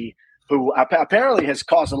Irie, who apparently has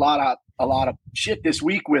caused a lot a lot of shit this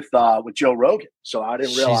week with Joe Rogan, so I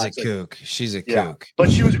didn't realize. She's a kook.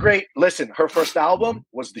 But she was great. Listen, her first album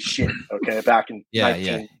was the shit. Okay, back in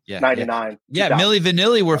 1999. Yeah, Milli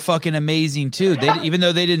Vanilli were fucking amazing too. Even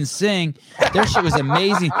though they didn't sing, their shit was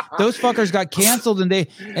amazing. Those fuckers got canceled, and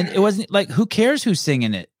it wasn't like, who cares who's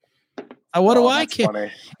singing it? What do I care? Funny.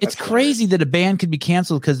 It's crazy that a band could be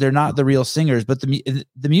canceled because they're not the real singers, but the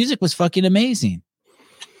music was fucking amazing,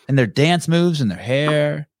 and their dance moves and their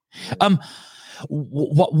hair.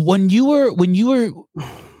 When you were,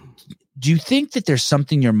 do you think that there's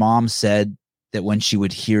something your mom said that when she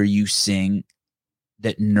would hear you sing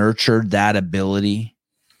that nurtured that ability?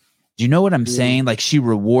 Do you know what I'm saying? Like, she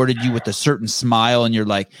rewarded you with a certain smile, and you're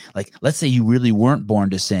like, let's say you really weren't born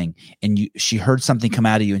to sing, and she heard something come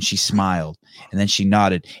out of you and she smiled, and then she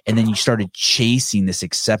nodded, and then you started chasing this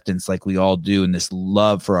acceptance like we all do, and this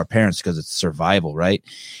love for our parents because it's survival, right?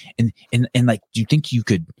 And like, do you think you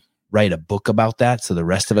could write a book about that so the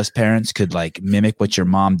rest of us parents could like mimic what your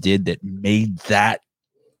mom did that made that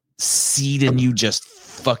seed in you just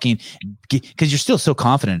fucking, because you're still so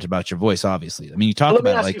confident about your voice, obviously. I mean, you talk about,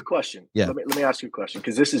 let me ask you a question. Yeah. Let me ask you a question,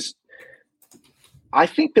 because I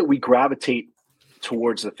think that we gravitate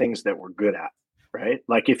towards the things that we're good at, right?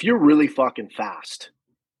 Like, if you're really fucking fast,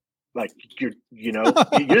 like you're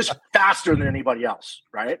just faster than anybody else,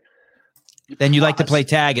 right? Then you like to play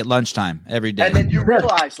tag at lunchtime every day. And then you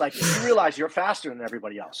realize you're faster than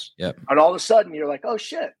everybody else. Yep. And all of a sudden you're like, oh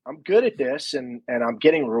shit, I'm good at this, and I'm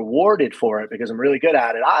getting rewarded for it because I'm really good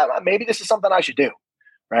at it. Maybe this is something I should do.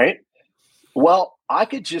 Right. Well, I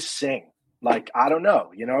could just sing. Like, I don't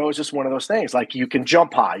know, it was just one of those things. Like, you can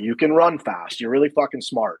jump high, you can run fast. You're really fucking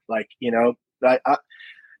smart. Like,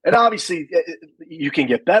 and obviously you can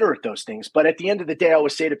get better at those things. But at the end of the day, I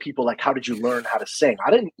always say to people, like, how did you learn how to sing? I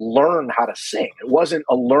didn't learn how to sing. It wasn't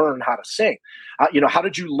a learn how to sing. How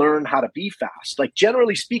did you learn how to be fast? Like,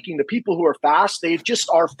 generally speaking, the people who are fast, they just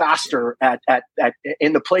are faster at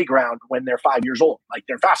in the playground when they're 5 years old. Like,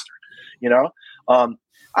 they're faster, I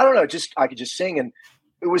don't know. I could just sing. And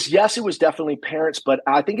it was definitely parents, but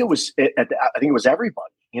I think it was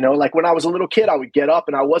everybody. Like, when I was a little kid, I would get up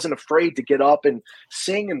and I wasn't afraid to get up and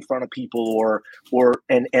sing in front of people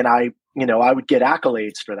and I would get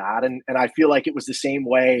accolades for that. And I feel like it was the same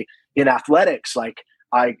way in athletics. Like,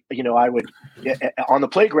 I would on the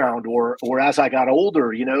playground or as I got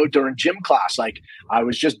older, during gym class, like, I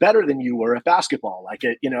was just better than you were at basketball. Like,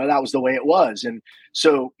 that was the way it was. And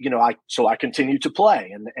so, I continued to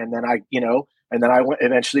play, and then I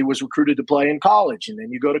eventually was recruited to play in college. And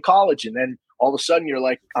then you go to college, and then all of a sudden you're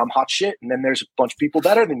like, I'm hot shit. And then there's a bunch of people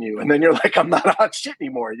better than you. And then you're like, I'm not hot shit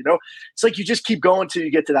anymore. It's like, you just keep going till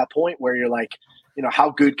you get to that point where you're like,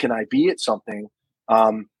 how good can I be at something?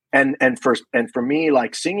 And for me,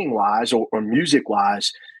 like, singing wise or music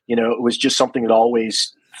wise, it was just something that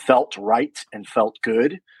always felt right and felt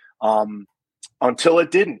good, until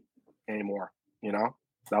it didn't anymore.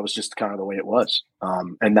 That was just kind of the way it was.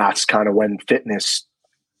 And that's kind of when fitness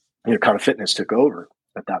took over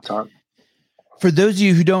at that time. For those of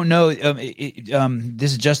you who don't know,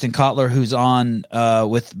 this is Justin Cotler, who's on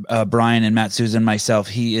with Brian and Matt Souza and myself.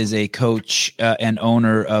 He is a coach and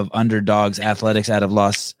owner of Underdogs Athletics out of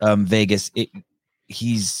Las Vegas.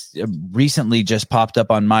 He's recently just popped up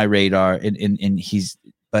on my radar, and he's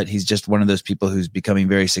just one of those people who's becoming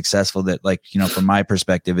very successful that, like, from my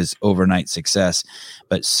perspective, is overnight success.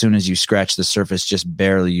 But as soon as you scratch the surface, just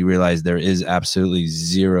barely, you realize there is absolutely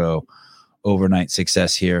zero overnight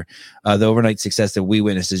success here. The overnight success that we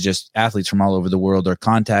witness is just athletes from all over the world are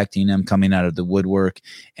contacting him, coming out of the woodwork,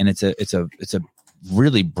 and it's a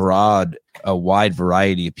really broad, a wide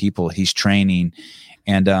variety of people he's training,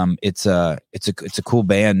 and it's a cool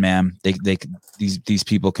band, man. These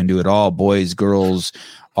people can do it all, boys, girls,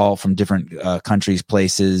 all from different countries,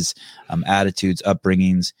 places, attitudes,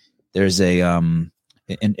 upbringings. There's and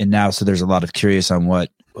now, so there's a lot of curious on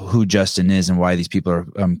who Justin is and why these people are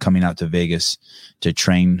coming out to Vegas to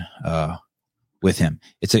train with him.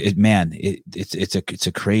 It's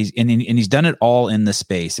a crazy, and he's done it all in the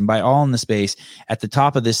space. And by all in the space, at the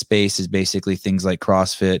top of this space is basically things like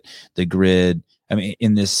CrossFit, the grid. I mean,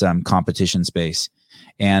 in this competition space,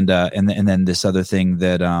 and then this other thing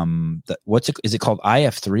that is it called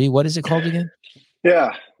IF3? What is it called again?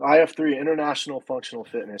 Yeah, IF3, International Functional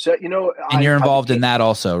Fitness. And you're involved in that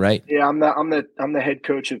also, right? Yeah, I'm the head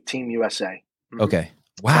coach of Team USA. Mm-hmm. Okay,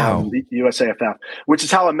 wow. The USAFF, which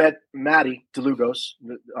is how I met Maddie DeLugos,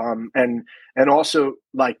 and also,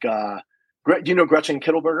 like, do you know Gretchen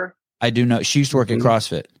Kittleberger? I do know. She used to work at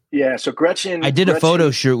CrossFit. Yeah, so Gretchen. I did a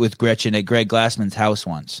photo shoot with Gretchen at Greg Glassman's house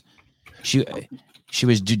once. she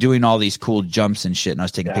was doing all these cool jumps and shit, and I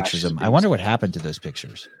was taking pictures of them. I wonder what happened to those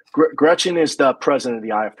pictures. Gretchen is the president of the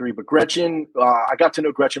IF3, but Gretchen, I got to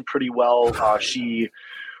know Gretchen pretty well.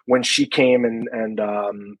 When she came and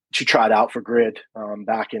she tried out for Grid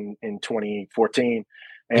back in 2014.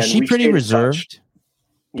 And is she pretty reserved?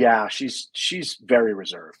 Yeah, she's very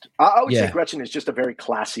reserved. I would say Gretchen is just a very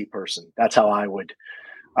classy person. That's how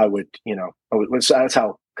that's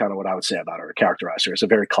how kind of what I would say about her, characterize her as a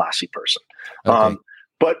very classy person. Okay.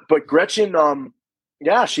 But Gretchen,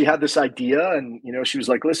 she had this idea, and she was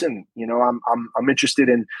like, listen, I'm interested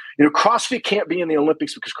in, CrossFit can't be in the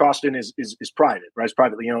Olympics because CrossFit is private, right? It's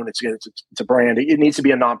privately owned. It's a brand. It needs to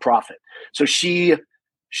be a nonprofit. So she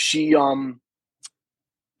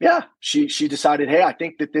decided, hey, I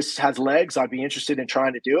think that this has legs. I'd be interested in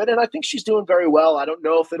trying to do it. And I think she's doing very well. I don't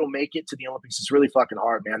know if it'll make it to the Olympics. It's really fucking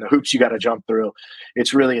hard, man. The hoops you got to jump through.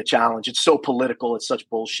 It's really a challenge. It's so political. It's such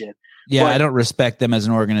bullshit. Yeah, I don't respect them as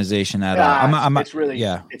an organization at all. It's really,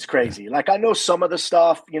 it's crazy. Like, I know some of the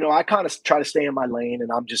stuff, I kind of try to stay in my lane,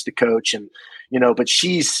 and I'm just a coach, and, but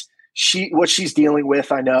what she's dealing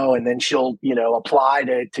with, I know, and then she'll, apply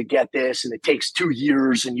to get this, and it takes 2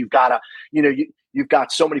 years, and you've got to, you've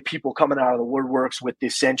got so many people coming out of the woodworks with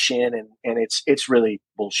dissension, and it's really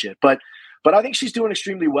bullshit. But I think she's doing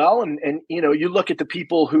extremely well. And you look at the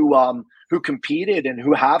people who competed and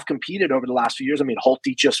who have competed over the last few years. I mean,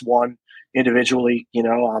 Holty just won individually,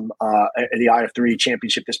 the IF3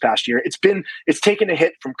 championship this past year. It's taken a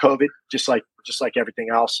hit from COVID, just like everything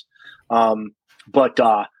else. But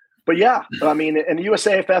yeah, I mean, and the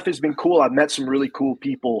USAFF has been cool. I've met some really cool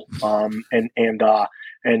people, and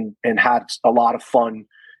had a lot of fun,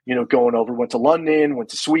 going over, went to London, went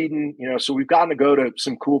to Sweden, so we've gotten to go to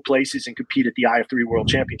some cool places and compete at the IF3 World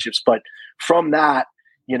Championships. But from that,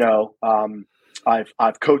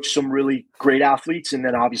 I've coached some really great athletes. And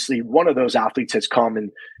then obviously one of those athletes has come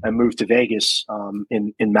and moved to Vegas,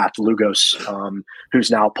 in Matt DeLugos,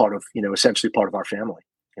 who's now part of, essentially part of our family,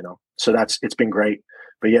 so it's been great.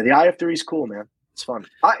 But yeah, the IF3 is cool, man. It's fun.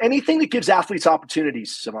 Anything that gives athletes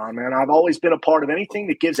opportunities, Savon, man. I've always been a part of anything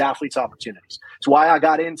that gives athletes opportunities. It's why I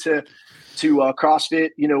got into CrossFit,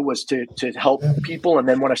 was to help people. And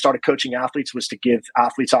then when I started coaching athletes, was to give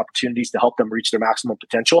athletes opportunities to help them reach their maximum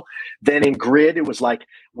potential. Then in Grid, it was like,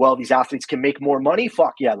 well, these athletes can make more money.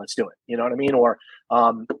 Fuck yeah, let's do it. You know what I mean? Or,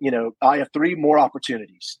 IF3, more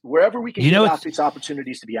opportunities. Wherever we can give athletes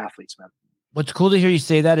opportunities to be athletes, man. What's cool to hear you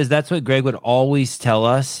say that is that's what Greg would always tell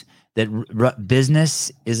us, that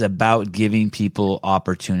business is about giving people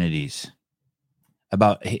opportunities.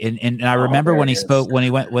 And I remember when he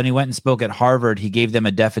went and spoke at Harvard, he gave them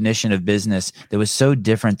a definition of business that was so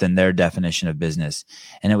different than their definition of business.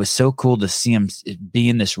 And it was so cool to see him be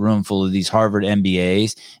in this room full of these Harvard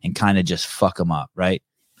MBAs and kind of just fuck them up, right?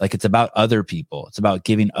 Like, it's about other people. It's about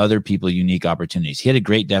giving other people unique opportunities. He had a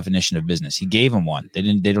great definition of business. He gave them one. They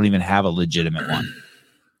don't even have a legitimate one.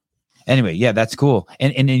 Anyway, yeah, that's cool.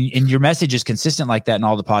 And your message is consistent like that in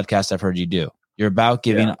all the podcasts I've heard you do. You're about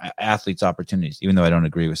giving athletes opportunities, even though I don't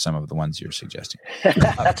agree with some of the ones you're suggesting.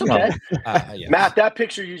 That's okay. Matt, that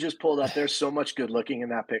picture you just pulled up, there's so much good looking in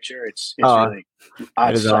that picture. It's really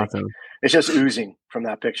awesome. It's just oozing from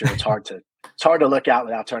that picture. It's hard to look at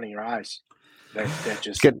without turning your eyes. They're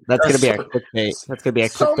just good. That's going to be a clickbait. That's going to be a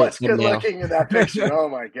clickbait. So much good looking in that picture. Oh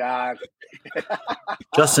my God.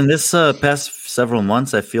 Justin, this past several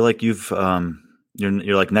months, I feel like you've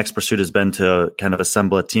your like next pursuit has been to kind of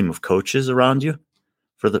assemble a team of coaches around you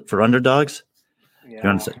for underdogs. Yeah. You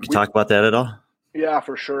want to talk about that at all? Yeah,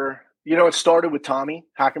 for sure. It started with Tommy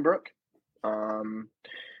Hackenbrook.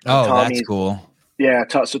 That's cool. Yeah,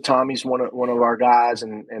 so Tommy's one of our guys,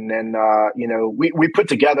 and then we put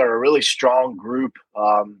together a really strong group.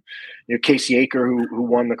 Casey Aker, who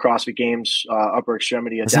won the CrossFit Games upper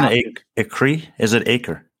extremity. Isn't it Acre? Is it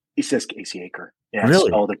Aker? He says Casey Aker. Yeah,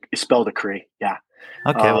 really? It's spelled Acre. Yeah.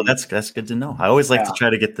 Okay, well that's good to know. I always like to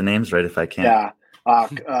try to get the names right if I can. Yeah.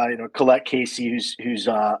 Colette Casey, who's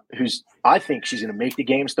I think she's going to make the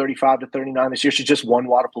games 35 to 39 this year. She just won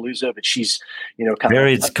Wadapalooza, but she's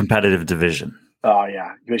very competitive division. Oh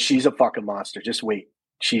yeah, she's a fucking monster. Just wait.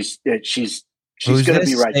 She's going to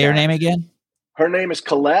be right there. Say her name again. Her name is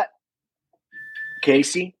Colette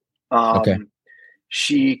Casey. Okay.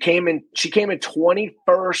 She came in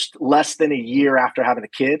 21st, less than a year after having a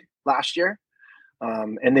kid last year.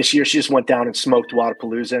 And this year she just went down and smoked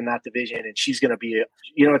Wadapalooza in that division, and she's going to be,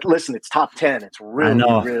 listen, it's top 10. It's really,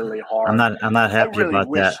 really hard. I'm not happy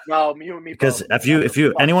about that. No, you and me because both. if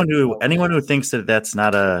you anyone who thinks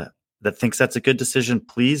that thinks that's a good decision,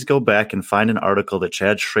 please go back and find an article that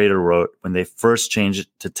Chad Schrader wrote when they first changed it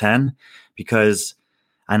to 10, because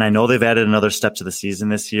And I know they've added another step to the season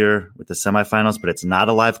this year with the semifinals, but it's not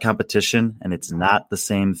a live competition and it's not the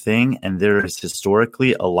same thing. And there is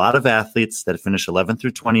historically a lot of athletes that finish 11th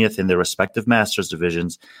through 20th in their respective masters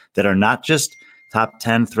divisions that are not just top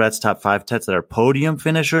 10 threats, top 5 threats, that are podium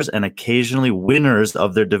finishers and occasionally winners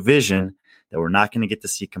of their division that we're not going to get to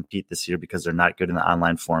see compete this year because they're not good in the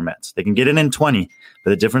online formats. They can get in 20,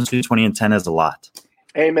 but the difference between 20 and 10 is a lot.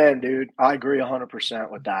 Amen, dude. I agree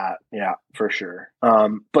 100% with that. Yeah, for sure.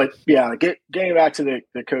 But yeah, getting back to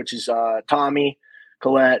the coaches, Tommy,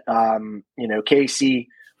 Colette, Casey,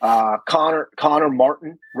 Connor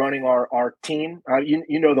Martin running our team.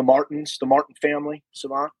 You know the Martins, the Martin family,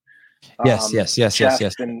 Savant. Yes.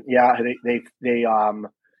 And yeah, they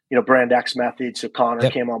Brand X method. So Connor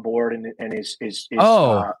came on board and is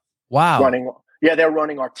wow. running. Yeah, they're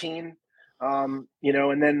running our team. And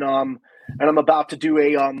then and I'm about to do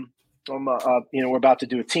we're about to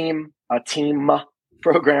do a team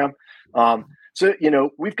program. So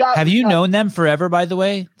we've got. Have you known them forever? By the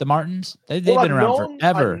way, the Martins, they've been around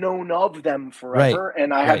forever. I've known of them forever, right.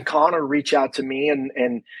 And I had Connor reach out to me,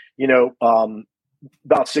 and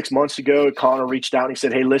about 6 months ago, Connor reached out and he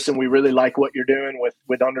said, "Hey, listen, we really like what you're doing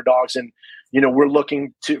with Underdogs, and we're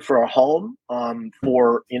looking for a home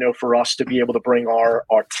for us to be able to bring our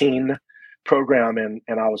teen program." And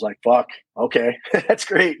I was like, "Fuck, okay, that's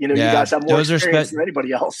great. You guys have more experience than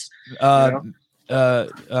anybody else."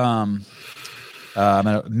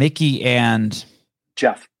 Mickey and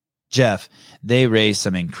Jeff, they raised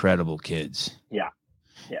some incredible kids. Yeah.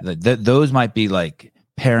 Those might be like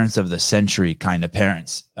parents of the century kind of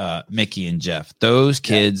parents. Mickey and Jeff, those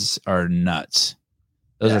kids are nuts.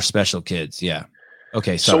 Those are special kids. Yeah.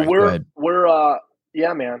 Okay. Sorry. So we're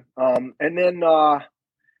yeah, man. And then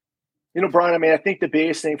Brian, I mean, I think the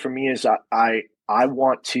biggest thing for me is I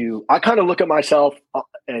kind of look at myself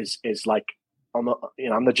as like I'm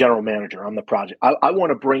the general manager. I'm the project. I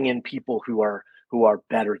want to bring in people who are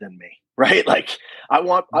better than me, right? Like I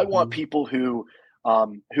want people who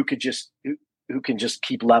can just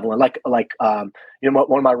keep leveling. Like one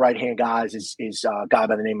of my right hand guys is a guy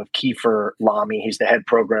by the name of Kiefer Lamy. He's the head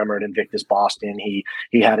programmer at Invictus Boston. He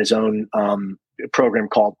had his own program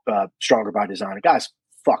called Stronger by Design. The guy's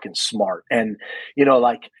fucking smart, and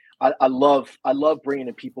I love bringing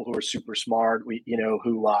in people who are super smart.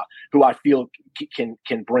 Who I feel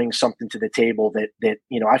can bring something to the table that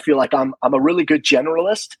I feel like I'm a really good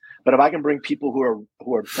generalist, but if I can bring people who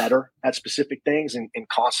are better at specific things and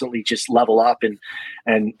constantly just level up and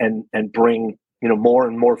bring more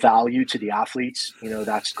and more value to the athletes,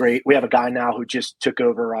 that's great. We have a guy now who just took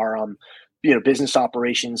over our business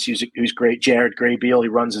operations. Who's great, Jared Graybeal. He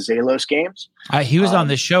runs the Zalos games. He was on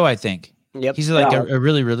this show, I think. Yep. He's like a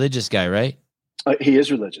really religious guy, right? He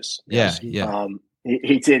is religious. Yeah. Yes. Yeah.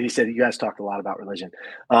 He did. He said, "You guys talked a lot about religion."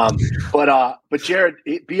 But Jared,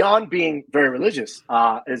 beyond being very religious,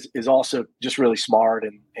 is also just really smart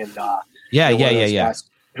and guys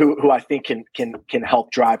who I think can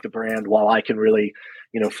help drive the brand, while I can really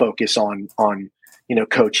focus on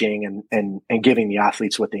coaching and giving the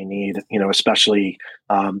athletes what they need, especially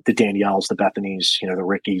the Danielles, the Bethanies, the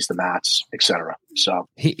Rickies, the Matts, etc. So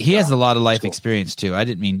he has a lot of life experience too. I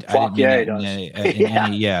didn't mean he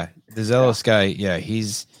does. The Zealous guy. Yeah.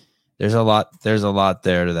 There's a lot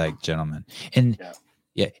there to that gentleman. And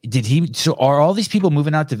so are all these people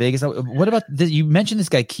moving out to Vegas? What about you mentioned this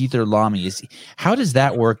guy, Keither Lamy? How does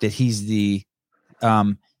that work that he's the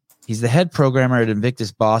head programmer at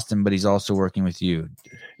Invictus Boston, but he's also working with you?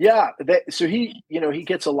 Yeah. So he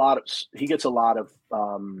gets a lot of,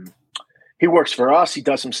 he works for us. He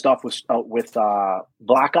does some stuff with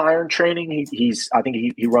Black Iron training. I think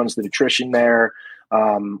he runs the nutrition there,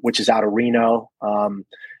 which is out of Reno.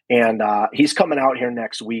 And he's coming out here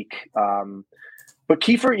next week. But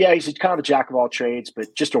Kiefer, he's kind of a jack of all trades,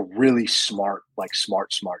 but just a really smart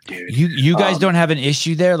dude. You guys don't have an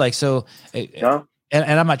issue there? Like, so, no? And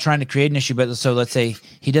I'm not trying to create an issue, but so let's say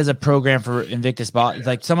he does a program for Invictus Boston.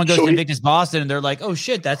 Like someone goes to Invictus Boston and they're like, "Oh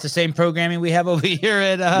shit, that's the same programming we have over here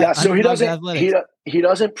at." So he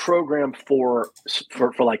doesn't program for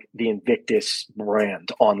like the Invictus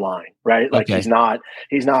brand online, right? Like he's not.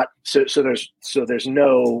 So there's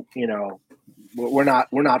no, we're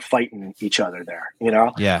not fighting each other there,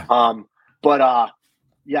 Yeah.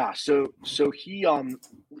 So he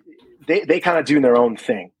they kind of do their own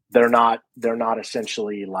thing. They're not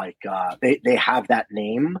essentially like they have that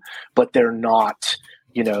name, but they're not,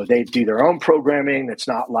 they do their own programming. That's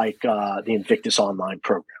not like the Invictus online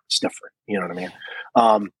program. It's different. You know what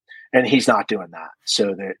I mean? and he's not doing that.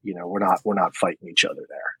 So that, we're not fighting each other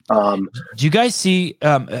there. Do you guys see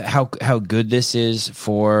how good this is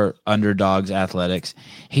for Underdogs Athletics?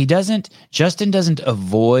 Justin doesn't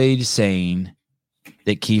avoid saying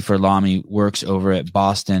that Kiefer Lamy works over at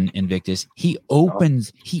Boston Invictus. He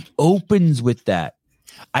opens with that.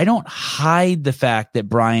 I don't hide the fact that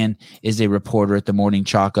Brian is a reporter at the Morning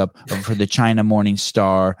Chalk Up for the China Morning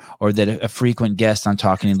Star, or that a frequent guest on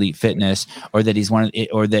Talking Elite Fitness, or that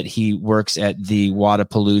or that he works at the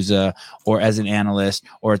Wadapalooza, or as an analyst,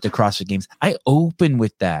 or at the CrossFit Games. I open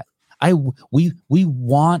with that. We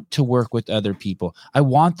want to work with other people. I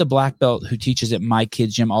want the black belt who teaches at my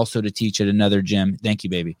kid's gym also to teach at another gym. Thank you,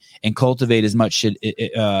 baby. And cultivate as much shit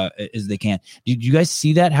as they can. Do you guys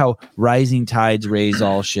see that? How rising tides raise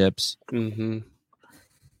all ships. Mm-hmm.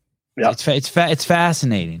 Yeah, it's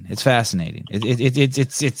fascinating. It's fascinating.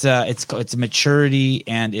 It's maturity,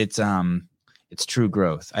 and it's true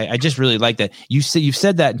growth. I just really like that. You've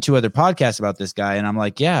said that in 2 other podcasts about this guy, and I'm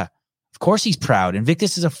like, yeah. Of course he's proud.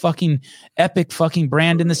 Invictus is a fucking epic fucking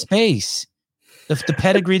brand in the space. The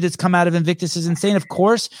pedigree that's come out of Invictus is insane. Of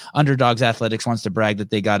course, Underdogs Athletics wants to brag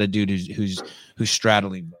that they got a dude who's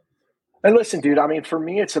straddling. And listen, dude, I mean, for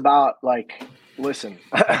me, it's about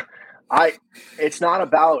it's not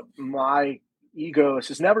about my ego.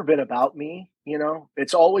 It's never been about me.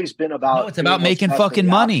 It's always been about. No, it's about making fucking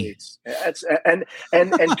money. It's and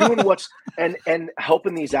doing what's and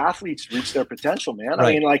helping these athletes reach their potential, man. Right.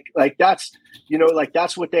 I mean, like that's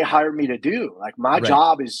that's what they hired me to do. Like my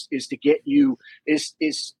job is to get you is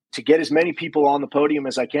to get as many people on the podium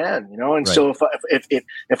as I can, And right. so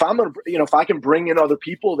if I'm gonna, if I can bring in other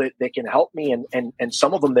people that can help me, and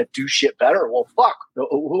some of them that do shit better, well, fuck,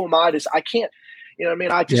 who am I? I can't,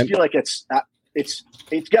 I just feel like it's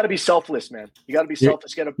got to be selfless, man. You got to be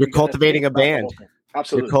selfless. You're cultivating a band.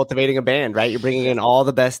 Absolutely. You're cultivating a band, right? You're bringing in all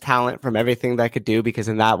the best talent from everything that could do, because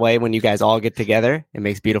in that way, when you guys all get together, it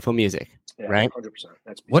makes beautiful music, right? 100%.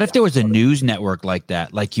 What if there was a news network like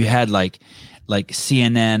that? Like you had like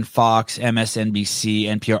CNN, Fox, MSNBC,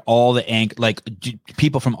 NPR, all the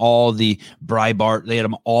people from all the Breitbart, they had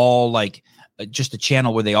them all just a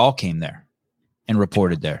channel where they all came there and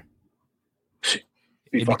reported there.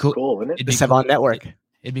 It'd be cool, wouldn't it? The Savant Network.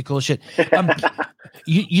 It'd be cool shit.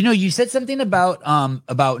 You said something about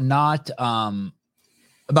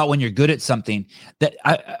when you're good at something.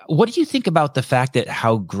 What do you think about the fact that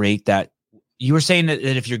how great that you were saying that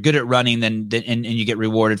if you're good at running, then and you get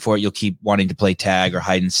rewarded for it, you'll keep wanting to play tag or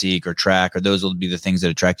hide and seek or track, or those will be the things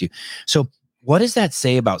that attract you. So what does that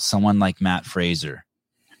say about someone like Matt Fraser,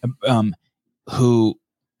 who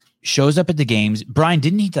shows up at the games? Brian,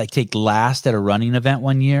 didn't he take last at a running event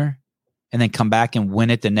one year and then come back and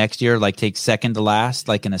win it the next year, take second to last,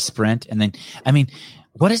 in a sprint? And then, I mean,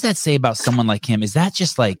 what does that say about someone like him? Is that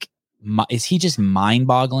just is he just mind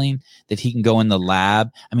boggling that he can go in the lab?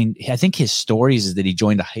 I mean, I think his stories is that he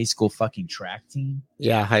joined a high school fucking track team.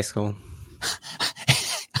 Yeah. High school.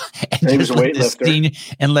 And he was a weightlifter.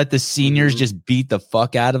 And let the seniors just beat the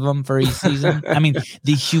fuck out of him for a season. I mean,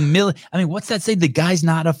 the humility. I mean, what's that say? The guy's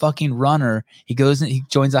not a fucking runner. He goes and he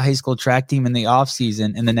joins a high school track team in the off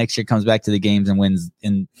season, and the next year comes back to the games and wins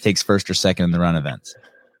and takes first or second in the run events.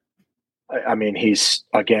 I mean, he's,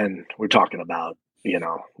 again, we're talking about,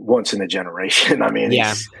 once in a generation. I mean,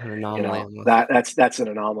 yeah, that's an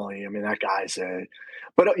anomaly. I mean, that guy's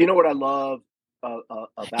but you know what I love?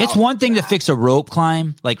 It's one thing to fix a rope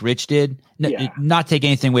climb like Rich did. Not take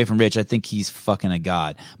anything away from Rich. I think he's fucking a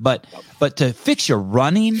god. But to fix your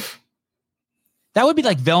running, that would be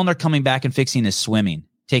like Vellner coming back and fixing his swimming,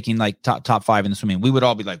 taking top 5 in the swimming. We would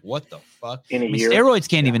all be like, "What the fuck?" Year. Steroids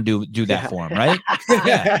can't even do that for him, right?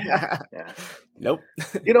 Yeah. Nope.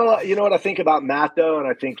 You know what I think about Matt though, and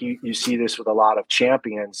I think you see this with a lot of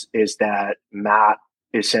champions, is that Matt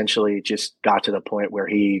essentially just got to the point where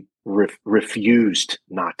he refused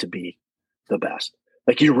not to be the best.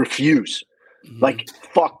 You refuse. Mm-hmm.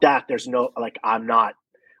 Fuck that. There's no,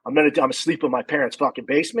 I'm asleep in my parents' fucking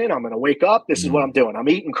basement. I'm going to wake up. This is what I'm doing. I'm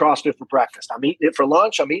eating CrossFit for breakfast. I'm eating it for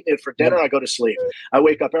lunch. I'm eating it for dinner. I go to sleep. I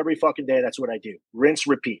wake up every fucking day. That's what I do. Rinse,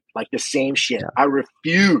 repeat, the same shit. I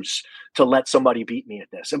refuse to let somebody beat me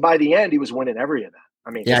at this. And by the end, he was winning every event.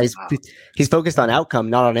 I mean, he's focused on outcome,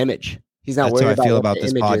 not on image. He's not worried about. That's how I feel about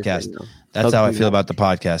this podcast. That's how I feel about the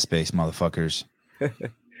podcast space, motherfuckers.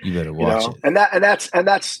 You better watch it. And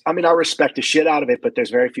that's. I mean, I respect the shit out of it, but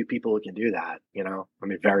there's very few people who can do that. I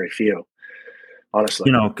mean, very few.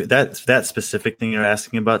 Honestly, that specific thing you're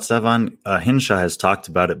asking about, Sevan, Hinshaw has talked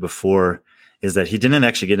about it before. Is that he didn't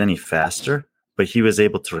actually get any faster, but he was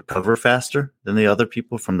able to recover faster than the other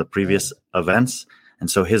people from the previous events.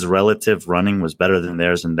 And so his relative running was better than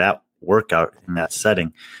theirs in that workout, in that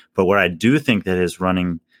setting. But where I do think that his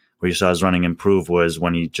running, where you saw his running improve, was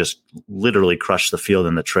when he just literally crushed the field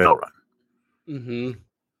in the trail run. Mm-hmm.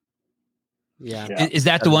 Yeah. Is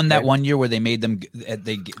that the one, that 1 year where they made them,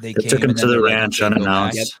 they took him to the ranch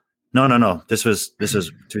unannounced? Yep. No. This was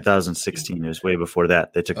 2016. It was way before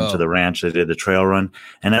that. They took him to the ranch. They did the trail run,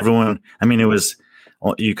 and everyone. I mean, it was,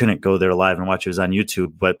 you couldn't go there live and watch. It was on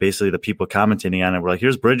YouTube, but basically the people commentating on it were like,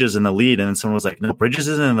 "Here's Bridges in the lead," and then someone was like, "No, Bridges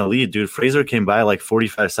isn't in the lead, dude. Fraser came by like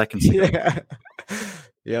 45 seconds ago." Yeah.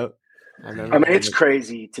 Yep. I mean, it's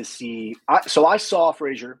crazy to see. So I saw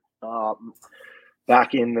Fraser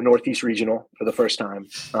back in the Northeast Regional for the first time.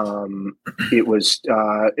 It was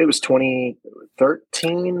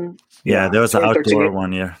 2013. Yeah, there was an outdoor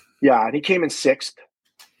one year. Yeah, and he came in 6th.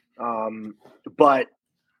 But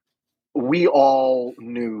we all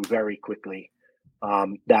knew very quickly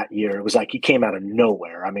that year. It was like he came out of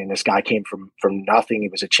nowhere. I mean, this guy came from nothing. He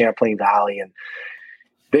was at Champlain Valley, and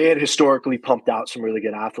they had historically pumped out some really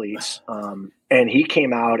good athletes. And he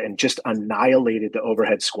came out and just annihilated the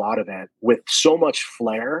overhead squat event with so much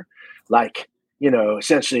flair. Like,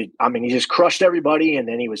 essentially, I mean, he just crushed everybody. And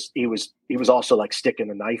then he was also like sticking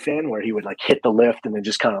the knife in, where he would like hit the lift and then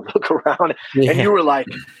just kind of look around. Yeah. And you were like,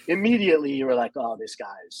 immediately you were like, oh, this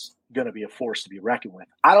guy's going to be a force to be reckoned with.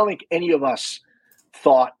 I don't think any of us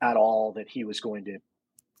thought at all that he was going to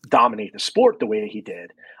dominate the sport the way that he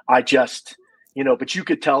did. I just, but you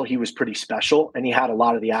could tell he was pretty special, and he had a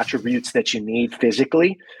lot of the attributes that you need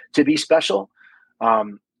physically to be special.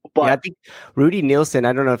 But I think Rudy Nielsen,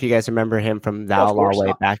 I don't know if you guys remember him from the Outlaw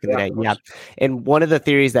way back in the day. Yeah. And one of the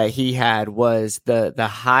theories that he had was the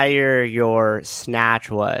higher your snatch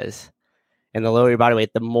was and the lower your body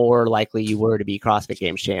weight, the more likely you were to be CrossFit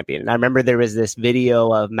Games champion. And I remember there was this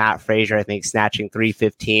video of Matt Fraser, I think, snatching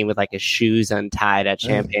 315 with like his shoes untied at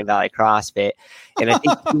Champaign Valley CrossFit. And I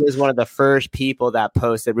think he was one of the first people that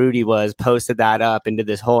posted that up and did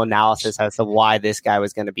this whole analysis as to why this guy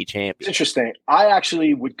was going to be champion. It's interesting. I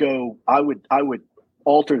actually would would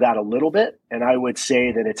alter that a little bit, and I would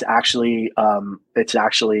say that it's actually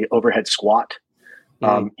overhead squat,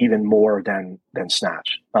 even more than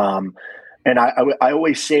snatch. And I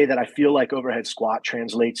always say that I feel like overhead squat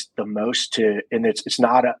translates the most to, and it's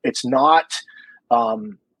not a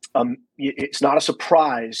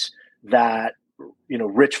surprise that,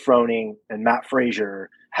 Rich Froning and Matt Fraser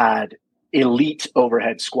had elite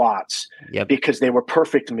overhead squats because they were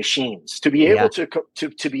perfect machines to be able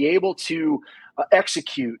to be able to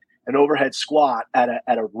execute an overhead squat at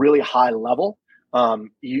a really high level.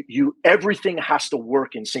 Everything has to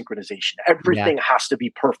work in synchronization. Everything has to be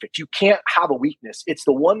perfect. You can't have a weakness. It's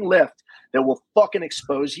the one lift that will fucking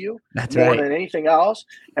expose you more than anything else.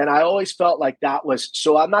 And I always felt like that was,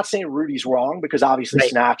 so I'm not saying Rudy's wrong, because obviously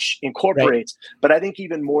snatch incorporates, but I think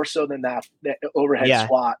even more so than that overhead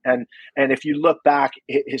squat. And if you look back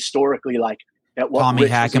historically, like, at what Tommy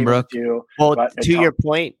Hackenbrook. To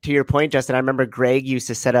your point, Justin, I remember Greg used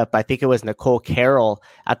to set up, I think it was Nicole Carroll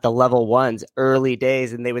at the level ones early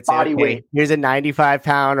days. And they would say, okay, here's a 95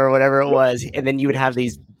 pound or whatever it was. And then you would have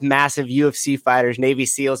these massive UFC fighters, Navy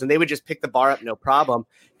SEALs, and they would just pick the bar up, no problem.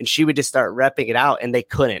 And she would just start repping it out, and they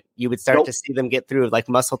couldn't. You would start to see them get through, like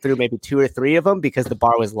muscle through maybe 2 or 3 of them because the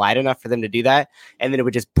bar was light enough for them to do that. And then it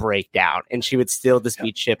would just break down, and she would still just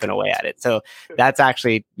be chipping away at it. So that's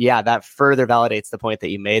actually, that further validates the point that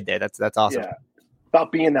you made there. That's awesome. Yeah.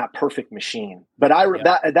 About being that perfect machine. But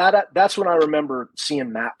that's when I remember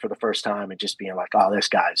seeing Matt for the first time and just being like, oh, this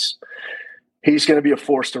guy's, he's going to be a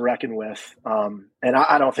force to reckon with. And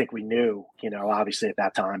I don't think we knew, obviously at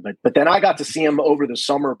that time, but then I got to see him over the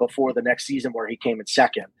summer before the next season where he came in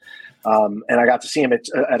second. And I got to see him at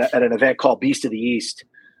an event called Beast of the East.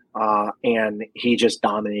 And he just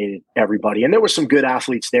dominated everybody. And there were some good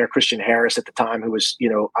athletes there. Christian Harris at the time, who was,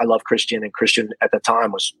 I love Christian, and Christian at the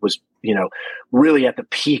time was, really at the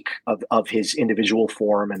peak of his individual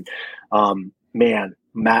form. And, man,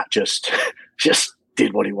 Matt just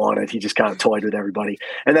did what he wanted. He just kind of toyed with everybody.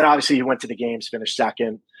 And then obviously he went to the games, finished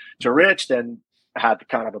second to Rich, then had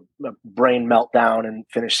kind of a brain meltdown and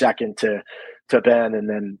finished second to Ben, and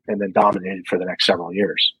then dominated for the next several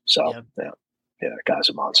years. So that guy's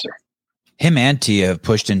a monster. Him and Tia have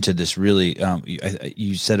pushed into this really,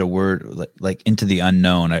 you said a word like into the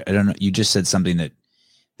unknown. I don't know. You just said something that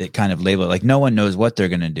kind of labeled, like, no one knows what they're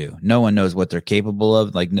going to do. No one knows what they're capable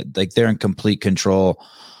of. Like they're in complete control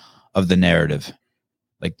of the narrative.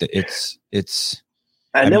 Like it's.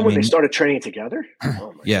 And then when they started training together,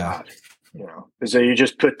 oh my God, so you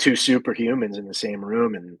just put 2 superhumans in the same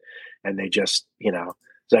room, and they just,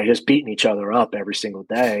 they're just beating each other up every single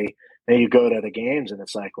day. then you go to the games and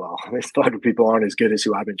it's like, well, these fucking people aren't as good as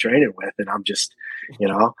who I've been training with. And I'm just,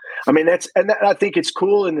 I mean, I think it's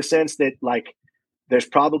cool in the sense that like, there's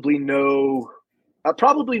probably no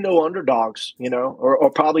underdogs,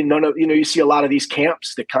 or probably none of, you see a lot of these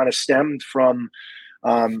camps that kind of stemmed from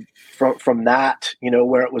that,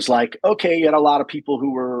 where it was like, okay, you had a lot of people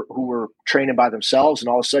who were training by themselves, and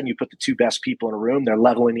all of a sudden you put the two best people in a room, they're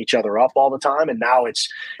leveling each other up all the time. And now it's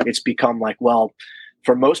become like, well,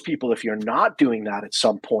 for most people, if you're not doing that at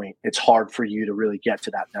some point, it's hard for you to really get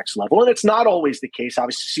to that next level. And it's not always the case.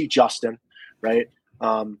 Obviously, see Justin, right?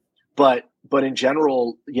 But in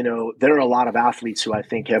general, there are a lot of athletes who I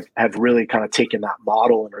think have really kind of taken that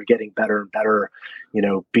model and are getting better and better,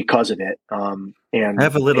 because of it. And I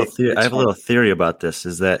have a little theory about this,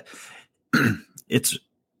 is that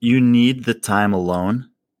you need the time alone.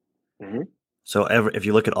 Mm-hmm. So if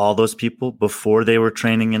you look at all those people before they were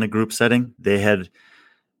training in a group setting, they had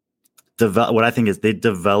what I think is they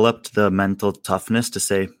developed the mental toughness to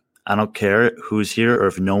say, I don't care who's here or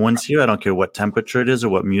if no one's here. I don't care what temperature it is or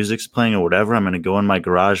what music's playing or whatever. I'm going to go in my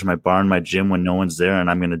garage, my barn, my gym when no one's there, and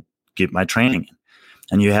I'm going to get my training in.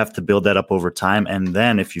 And you have to build that up over time. And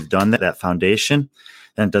then if you've done that foundation,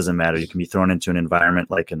 then it doesn't matter. You can be thrown into an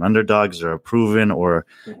environment like an Underdogs or a Proven, or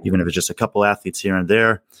even if it's just a couple athletes here and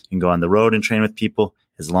there, you can go on the road and train with people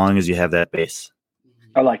as long as you have that base.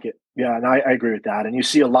 I like it. Yeah, and I agree with that. And you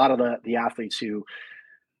see a lot of the athletes who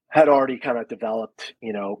had already kind of developed,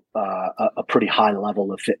 a pretty high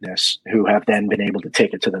level of fitness, who have then been able to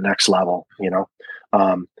take it to the next level,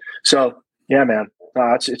 So yeah, man,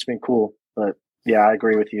 it's been cool. But yeah, I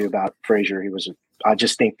agree with you about Frazier. I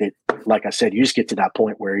just think that, like I said, you just get to that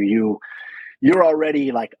point where you're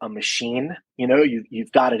already like a machine,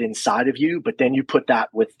 you've got it inside of you, but then you put that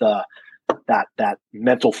with that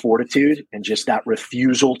mental fortitude and just that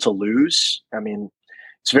refusal to lose. I mean,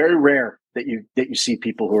 it's very rare that you see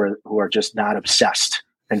people who are just not obsessed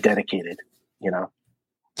and dedicated,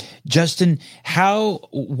 Justin,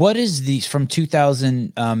 what is from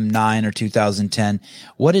 2009 or 2010?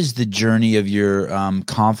 What is the journey of your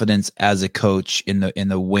confidence as a coach in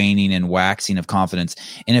the waning and waxing of confidence?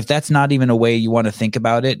 And if that's not even a way you want to think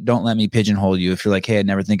about it, don't let me pigeonhole you. If you're like, hey, I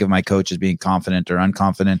never think of my coach as being confident or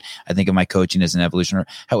unconfident, I think of my coaching as an evolution.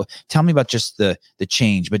 Tell me about just the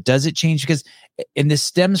change. But does it change? And this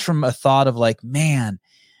stems from a thought of like, man,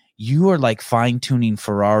 you are like fine tuning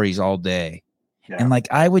Ferraris all day. Yeah. And like,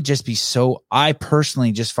 I would just be I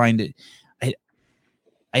personally just find it,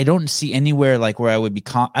 I don't see anywhere like where I would be,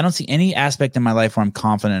 I don't see any aspect in my life where I'm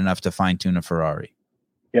confident enough to fine tune a Ferrari.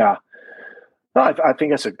 Yeah. No, I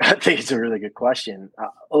think it's a really good question.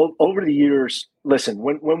 Over the years, listen,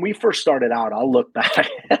 when we first started out, I'll look back,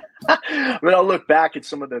 I'll look back at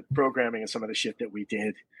some of the programming and some of the shit that we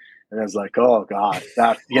did. And I was like, oh God,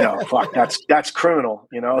 that, fuck, that's criminal,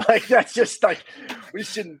 like, that's just like, we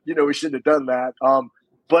shouldn't have done that.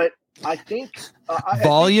 But I think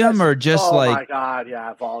volume or just oh like, my God,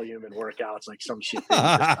 yeah, volume and workouts, like some shit.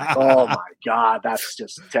 Like, oh my God, that's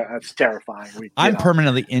just that's terrifying. I'm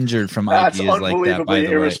permanently injured from ideas like that. By the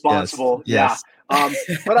way, irresponsible. Yes. Yeah.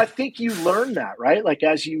 But I think you learn that, right? Like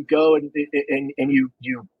as you go and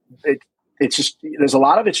it's just, there's a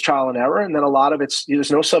lot of it's trial and error, and then a lot of it's, there's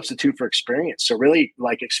no substitute for experience. So really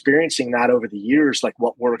like experiencing that over the years, like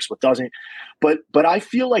what works, what doesn't. But I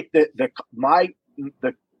feel like the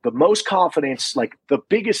most confidence, like the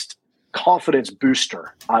biggest confidence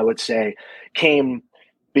booster, I would say, came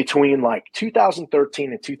between like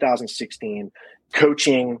 2013 and 2016,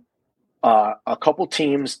 coaching a couple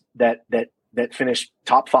teams that finished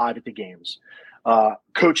top 5 at the games,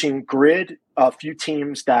 coaching grid, a few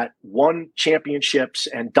teams that won championships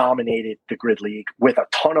and dominated the grid league with a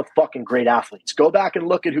ton of fucking great athletes. Go back and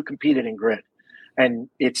look at who competed in grid. And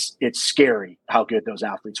it's scary how good those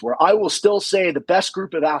athletes were. I will still say the best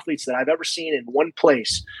group of athletes that I've ever seen in one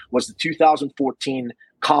place was the 2014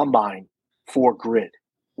 Combine for Grid,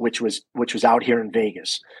 which was out here in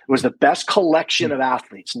Vegas. It was the best collection of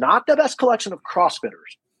athletes, not the best collection of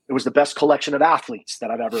CrossFitters. It was the best collection of athletes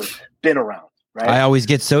that I've ever been around. Right? I always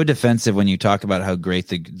get so defensive when you talk about how great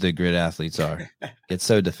the grid athletes are. Get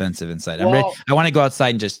so defensive inside. I want to go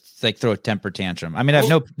outside and just like throw a temper tantrum. I mean, I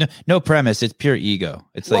have no premise. It's pure ego.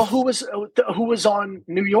 It's like who was on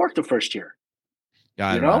New York the first year?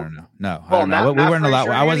 I don't know. No, I don't know. We weren't allowed.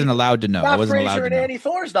 I wasn't allowed to know. I wasn't allowed to know. Andy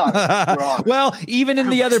Thor's daughter. Well, even in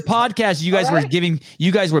the other podcast, you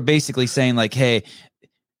guys were basically saying like, hey,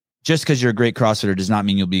 just because you're a great CrossFitter does not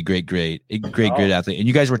mean you'll be a great grid athlete. And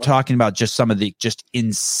you guys were talking about just some of the just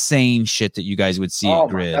insane shit that you guys would see at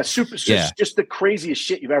grid. That's super. Yeah. Just the craziest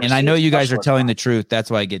shit you've ever seen. And I know you guys are telling the truth.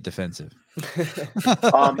 That's why I get defensive.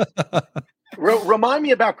 Remind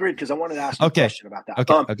me about grid, because I wanted to ask you a question about that.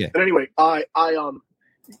 Okay. But anyway,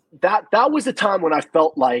 that was the time when I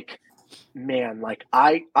felt like, man, like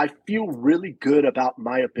I feel really good about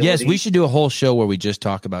my ability. Yes, we should do a whole show where we just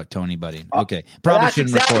talk about Tony Buddy. Okay, probably that's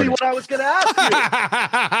shouldn't exactly record what I was going to ask you.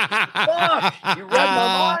 Fuck, you read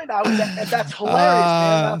my mind. That's hilarious,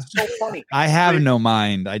 man. That's so funny. I have no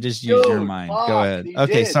mind. I just use your mind. Go ahead.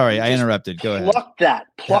 Okay, sorry, I interrupted. Go ahead.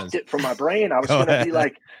 Plucked it from my brain. I was going to be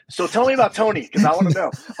like, so tell me about Tony, because I want to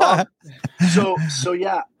know. So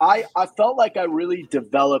yeah, I felt like I really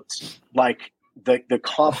developed like the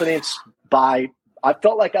confidence I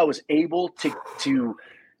felt like I was able to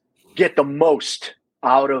get the most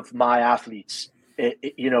out of my athletes,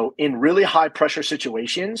 in really high pressure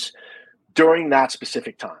situations during that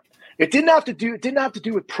specific time. It didn't have to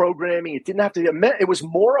do with programming. It was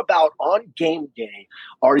more about on game day.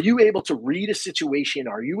 Are you able to read a situation?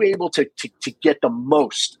 Are you able to get the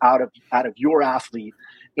most out of your athlete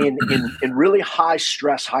in really high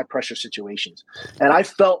stress, high pressure situations? And I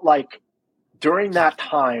felt like during that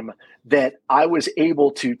time that I was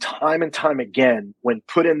able to, time and time again, when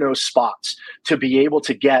put in those spots, to be able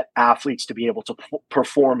to get athletes to be able to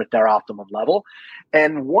perform at their optimum level.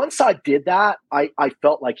 And once I did that, I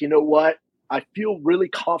felt like, you know what? I feel really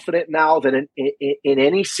confident now that in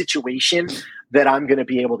any situation that I'm going to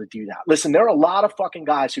be able to do that. Listen, there are a lot of fucking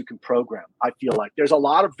guys who can program. I feel like there's a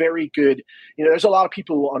lot of very good, there's a lot of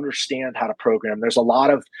people who understand how to program. There's a lot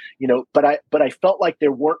of, but I felt like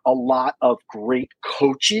there weren't a lot of great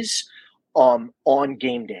coaches on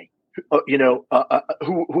game day.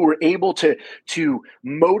 Who were able to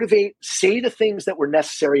motivate, say the things that were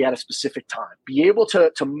necessary at a specific time, be able to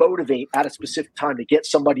motivate at a specific time to get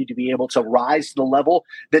somebody to be able to rise to the level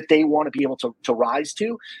that they want to be able to rise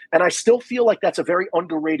to. And I still feel like that's a very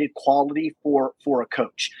underrated quality for a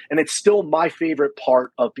coach. And it's still my favorite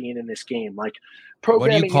part of being in this game. Like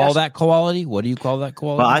programming. What do you call that quality? What do you call that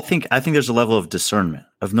quality? Well, I think there's a level of discernment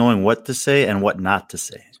of knowing what to say and what not to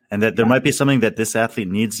say. And that there might be something that this athlete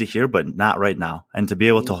needs to hear, but not right now. And to be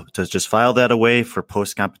able to just file that away for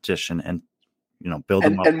post-competition and, build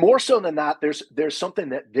them up. And more so than that, there's something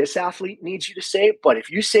that this athlete needs you to say. But if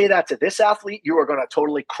you say that to this athlete, you are going to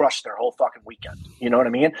totally crush their whole fucking weekend. You know what I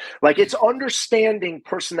mean? Like, it's understanding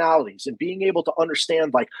personalities and being able to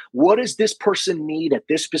understand, like, what does this person need at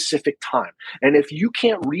this specific time? And if you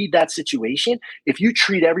can't read that situation, if you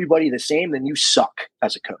treat everybody the same, then you suck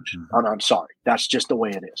as a coach. Mm-hmm. And I'm sorry. That's just the way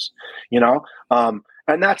it is,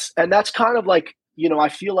 and that's kind of like, I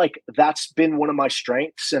feel like that's been one of my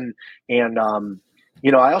strengths. And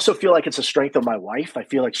I also feel like it's a strength of my wife. I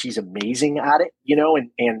feel like she's amazing at it,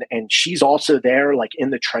 and she's also there, like,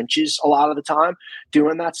 in the trenches a lot of the time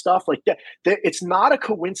doing that stuff. Like that, it's not a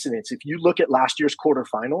coincidence. If you look at last year's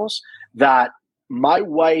quarterfinals, that my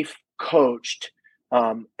wife coached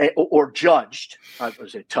or judged,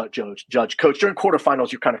 judge, coach. During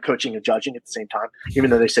quarterfinals, you're kind of coaching and judging at the same time,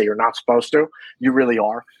 even though they say you're not supposed to, you really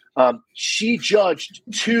are. She judged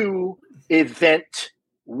 2 event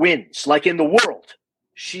wins, like in the world.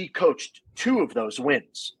 She coached 2 of those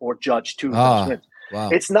wins or judged 2 of those wins. Wow.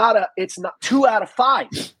 It's not 2 out of 5,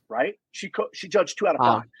 right? She judged 2 out of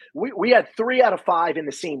 5. We had 3 out of 5 in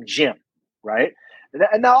the same gym, right?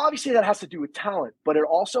 And now, obviously, that has to do with talent, but it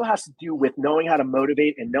also has to do with knowing how to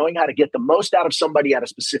motivate and knowing how to get the most out of somebody at a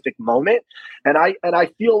specific moment. And I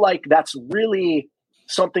feel like that's really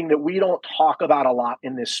something that we don't talk about a lot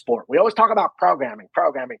in this sport. We always talk about programming,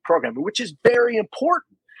 which is very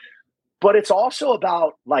important. But it's also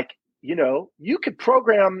about, like, you could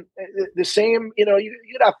program the same, you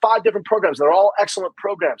could have 5 different programs. They're all excellent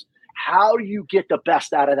programs. How do you get the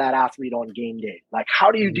best out of that athlete on game day? Like,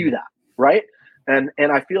 how do you do that? Right. And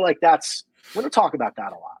I feel like we're going to talk about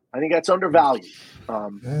that a lot. I think that's undervalued.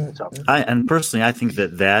 And personally, I think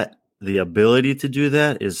that the ability to do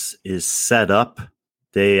that is set up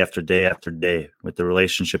day after day after day with the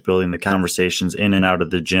relationship building, the conversations in and out of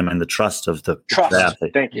the gym, and the trust of the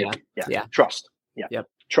athlete. Thank you. Yeah. Trust. Yeah. Yep.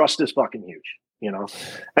 Trust is fucking huge,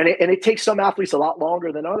 and it takes some athletes a lot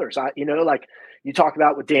longer than others. Like you talk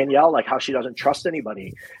about with Danielle, like how she doesn't trust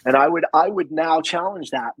anybody. And I would now challenge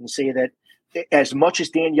that and say that as much as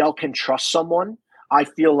Danielle can trust someone, I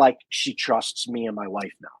feel like she trusts me and my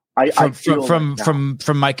wife now. From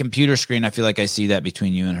my computer screen, I feel like I see that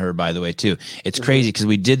between you and her, by the way, too. It's crazy because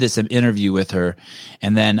we did this interview with her,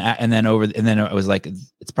 and then it was like,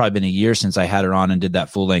 it's probably been a year since I had her on and did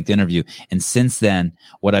that full length interview. And since then,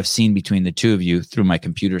 what I've seen between the two of you through my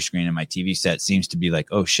computer screen and my TV set seems to be like,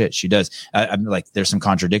 oh shit, she does. I'm like, there's some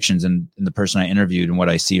contradictions in the person I interviewed and what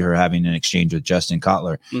I see her having an exchange with Justin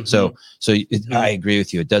Cotler. I agree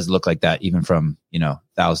with you. It does look like that, even from,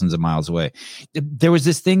 thousands of miles away. There was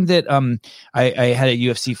this thing that I had a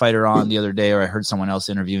UFC fighter on the other day, or I heard someone else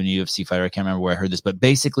interviewing a UFC fighter. I can't remember where I heard this, but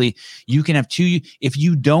basically you can have if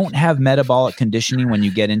you don't have metabolic conditioning when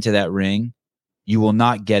you get into that ring, you will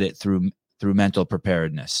not get it through mental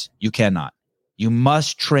preparedness. You cannot. You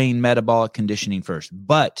must train metabolic conditioning first,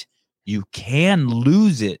 but you can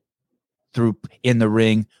lose it in the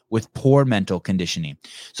ring with poor mental conditioning.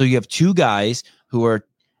 So you have two guys who are,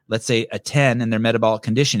 let's say, a 10 in their metabolic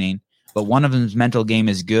conditioning, but one of them's mental game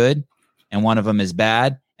is good and one of them is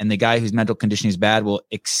bad. And the guy whose mental conditioning is bad will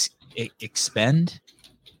expend.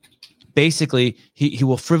 Basically, he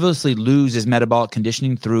will frivolously lose his metabolic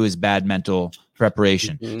conditioning through his bad mental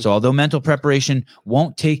preparation. So although mental preparation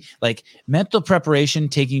won't take, like, mental preparation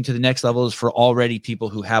taking to the next level is for already people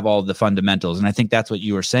who have all the fundamentals. And I think that's what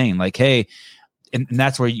you were saying. Like, hey, and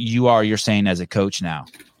that's where you're saying as a coach now,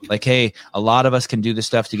 like, hey, a lot of us can do the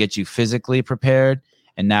stuff to get you physically prepared.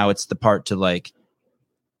 And now it's the part to, like,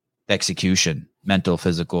 execution, mental,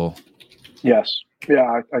 physical. Yes.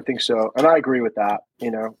 Yeah, I think so. And I agree with that.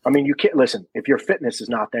 I mean, you can't listen, if your fitness is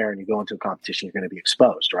not there and you go into a competition, you're going to be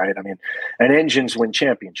exposed, right? I mean, and engines win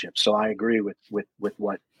championships. So I agree with what, with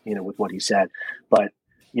what he said. But,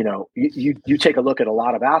 you take a look at a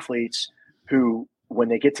lot of athletes who, when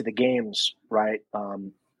they get to the games, right,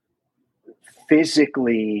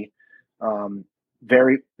 physically,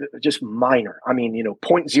 very just minor. I mean,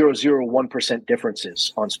 0.001%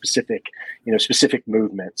 differences on specific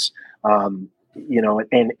movements. And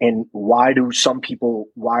why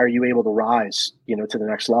are you able to rise, to the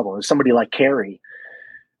next level? There's somebody like Carrie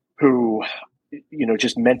who,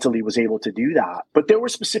 just mentally was able to do that. But there were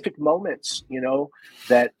specific moments,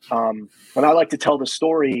 that, and I like to tell the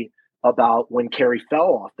story about when Carrie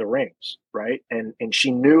fell off the rings, right? And she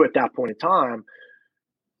knew at that point in time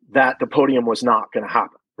that the podium was not going to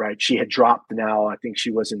happen, right? She had dropped now, I think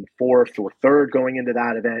she was in 4th or 3rd going into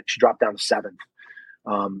that event. She dropped down to 7th.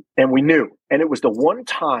 And we knew. And it was the one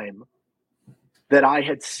time that I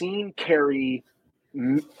had seen Carrie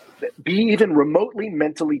be even remotely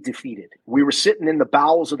mentally defeated. We were sitting in the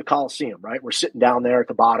bowels of the Coliseum, right? We're sitting down there at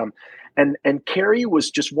the bottom. And Carrie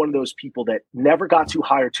was just one of those people that never got too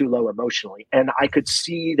high or too low emotionally. And I could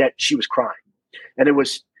see that she was crying. And it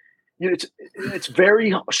was, it's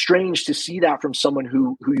very strange to see that from someone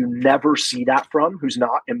who you never see that from, who's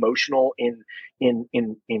not emotional in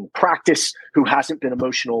practice, who hasn't been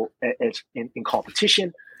emotional in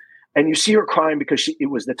competition. And you see her crying because it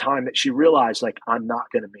was the time that she realized, like, I'm not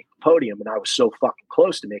going to make the podium. And I was so fucking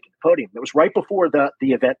close to making the podium. It was right before the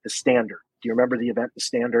event, The Standard. Do you remember the event, The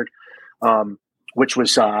Standard? Which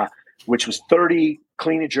was 30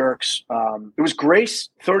 clean and jerks. It was Grace,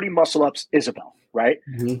 30 muscle ups, Isabel, right?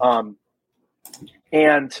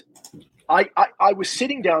 And I was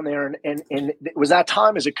sitting down there and it was that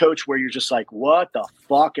time as a coach where you're just like, what the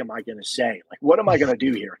fuck am I going to say? Like, what am I going to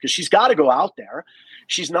do here? Because she's got to go out there.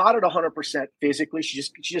 She's not at 100% physically. She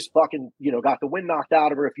just fucking, got the wind knocked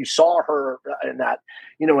out of her. If you saw her in that,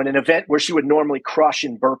 in an event where she would normally crush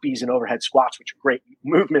in burpees and overhead squats, which are great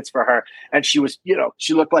movements for her. And she was,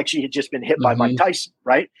 she looked like she had just been hit by Mike Tyson.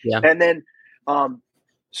 Right. Yeah. And then,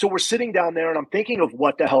 so we're sitting down there and I'm thinking of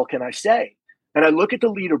what the hell can I say? And I look at the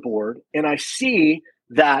leaderboard and I see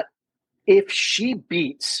that if she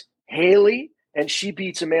beats Haley and she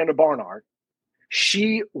beats Amanda Barnard,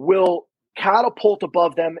 she will catapult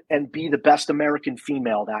above them and be the best American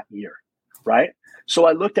female that year. Right. So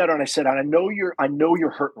I looked at her and I said, I know you're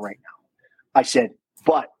hurting right now. I said,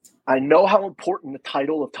 but I know how important the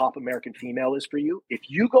title of top American female is for you. If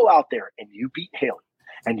you go out there and you beat Haley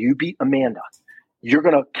and you beat Amanda, you're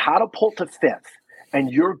going to catapult to 5th. And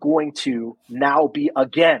you're going to now be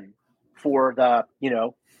again for the,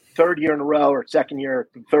 3rd year in a row or 2nd year,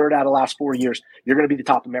 3rd out of the last 4 years, you're going to be the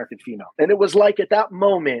top American female. And it was like at that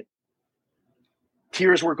moment,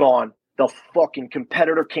 tears were gone. The fucking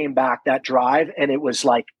competitor came back, that drive, and it was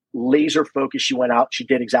like laser focused. She went out. She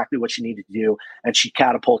did exactly what she needed to do, and she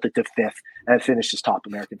catapulted to 5th and finished as top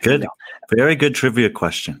American female. Very good trivia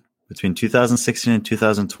question. Between 2016 and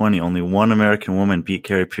 2020, only one American woman beat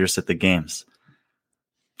Carrie Pierce at the games.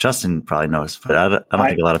 Justin probably knows, but I don't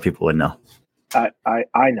think a lot of people would know.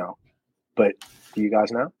 I know, but do you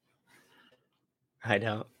guys know? I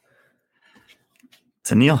don't.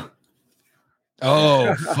 Tennille.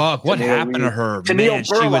 Oh fuck! What happened to her? Man,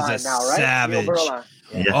 she was a savage.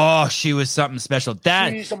 Yeah. Oh, she was something special.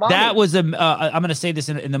 That was I'm going to say this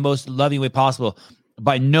in the most loving way possible.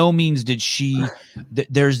 By no means did she.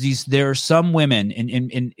 There are some women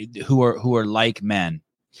in who are like men,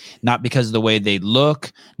 not because of the way they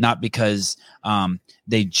look, not because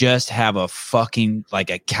they just have a fucking like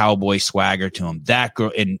a cowboy swagger to them. That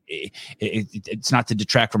girl, and it's not to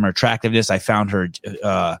detract from her attractiveness. I found her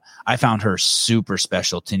super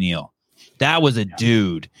special, Tennille. That was a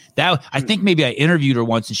dude. That I think maybe I interviewed her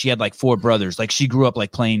once, and she had like 4 brothers. Like she grew up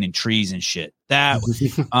like playing in trees and shit. That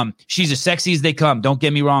she's as sexy as they come. Don't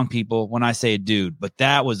get me wrong, people, when I say a dude, but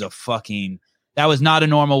that was not a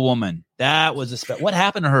normal woman. That was what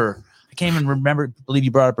happened to her? I can't even believe you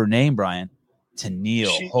brought up her name, Brian.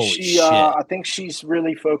 Tennille. Holy shit. I think she's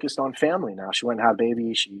really focused on family now. She went and had a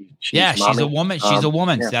baby. She's a woman. She's a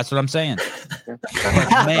woman. Yeah. That's what I'm saying.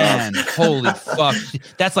 Man, holy fuck.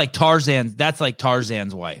 That's like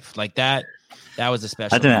Tarzan's wife. Like that. That was a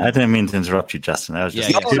special. I didn't mean to interrupt you, Justin. That was just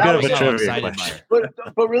too bit of a trivia question.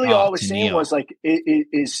 But really, all I was saying was like,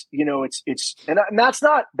 it's and that's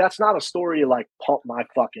not a story like pump my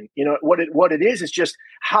fucking. What it is just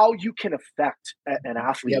how you can affect an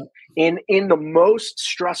athlete in the most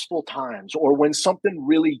stressful times, or when something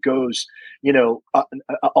really goes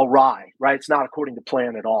awry. Right, it's not according to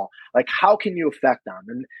plan at all. Like, how can you affect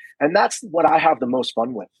them? And that's what I have the most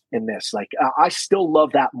fun with in this. Like, I still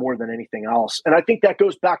love that more than anything else. And I think that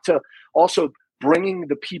goes back to also bringing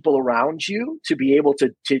the people around you to be able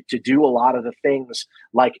to do a lot of the things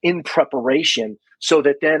like in preparation, so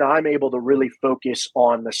that then I'm able to really focus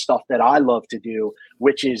on the stuff that I love to do,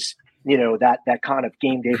 which is, that kind of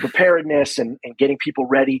game day preparedness and getting people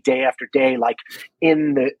ready day after day, like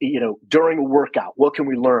in the, during a workout. What can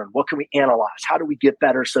we learn? What can we analyze? How do we get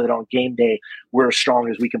better so that on game day we're as strong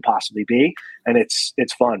as we can possibly be? And it's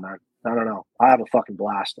fun, man. I don't know. I have a fucking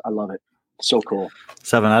blast. I love it. So cool.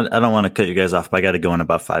 Seven, I don't want to cut you guys off, but I got to go in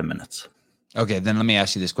about 5 minutes. Okay, then let me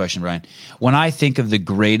ask you this question, Brian. When I think of the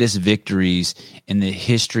greatest victories in the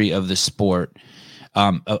history of the sport,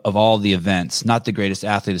 of all the events, not the greatest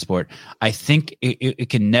athlete of sport, I think it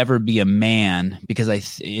can never be a man,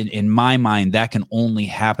 because in my mind, that can only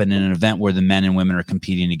happen in an event where the men and women are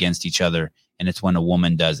competing against each other, and it's when a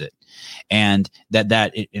woman does it. And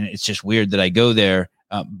it's just weird that I go there,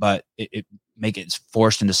 but it make it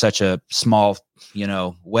forced into such a small,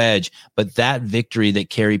 wedge. But that victory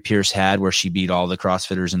that Carrie Pierce had, where she beat all the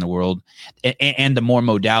CrossFitters in the world, and the more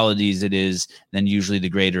modalities it is, then usually the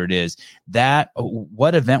greater it is.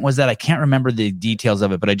 What event was that? I can't remember the details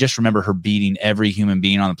of it, but I just remember her beating every human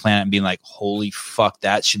being on the planet and being like, holy fuck,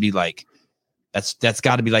 that should be like, that's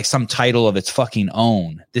got to be like some title of its fucking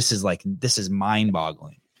own. This is mind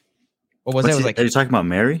boggling. What was that? Are you talking about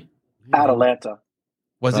Mary? Atalanta.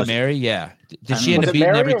 Was it Mary? Yeah. Did she end up beating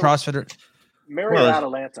every CrossFitter? Mary or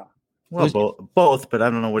Atalanta? Well, both, but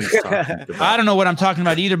I don't know what he's talking about. I don't know what I'm talking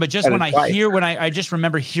about either, but just when I just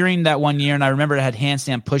remember hearing that one year, and I remember it had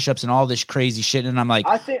handstand push-ups and all this crazy shit, and I'm like,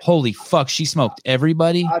 holy fuck, she smoked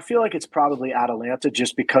everybody. I feel like it's probably Atalanta,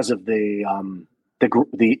 just because of the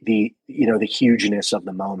hugeness of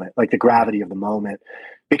the moment, like the gravity of the moment,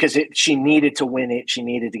 because she needed to win it. She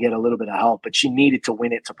needed to get a little bit of help, but she needed to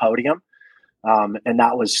win it to podium.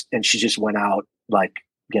 And she just went out like,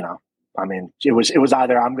 it was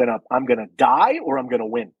either I'm gonna die or I'm gonna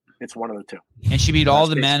win. It's one of the two. And she beat all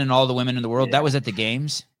the men and all the women in the world. Yeah. That was at the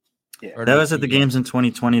games. Yeah. That was at the games in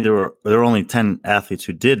 2020. There were only 10 athletes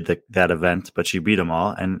who did that event, but she beat them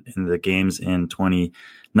all. And in the games in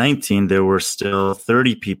 2019, there were still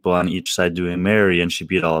 30 people on each side doing Mary, and she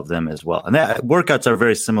beat all of them as well. And that workouts are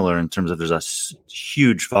very similar in terms of there's a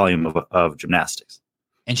huge volume of gymnastics.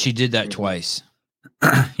 And she did that twice.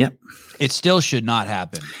 Yep. It still should not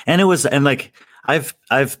happen. And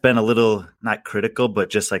I've been a little not critical, but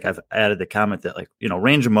just like I've added the comment that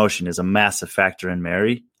range of motion is a massive factor in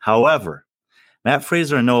Mary. However, Matt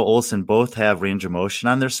Fraser and Noah Olsen both have range of motion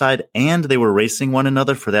on their side, and they were racing one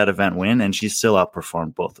another for that event win, and she still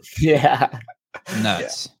outperformed both of them. Yeah.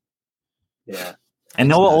 Nuts. Yeah. And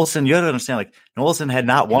Noah Olsen, you have to understand, Noah Olsen had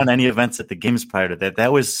not won any events at the games prior to that.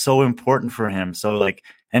 That was so important for him. So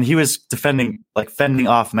and he was fending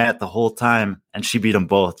off Matt the whole time, and she beat them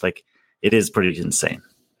both. It is pretty insane.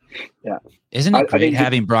 Yeah. Isn't it great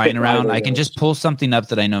having Brian around? I can just pull something up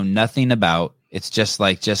that I know nothing about. It's just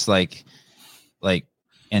like,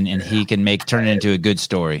 and he can turn it into a good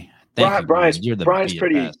story. Brian's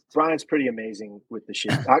pretty amazing with the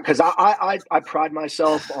shit. Because I pride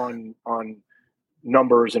myself on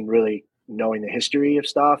numbers and really knowing the history of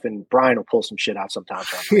stuff, and Brian will pull some shit out sometimes.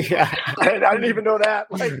 Yeah. I didn't even know that.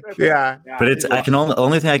 Yeah. But it's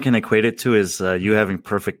only thing I can equate it to is you having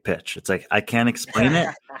perfect pitch. It's like I can't explain it.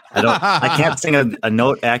 I can't sing a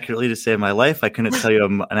note accurately to save my life. I couldn't tell you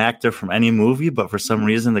I'm an actor from any movie, but for some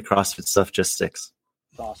reason the CrossFit stuff just sticks.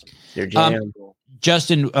 It's awesome. Your jam.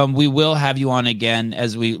 Justin, we will have you on again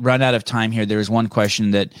as we run out of time here. There's one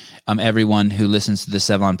question that everyone who listens to the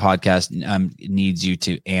Sevlon podcast needs you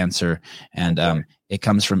to answer, and it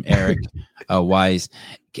comes from Eric Wise.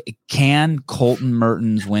 Can Colton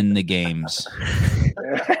Mertens win the games?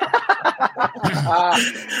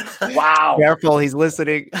 Wow! Careful, he's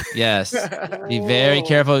listening. Yes, be very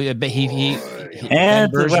careful. But he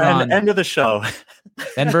and the end of the show.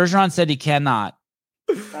 Ben Bergeron said he cannot.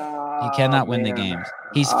 He cannot win the games.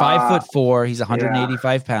 He's 5'4". He's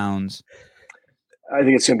 185 pounds. I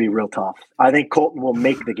think it's going to be real tough. I think Colton will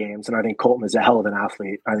make the games, and I think Colton is a hell of an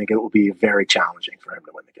athlete. I think it will be very challenging for him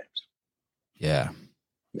to win the games. Yeah.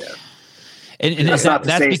 And that's not to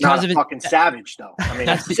say he's not a fucking savage, though. I mean,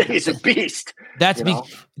 he's a beast.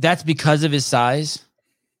 That's because of his size.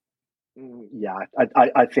 Yeah,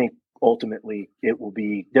 I think ultimately there will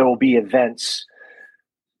be events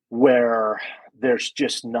where there's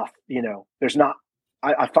just nothing, there's not.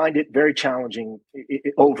 I find it very challenging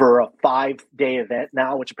over a 5-day event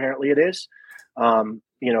now, which apparently it is. A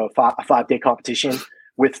 5-day competition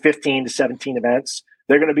with 15 to 17 events.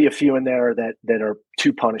 There are going to be a few in there that are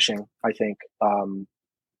too punishing, I think,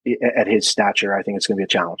 at his stature. I think it's going to be a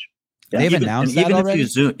challenge. Yeah. They've announced that already?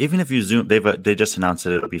 Even if you zoom, they just announced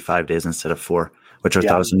that it'll be 5 days instead of 4, which I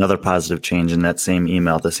thought was another positive change in that same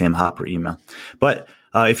email, the same Hopper email. But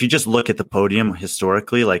if you just look at the podium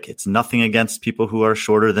historically, like it's nothing against people who are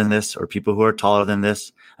shorter than this or people who are taller than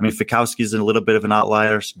this. I mean, Fikowski's a little bit of an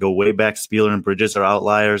outlier. Go way back, Spieler and Bridges are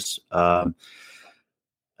outliers.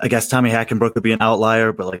 I guess Tommy Hackenbrook would be an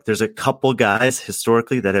outlier, but like there's a couple guys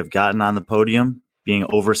historically that have gotten on the podium being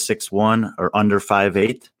over 6'1" or under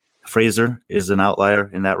 5'8". Fraser is an outlier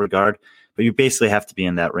in that regard, but you basically have to be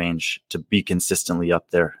in that range to be consistently up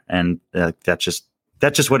there. And that's just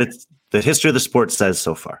what the history of the sport says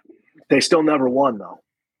so far. They still never won though,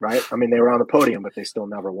 right? I mean, they were on the podium, but they still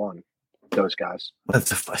never won. Those guys.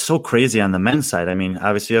 That's so crazy on the men's side. I mean,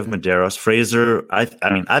 obviously you have Medeiros. Fraser, I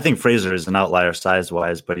think Fraser is an outlier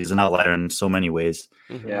size-wise, but he's an outlier in so many ways.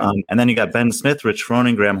 Yeah. And then you got Ben Smith, Rich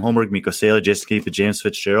Froning, Graham Holmberg, Miko Saylor, Jason Khalipa, James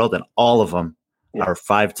Fitzgerald, and all of them are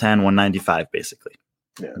 5'10", 195, basically.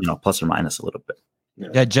 Yeah. Plus or minus a little bit.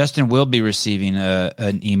 Yeah, Justin will be receiving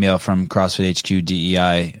an email from CrossFit HQ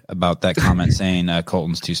DEI about that comment saying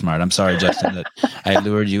Colton's too smart. I'm sorry, Justin, that I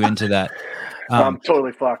lured you into that. I'm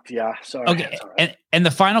totally fucked. Yeah. Sorry. Okay. And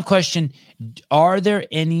the final question, are there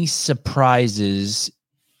any surprises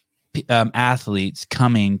athletes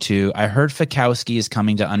coming to, I heard Fikowski is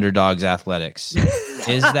coming to Underdogs Athletics.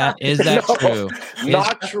 Is that No, true?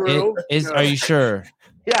 Not true. No. Are you sure?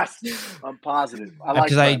 Yes, I'm positive.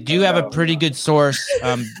 Because I do have a pretty good source.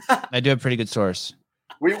 I do have a pretty good source.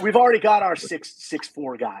 We've already got our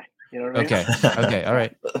 6'4" guy. You know what I mean? Okay. All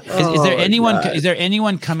right. Is there anyone? God. Is there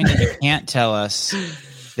anyone coming that you can't tell us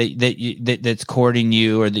that's courting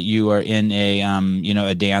you or that you are in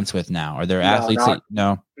a dance with now? Are there athletes?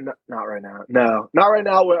 Not right now. No, not right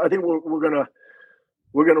now. I think we're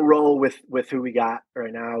gonna roll with who we got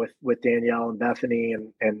right now with Danielle and Bethany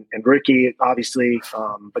and Ricky, obviously.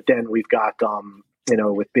 But then we've got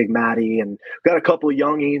with Big Maddie, and we've got a couple of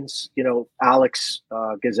youngins, Alex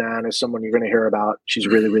Gazan is someone you're going to hear about. She's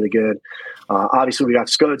really, really good. Obviously we got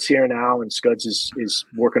Scuds here now, and Scuds is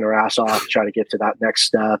working her ass off to try to get to that next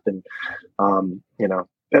step. And,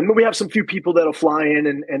 and we have some few people that'll fly in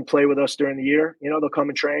and play with us during the year. They'll come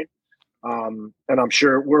and train. And I'm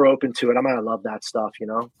sure we're open to it. I love that stuff,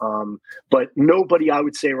 but nobody I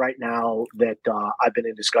would say right now that I've been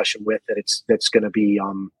in discussion with that's going to be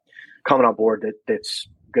coming on board that's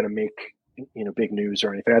going to make big news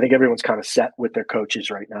or anything. I think everyone's kind of set with their coaches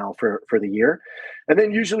right now for the year, and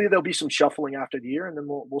then usually there'll be some shuffling after the year, and then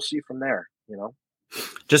we'll see from there.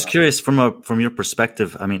 Just curious from your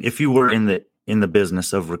perspective. I mean, if you were in the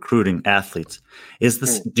business of recruiting athletes,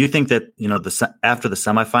 do you think that after the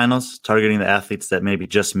semifinals, targeting the athletes that maybe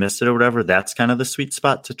just missed it or whatever, that's kind of the sweet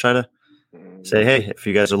spot to try to say, hey, if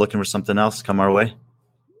you guys are looking for something else, come our way?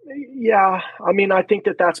 Yeah, I think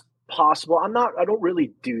that's possible. I don't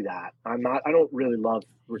really do that. I don't really love.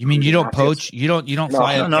 You mean you don't poach? You don't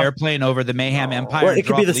fly an airplane over the Mayhem Empire? Well, it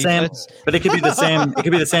could be the same, but it could be the same. It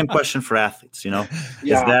could be the same question for athletes. Is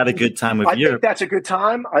that a good time of year? I think that's a good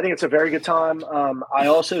time. I think it's a very good time. I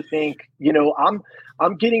also think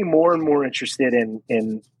I'm getting more and more interested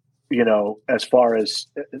in as far as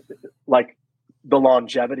like the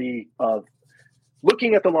longevity of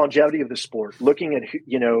looking at the longevity of the sport, looking at,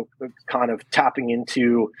 kind of tapping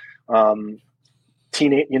into a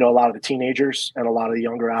lot of the teenagers and a lot of the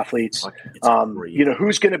younger athletes,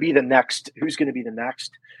 who's going to be the next,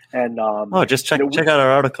 and just check out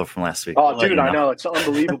our article from last week. Oh, dude, I know, it's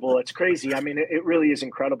unbelievable. It's crazy. I mean, it really is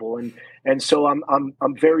incredible, and so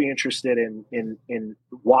I'm very interested in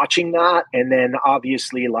watching that, and then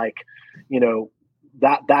obviously, like,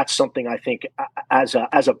 that's something I think as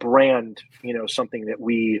a brand, something that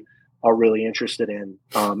we are really interested in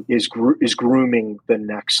is grooming the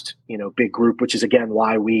next big group, which is again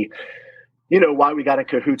why we got in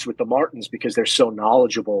cahoots with the Martins, because they're so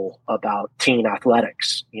knowledgeable about teen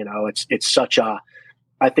athletics. It's such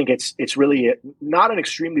I think it's really not an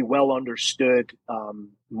extremely well understood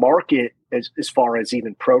market as far as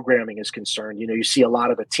even programming is concerned. You see a lot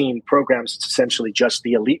of the teen programs, it's essentially just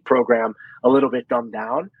the elite program, a little bit dumbed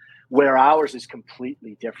down, where ours is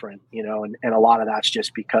completely different, and a lot of that's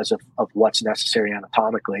just because of what's necessary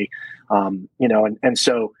anatomically, and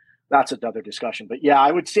so that's another discussion. But yeah, I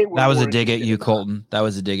would say that was a dig at you, Colton. That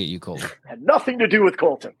was a dig at you, Colton. Had nothing to do with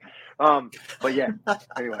Colton. But yeah,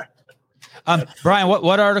 anyway. Brian,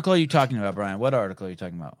 what article are you talking about, Brian? What article are you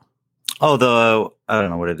talking about? Oh, I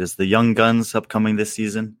don't know what it is. The Young Guns upcoming this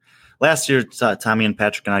season. Last year, Tommy and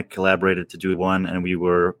Patrick and I collaborated to do one, and we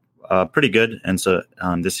were pretty good. And so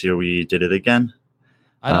this year we did it again.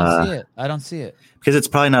 I don't see it. Because it's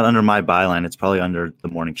probably not under my byline. It's probably under the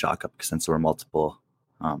Morning Chalk Up, since there were multiple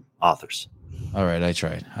authors. All right. I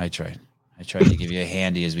tried to give you a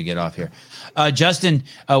handy as we get off here. Justin,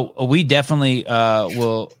 we definitely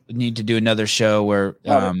will need to do another show where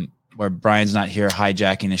Brian's not here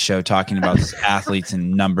hijacking the show, talking about athletes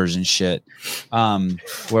and numbers and shit,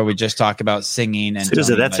 where we just talk about singing. And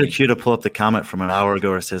Susan, that's her cue to pull up the comment from an hour ago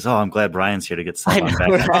where it says, "Oh, I'm glad Brian's here to get someone back."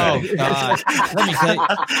 Oh God!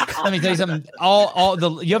 Let me tell you something.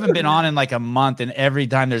 You haven't been on in like a month, and every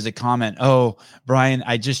time there's a comment, "Oh, Brian,"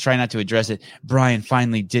 I just try not to address it. Brian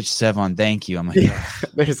finally ditched Sevon. Thank you. I'm like,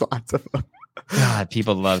 there's lots of them. God,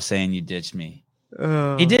 people love saying you ditched me.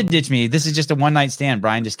 He did ditch me. This is just a one-night stand.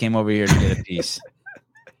 Brian just came over here to get a piece.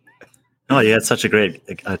 Oh, you had such a great,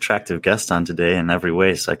 attractive guest on today in every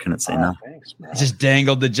way, so I couldn't say no. Thanks, just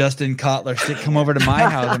dangled the Justin Cotler shit. Come over to my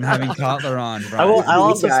house. I'm having Cotler on. Brian. I'll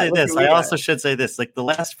also say this. I also should say this. Like the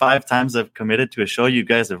last 5 times I've committed to a show, you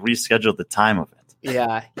guys have rescheduled the time of it.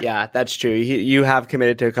 Yeah, that's true. You have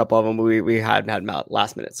committed to a couple of them. We hadn't had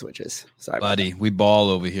last minute switches. Sorry, buddy. We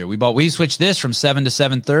ball over here. We switched this from 7 to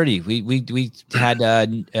 7:30. We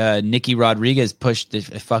had Nicky Rodriguez push this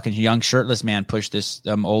fucking young shirtless man push this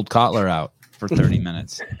old Cotler out for 30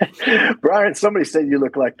 minutes. Brian, somebody said you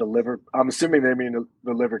look like the liver. I'm assuming they mean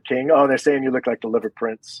the liver king. Oh, they're saying you look like the liver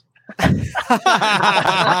prince. Oh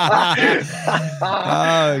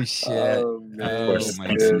shit! Oh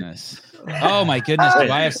my goodness! Oh my goodness! Do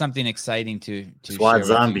I have something exciting to SWAT share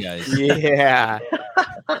zombie? with you guys? Yeah,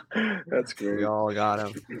 that's great. We all got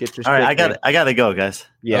him. All right, I gotta go, guys.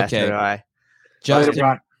 Yeah, okay. So do I.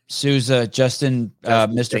 Justin, Souza, Justin,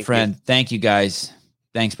 Mr. thank Friend, thank you guys.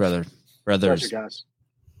 Thanks, brothers. Pleasure, guys.